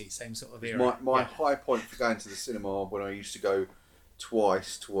 Obviously, same sort of era. My high point for going to the cinema when I used to go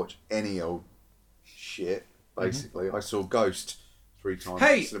twice to watch any old shit, basically. I saw Ghost 3 times at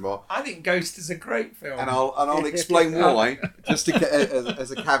the cinema. I think Ghost is a great film. And I'll explain why. Just to get as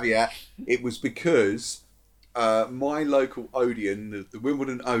a caveat, it was because my local Odeon, the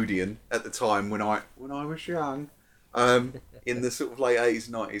Wimbledon Odeon at the time when I was young, in the sort of late 80s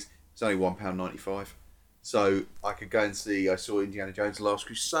and 90s, it's only £1.95. So I could go and I saw Indiana Jones The Last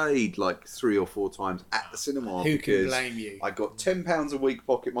Crusade like 3 or 4 times at the cinema. Who can blame you? I got £10 a week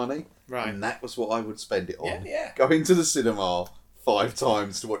pocket money, right, and that was what I would spend it on. Yeah. Going to the cinema 5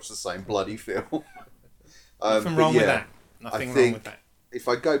 times to watch the same bloody film. Nothing wrong with that. Nothing wrong with that. If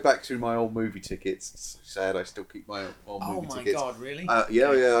I go back to my old movie tickets, it's so sad I still keep my old movie tickets. Oh my God, really?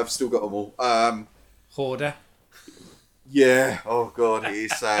 Yeah, I've still got them all. Hoarder. Yeah, oh God, it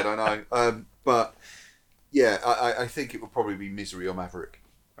is sad, I know. But yeah, I think it would probably be Misery or Maverick.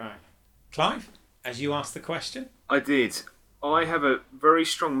 Right. Clive, as you asked the question? I did. I have a very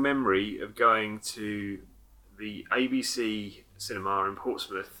strong memory of going to the ABC cinema in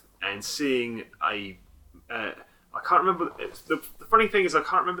Portsmouth and seeing I can't remember. The funny thing is I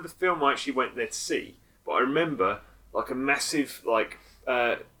can't remember the film I actually went there to see, but I remember like a massive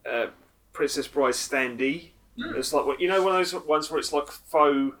Princess Bride standee. It's like, you know, one of those ones where it's like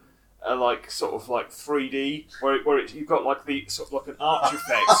faux, like sort of like 3D, where you've got like the sort of like an arch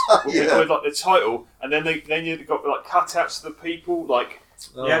effect with like the title, and then you've got like cutouts of the people like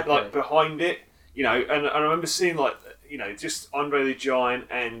like behind it, you know. And I remember seeing like, you know, just Andre the Giant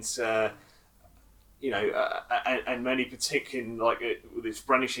and and Manny Patinkin like with his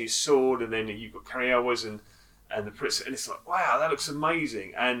brandishing his sword, and then you've got Carrie Elwes and the Prince, and it's like, wow, that looks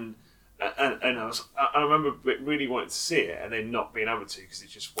amazing. And I remember really wanting to see it and then not being able to because it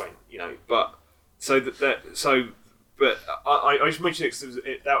just went, you know. But I just mentioned it because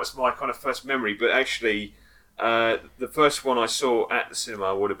that was my kind of first memory. But actually, the first one I saw at the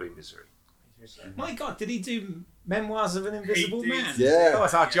cinema would have been Misery. My God, did he do Memoirs of an Invisible Man? Yeah. Oh,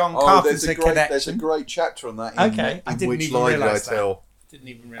 it's our John Carpenter connection. There's a great chapter on that. Okay, I didn't even realise that. Didn't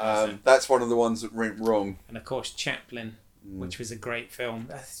even realise that. That's one of the ones that went wrong. And of course, Chaplin, which was a great film.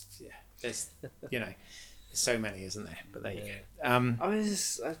 There's, you know, so many, isn't there? But there you go. I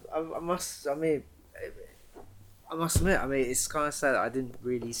must admit, it's kind of sad that I didn't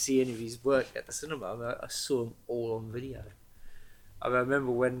really see any of his work at the cinema. I saw them all on video. I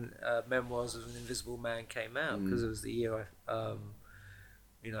remember when Memoirs of an Invisible Man came out, because it was the year I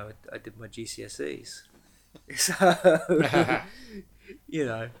did my GCSEs. So, you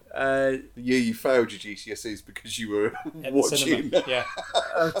know, the year you failed your GCSEs because you were watching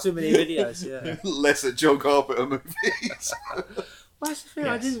too many videos. Yeah, lesser John Carpenter movies. Well, that's the thing.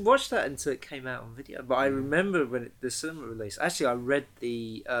 Yes. I didn't watch that until it came out on video, but I remember when the cinema release. Actually, I read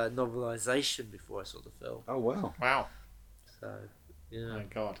the novelization before I saw the film. Oh wow! Wow. So, yeah. My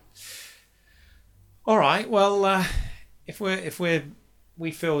God. All right. Well, if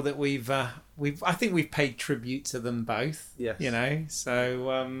we feel that I think we've paid tribute to them both. Yes. You know.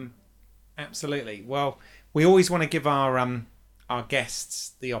 So, absolutely. Well, we always want to give our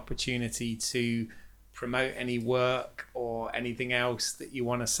guests the opportunity to promote any work or anything else that you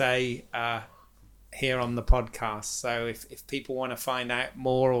want to say here on the podcast. So if people want to find out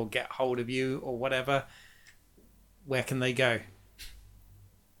more or get hold of you or whatever, where can they go?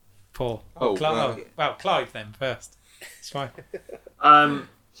 Paul? Clive then first. It's fine.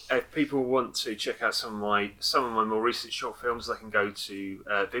 If people want to check out some of my more recent short films, they can go to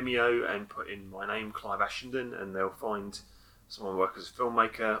Vimeo and put in my name, Clive Ashenden, and they'll find some of my work as a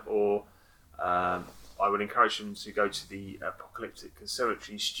filmmaker. Or I would encourage them to go to the Apocalyptic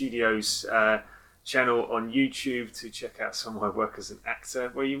Conservatory Studios channel on YouTube to check out some of my work as an actor,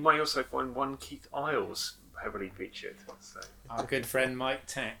 where you may also find one Keith Isles heavily featured. So. Our good friend Mike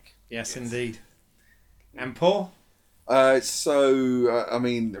Tack. Yes, indeed. And Paul? I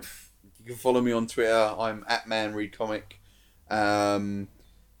mean, you can follow me on Twitter. I'm @ManReadComic.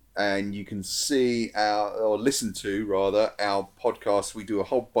 And you can see or listen to our podcast. We do a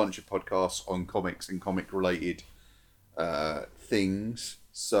whole bunch of podcasts on comics and comic related things.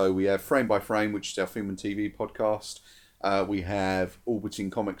 So we have Frame by Frame, which is our film and TV podcast. We have Orbiting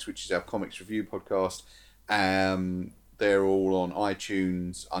Comics, which is our comics review podcast. They're all on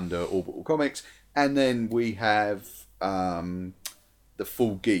iTunes under Orbital Comics. And then we have The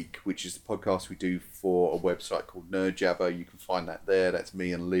Full Geek, which is the podcast we do for a website called Nerd Jabber. You can find that there. That's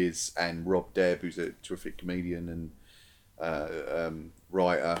me and Liz and Rob Deb, who's a terrific comedian and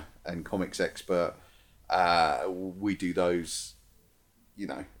writer and comics expert. We do those,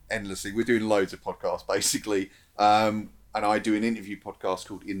 endlessly. We're doing loads of podcasts, basically. And I do an interview podcast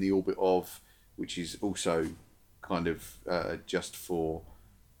called In the Orbit Of, which is also kind of just for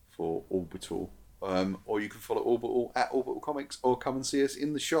Orbital. Or you can follow Orbital @Orbital Comics, or come and see us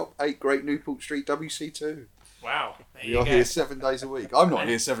in the shop, 8 Great Newport Street, WC2. Wow. We are here 7 days a week. I'm not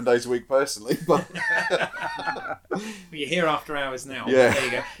here 7 days a week personally, but you're here after hours now. Yeah. There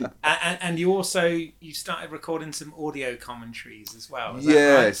you go. And you started recording some audio commentaries as well. Is yeah.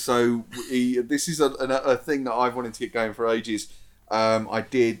 that right? So this is a thing that I've wanted to get going for ages.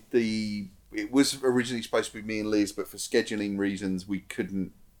 It was originally supposed to be me and Liz, but for scheduling reasons, we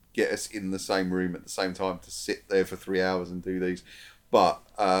couldn't get us in the same room at the same time to sit there for 3 hours and do these. But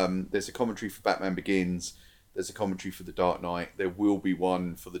there's a commentary for Batman Begins. There's a commentary for The Dark Knight. There will be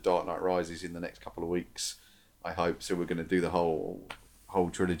one for The Dark Knight Rises in the next couple of weeks, I hope. So we're going to do the whole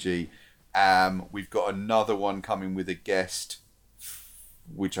trilogy. We've got another one coming with a guest,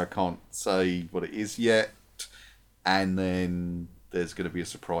 which I can't say what it is yet. And then there's going to be a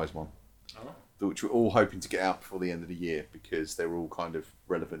surprise one, which we're all hoping to get out before the end of the year, because they're all kind of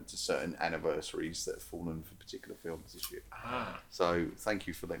relevant to certain anniversaries that have fallen for particular films this year. So thank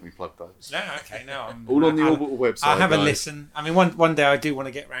you for letting me plug those. No, okay, no. All on the Orbital website. I'll have a listen. I mean, one day I do want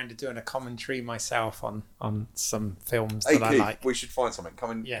to get around to doing a commentary myself on some films that I Keith, like. we should find something.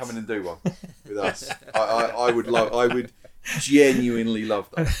 Come in and do one with us. I would genuinely love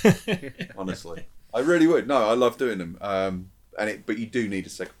that. Honestly, I really would. No, I love doing them. But you do need a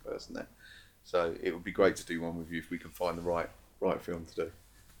second person there. So it would be great to do one with you if we can find the right film to do.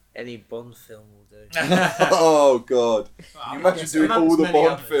 Any Bond film will do. Oh God! Can you imagine doing all the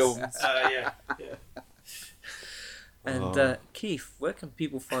Bond films? Yeah. And Keith, where can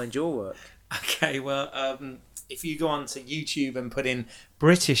people find your work? Okay, well, if you go on to YouTube and put in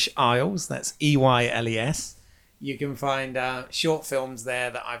British Isles, that's EYLES, you can find short films there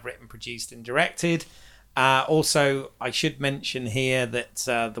that I've written, produced, and directed. Also, I should mention here that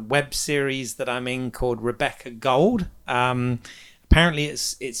the web series that I'm in, called Rebecca Gold, apparently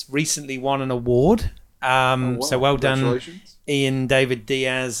it's recently won an award. Wow. So well done, Ian David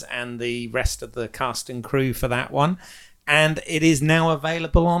Diaz and the rest of the cast and crew for that one. And it is now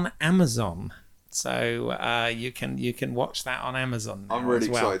available on Amazon. So you can watch that on Amazon now. I'm really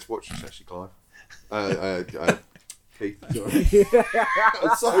excited to watch this, actually, Clive. Keith, sorry.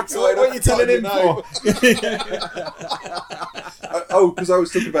 I'm so excited. What are you telling him for? Because I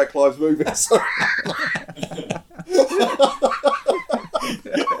was talking about Clive's movie.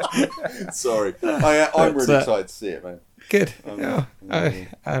 Sorry. I'm really excited to see it, man. Good.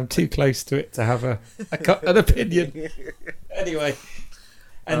 I'm too close to it to have an opinion. Anyway,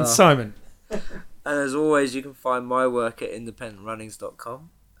 and Simon. And as always, you can find my work at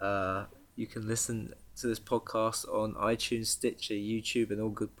independentrunnings.com. You can listen to this podcast on iTunes, Stitcher, YouTube, and all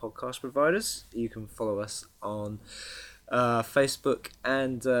good podcast providers. You can follow us on Facebook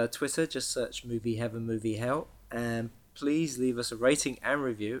and Twitter. Just search Movie Heaven, Movie Hell, and please leave us a rating and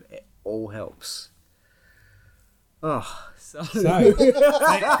review. It all helps. Thank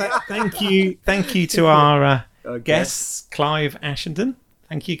you to our guests, Clive Ashenden.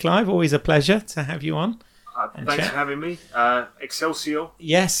 Thank you, Clive. Always a pleasure to have you on. Thanks for having me. Excelsior.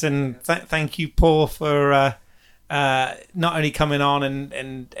 Yes, and thank you, Paul, for not only coming on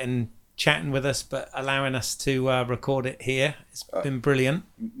and chatting with us, but allowing us to record it here. It's been brilliant.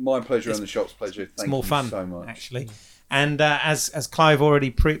 My pleasure and the shop's pleasure. Thank you fun, so much. Actually. And as Clive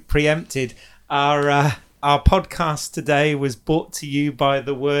already preempted, our podcast today was brought to you by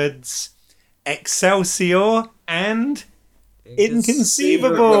the words Excelsior and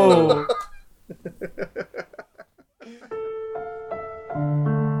Inconceivable.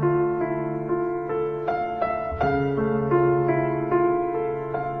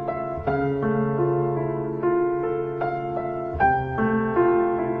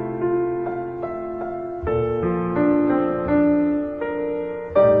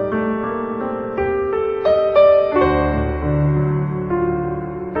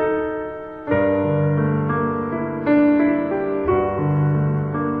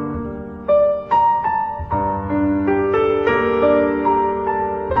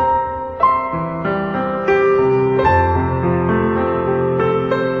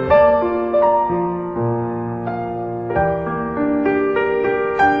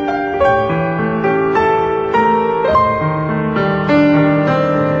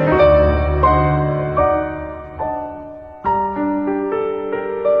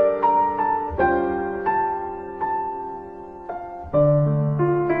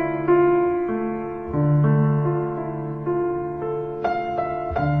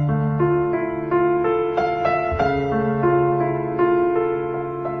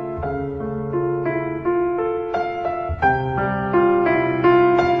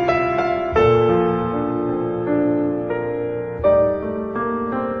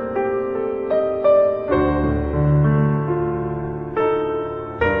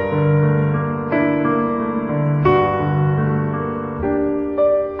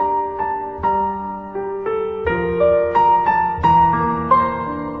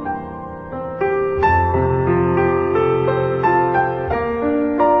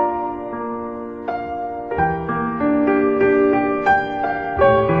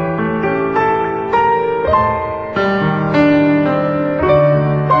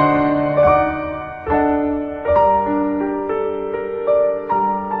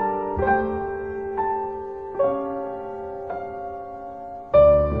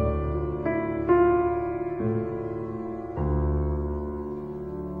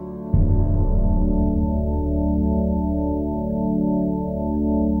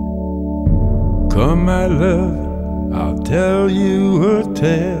 Come, my love, I'll tell you a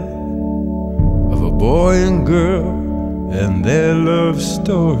tale of a boy and girl and their love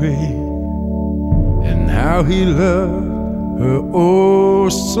story, and how he loved her oh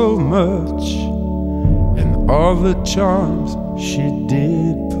so much, and all the charms she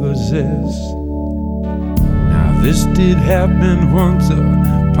did possess. Now this did happen once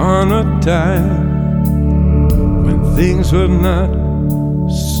upon a time, when things were not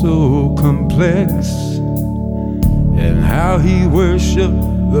so complex, and how he worshipped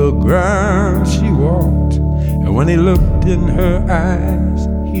the ground she walked, and when he looked in her eyes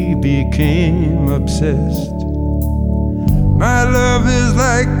he became obsessed. My love is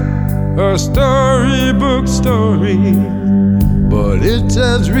like a storybook story, but it's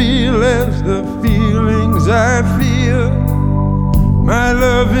as real as the feelings I feel. My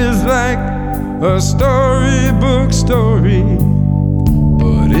love is like a storybook story,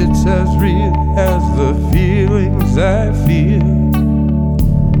 but it's as real as the feelings I feel.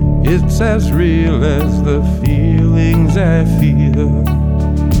 It's as real as the feelings I feel.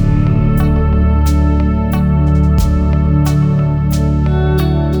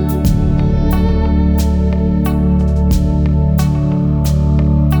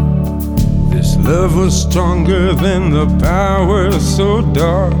 This love was stronger than the power so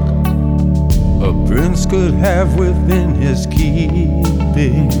dark a prince could have within his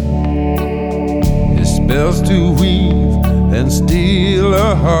keeping. His spells to weave and steal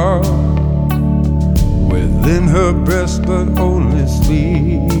a heart within her breast, but only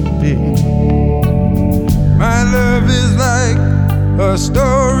sleeping. My love is like a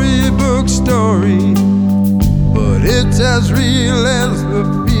storybook story, but it's as real as the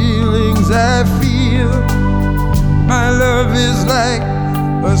feelings I feel. My love is like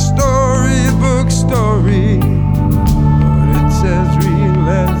a storybook story, but it's as real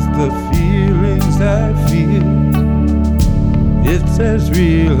as the feelings I feel. It's as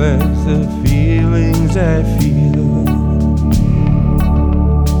real as the feelings I feel.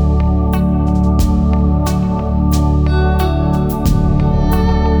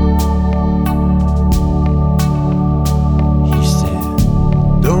 He said,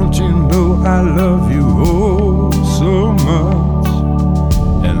 don't you know I love you oh so much,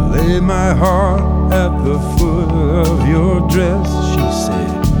 and lay my heart at the foot of your dress. She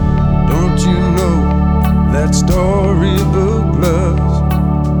said, don't you know that storybook loves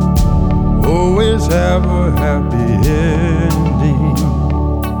always have a happy ending?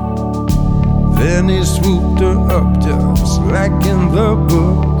 Then he swooped her up just like in the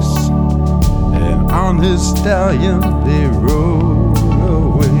books, and on his stallion they rode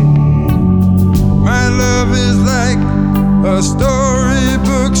away. My love is like a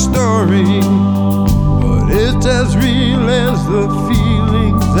storybook story, but it's as real as the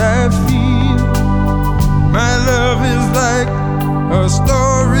feelings I feel. My love is like a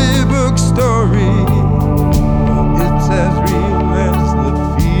storybook story, but it's as real as the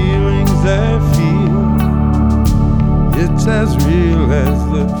feelings I feel. It's as real as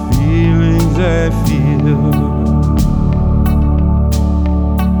the feelings I feel.